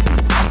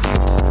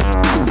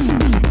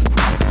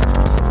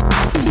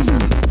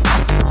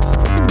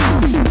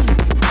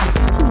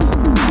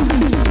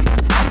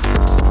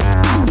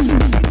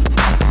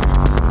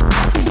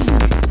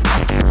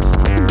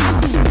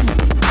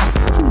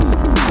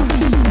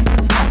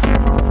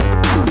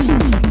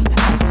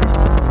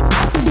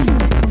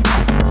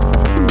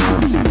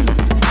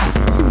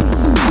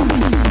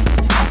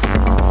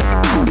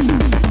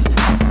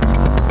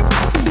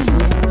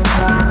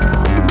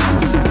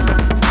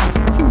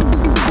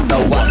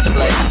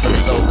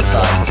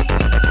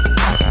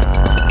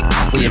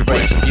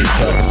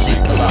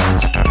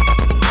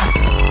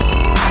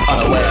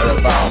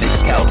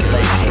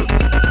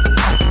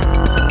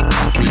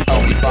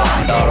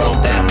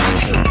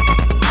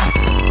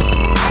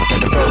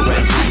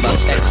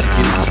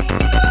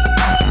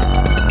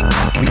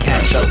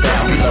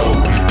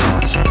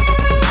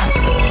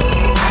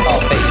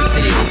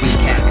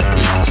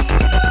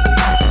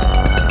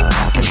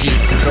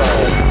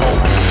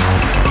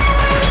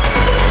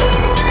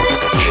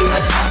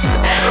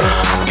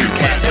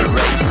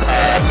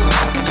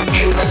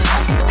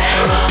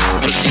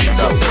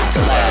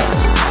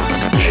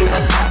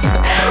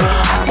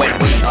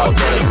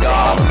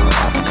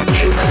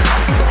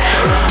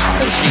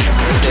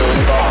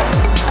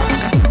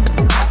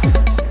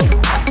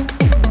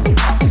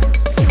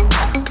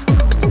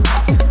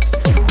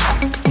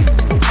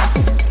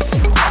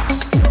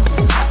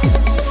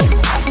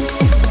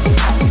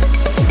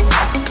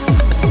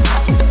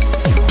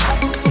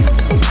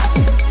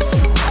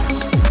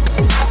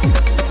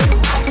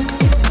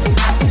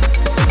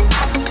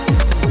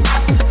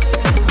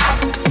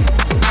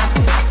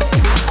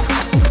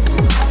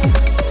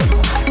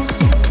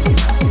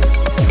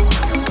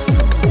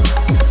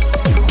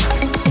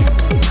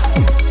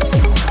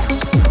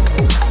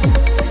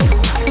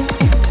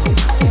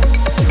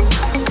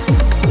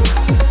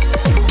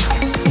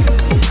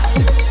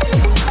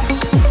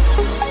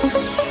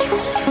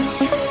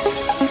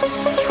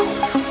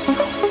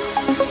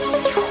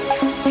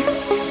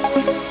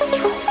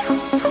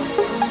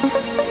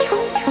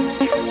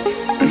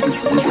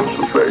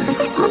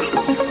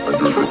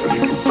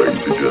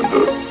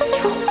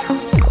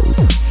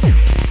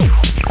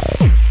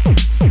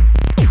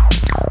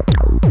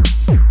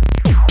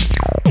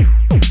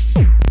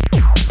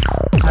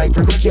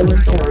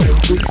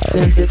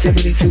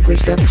 Sensitivity to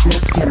perceptual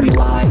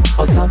stimuli,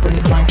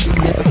 accompanied by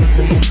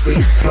significantly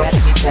increased threat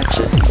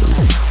detection.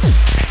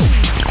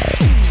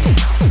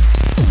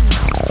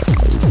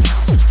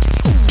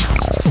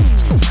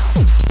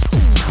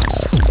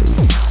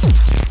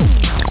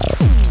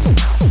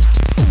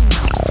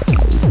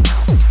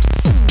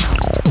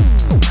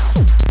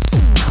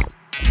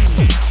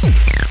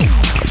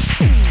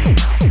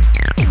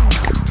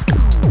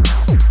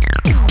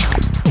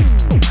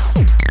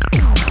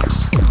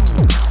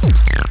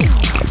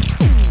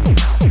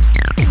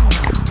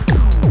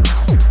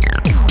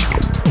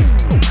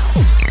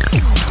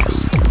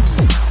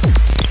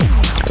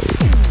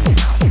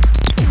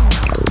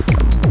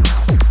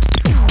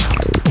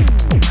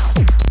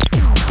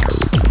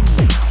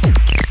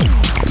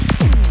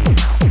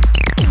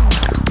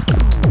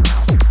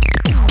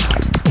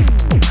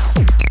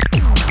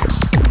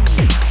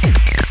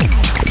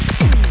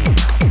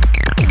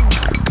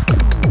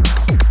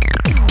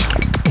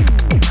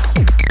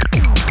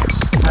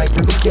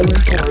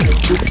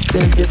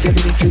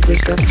 Sensitivity to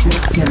perceptual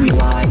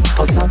stimuli,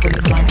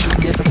 accompanied by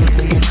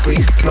significantly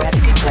increased threat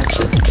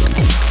detection.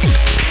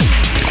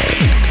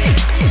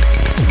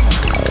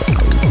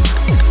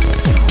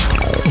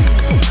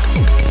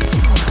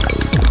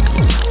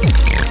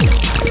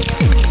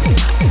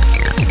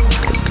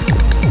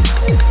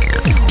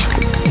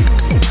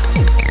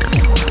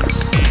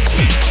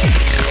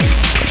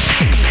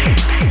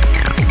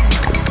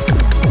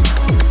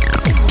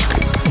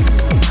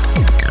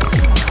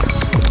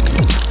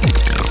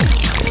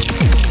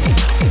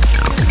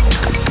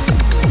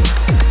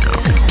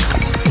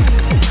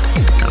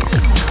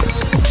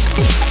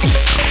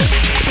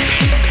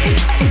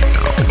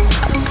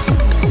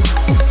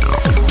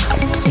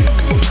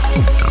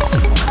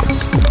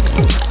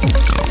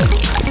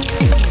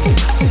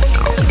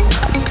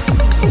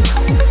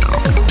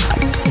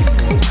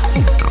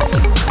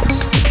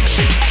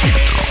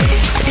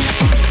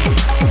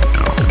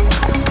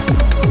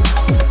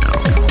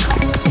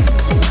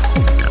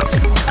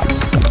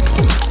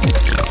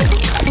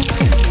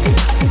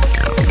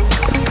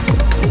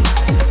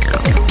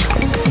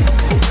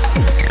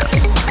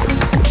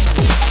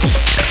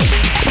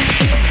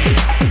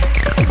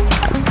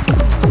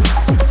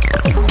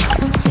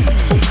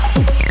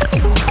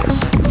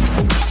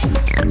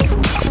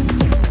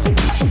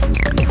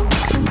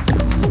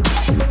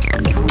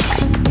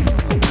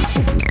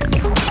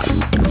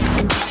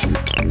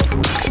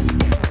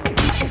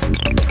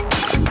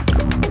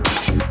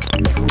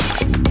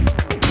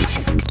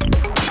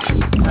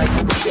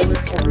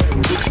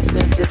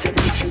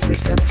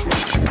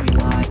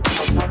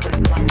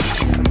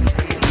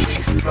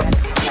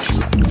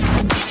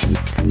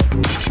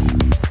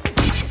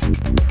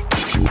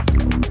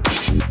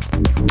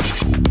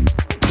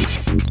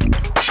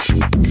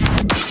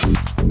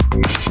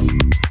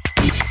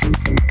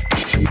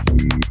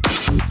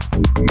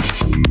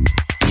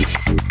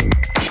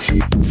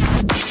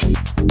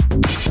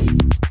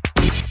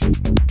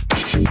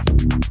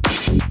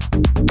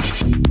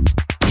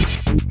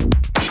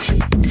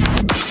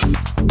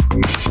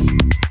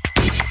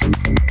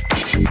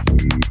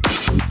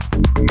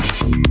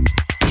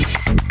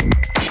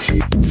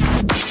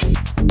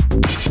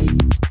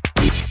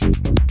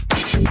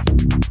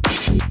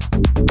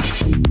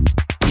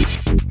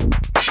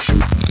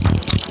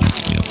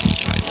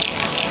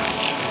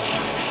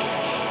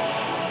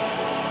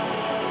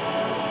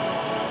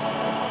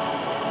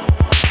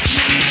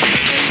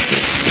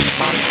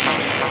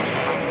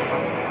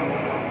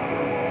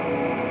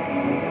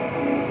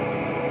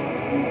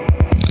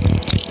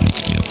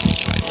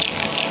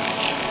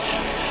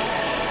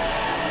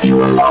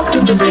 are locked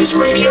into Bass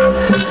Radio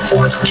with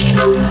Fourth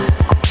Kingdom.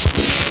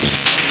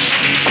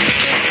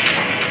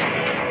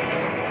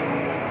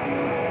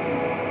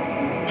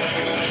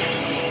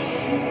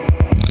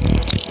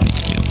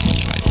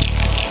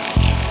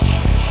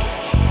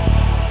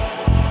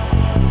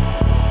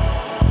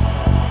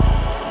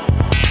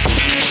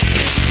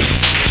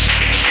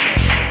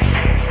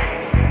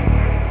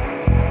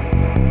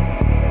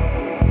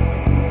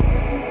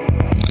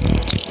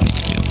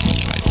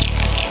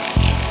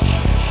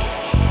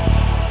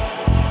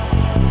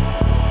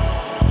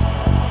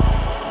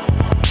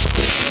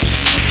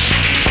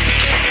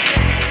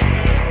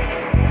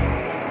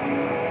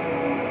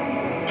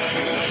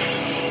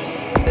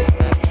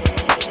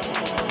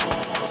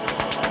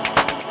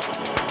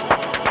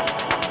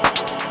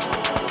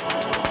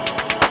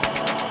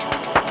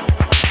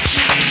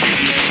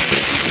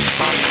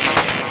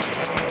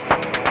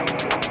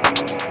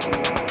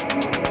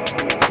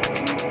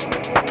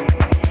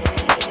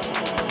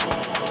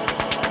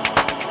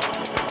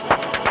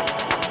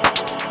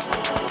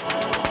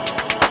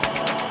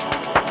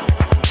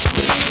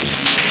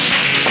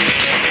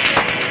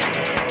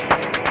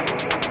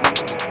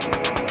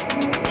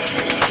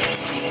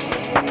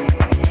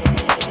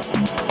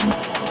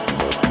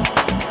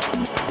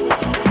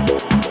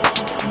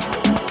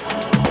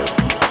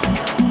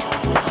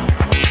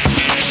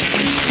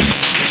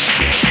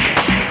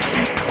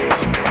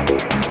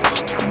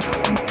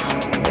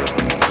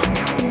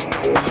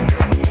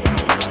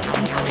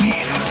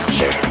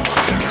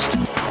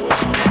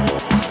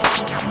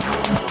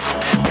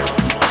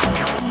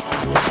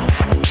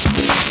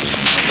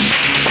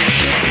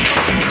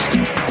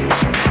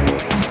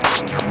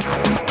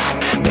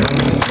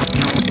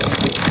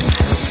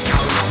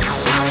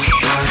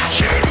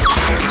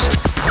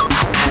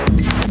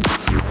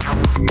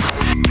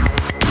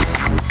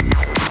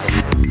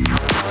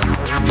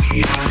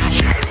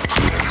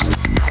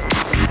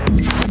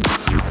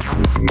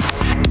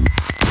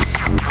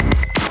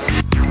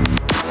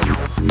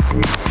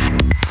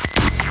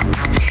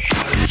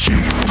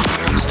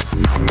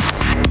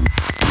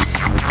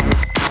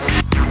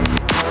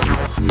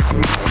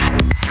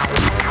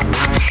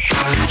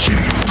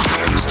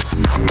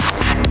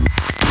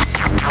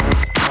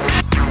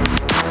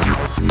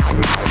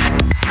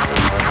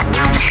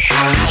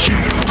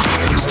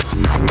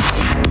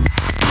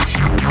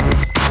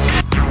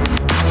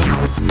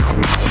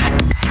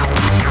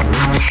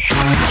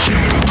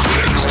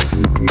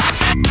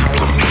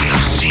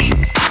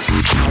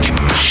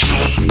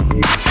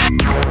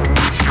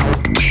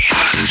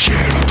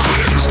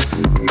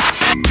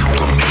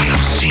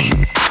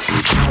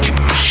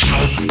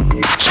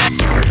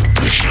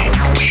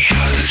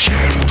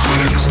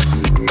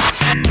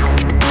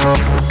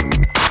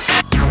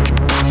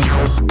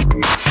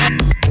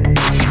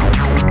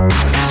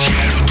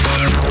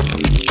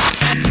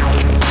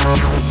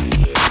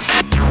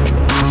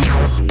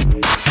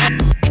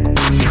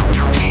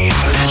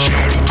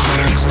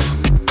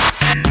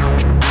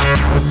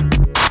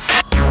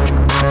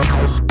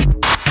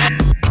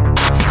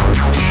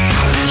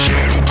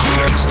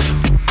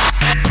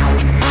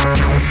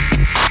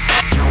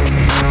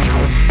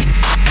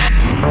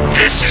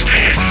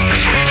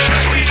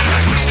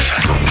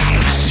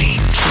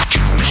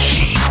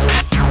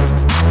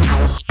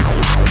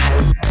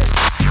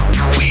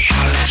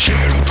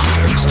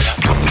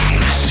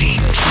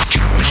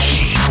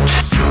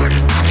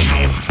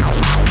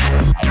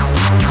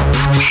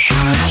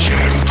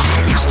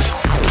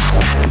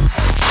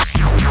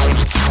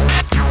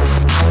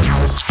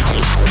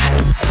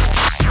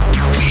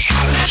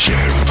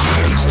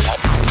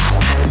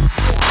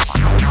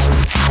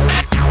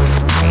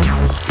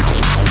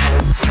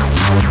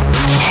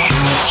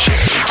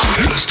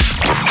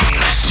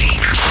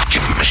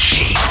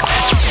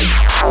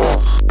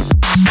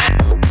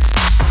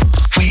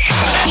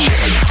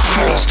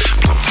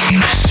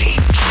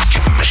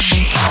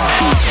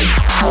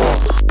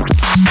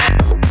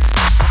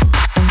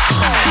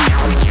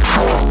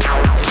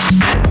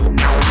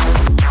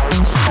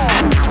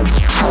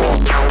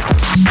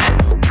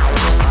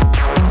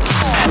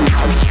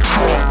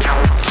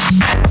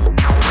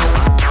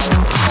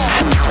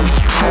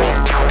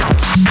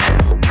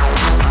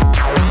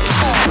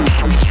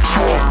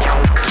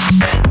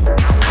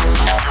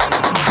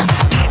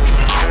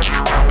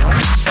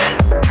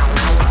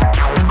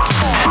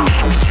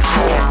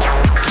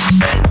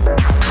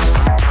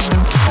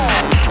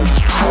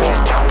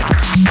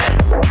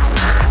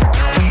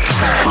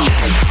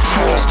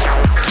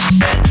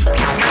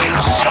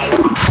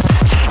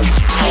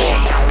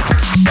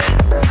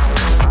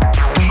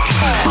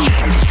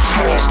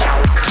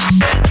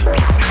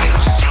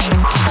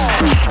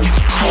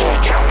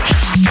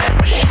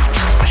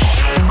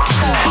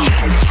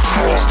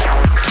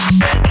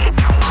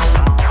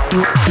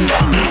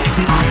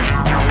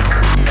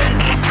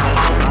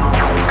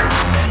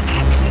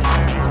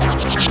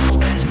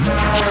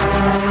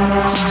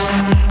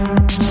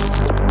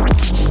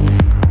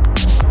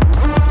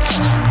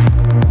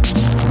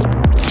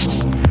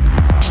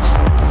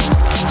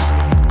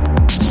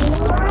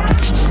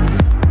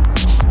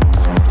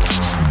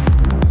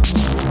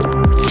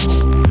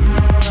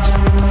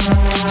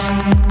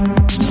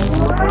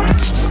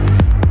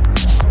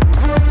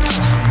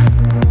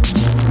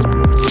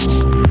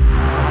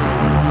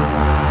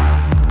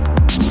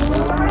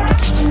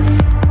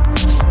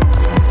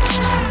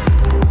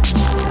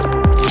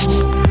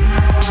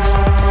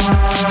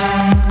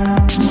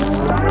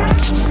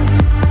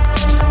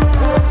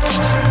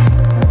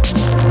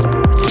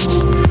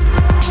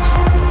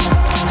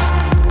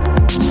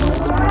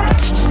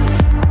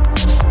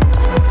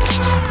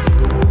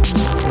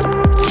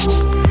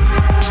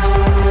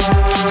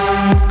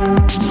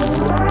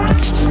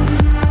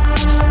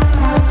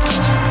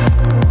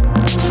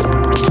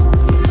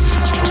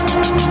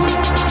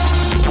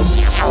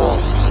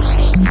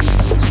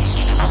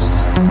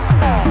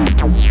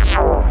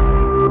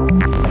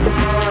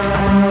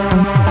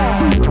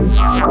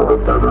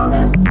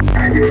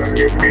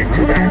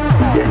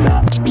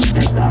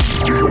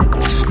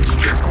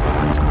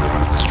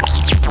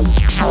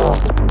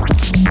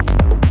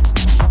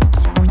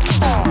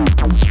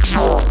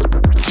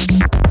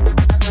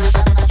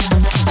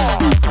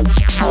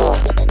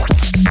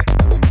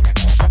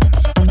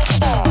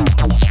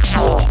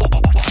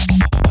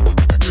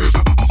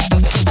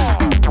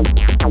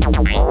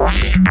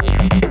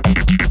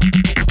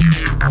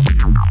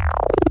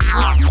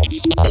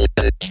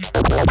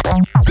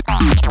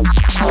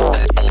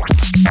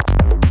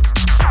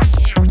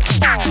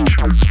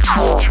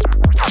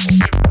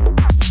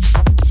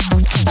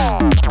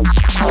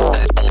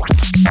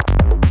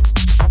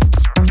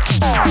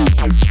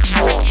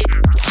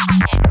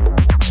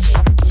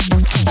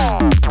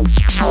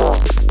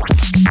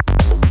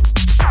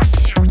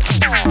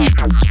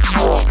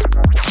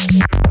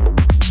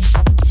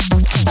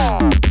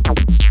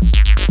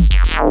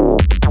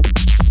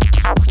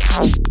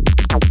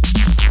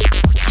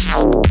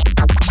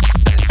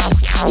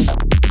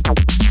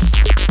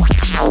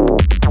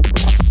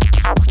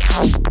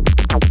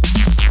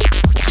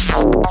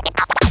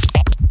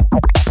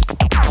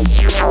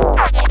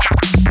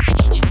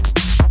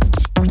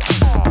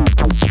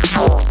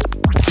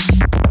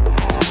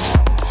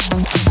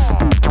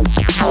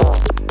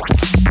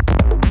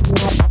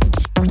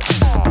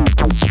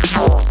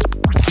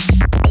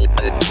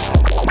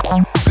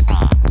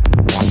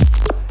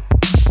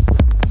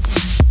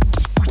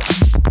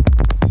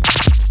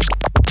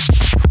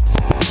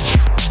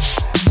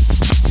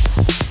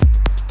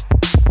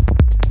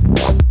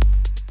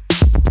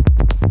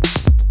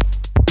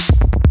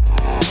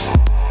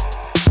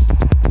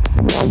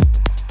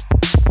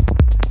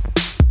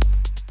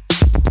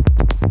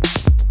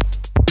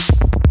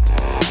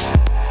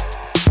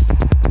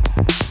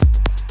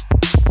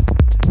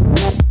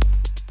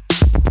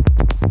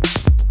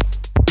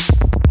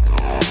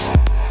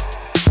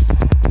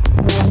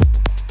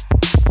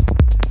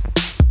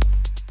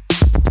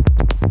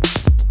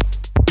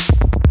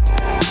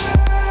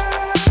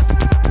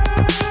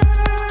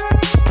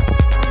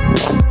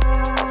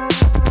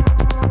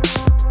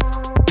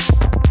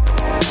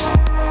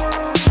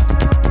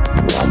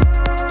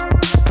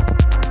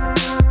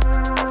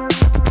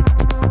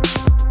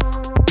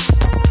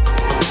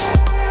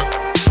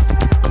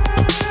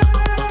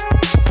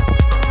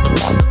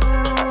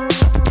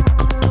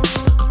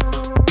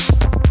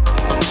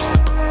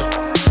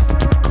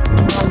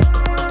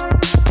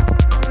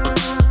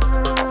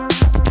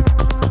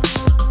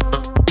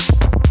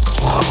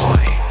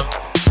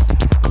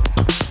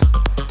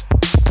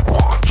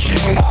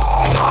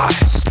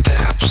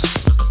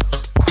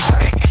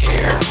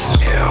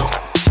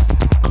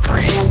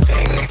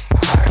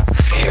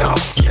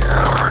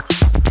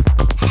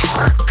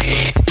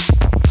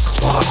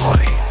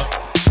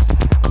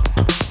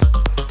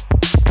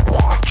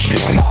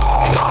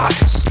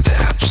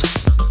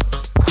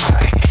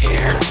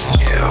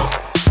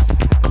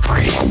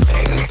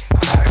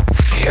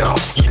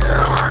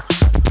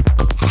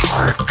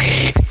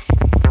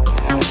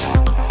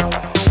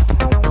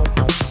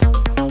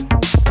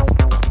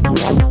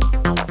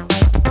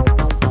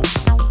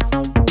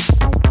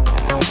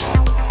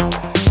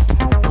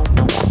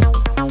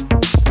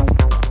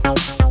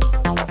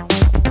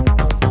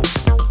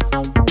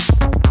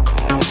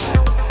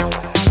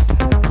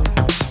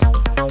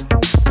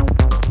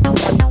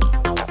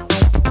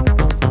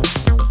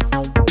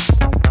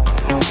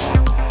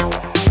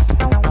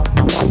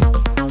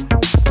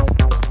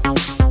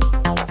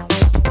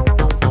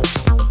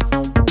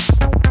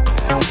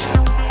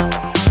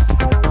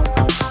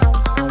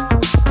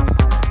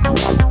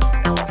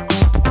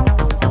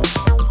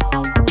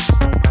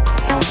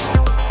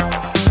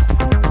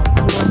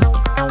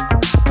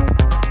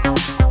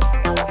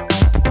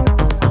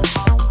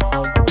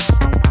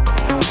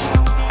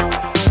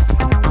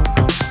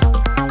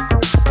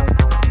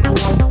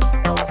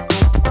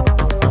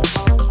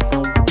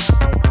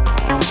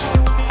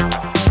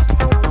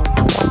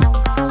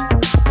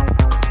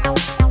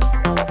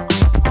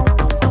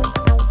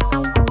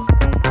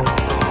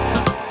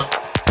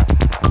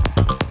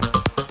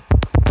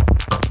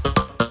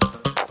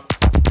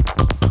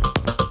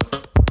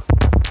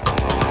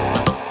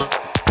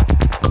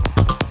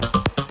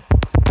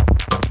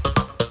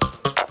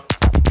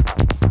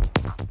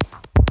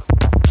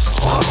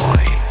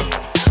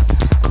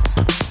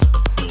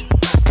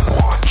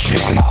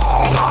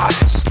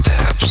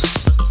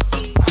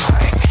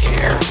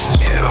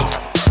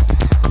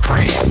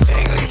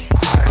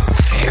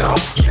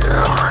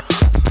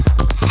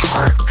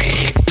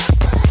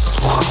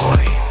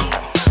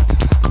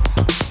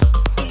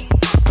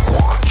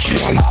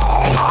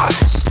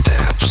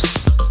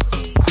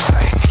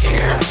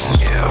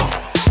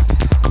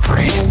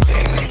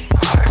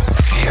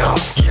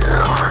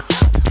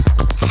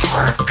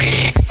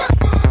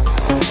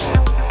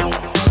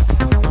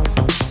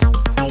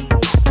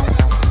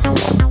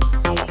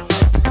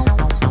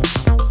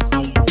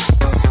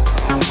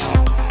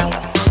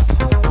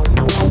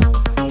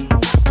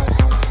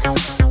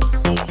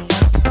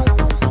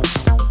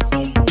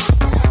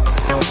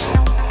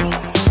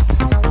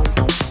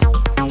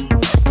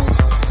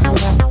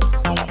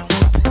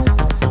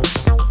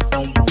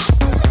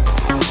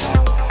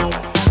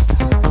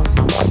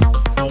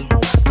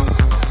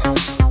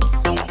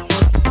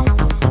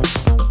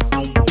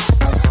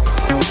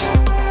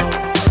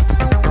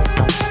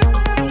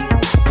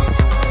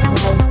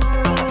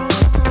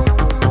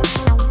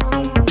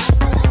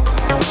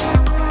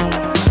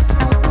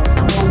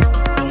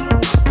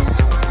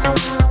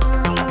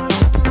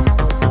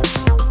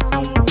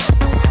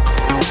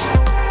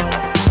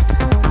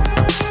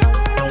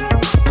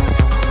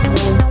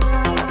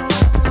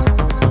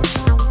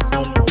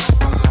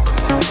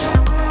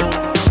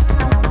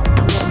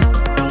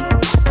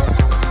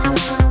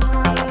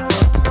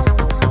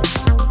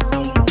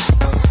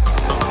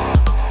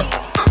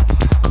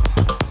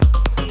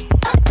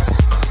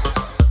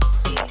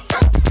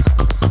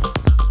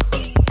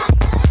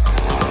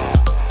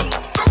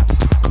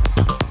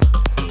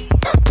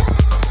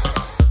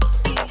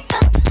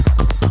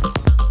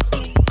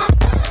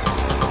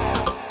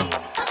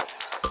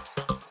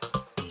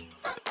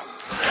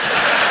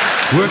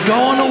 We're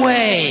going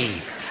away.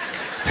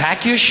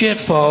 Pack your shit,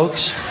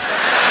 folks.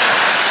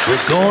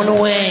 We're going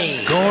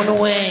away, going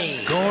away,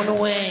 going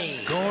away.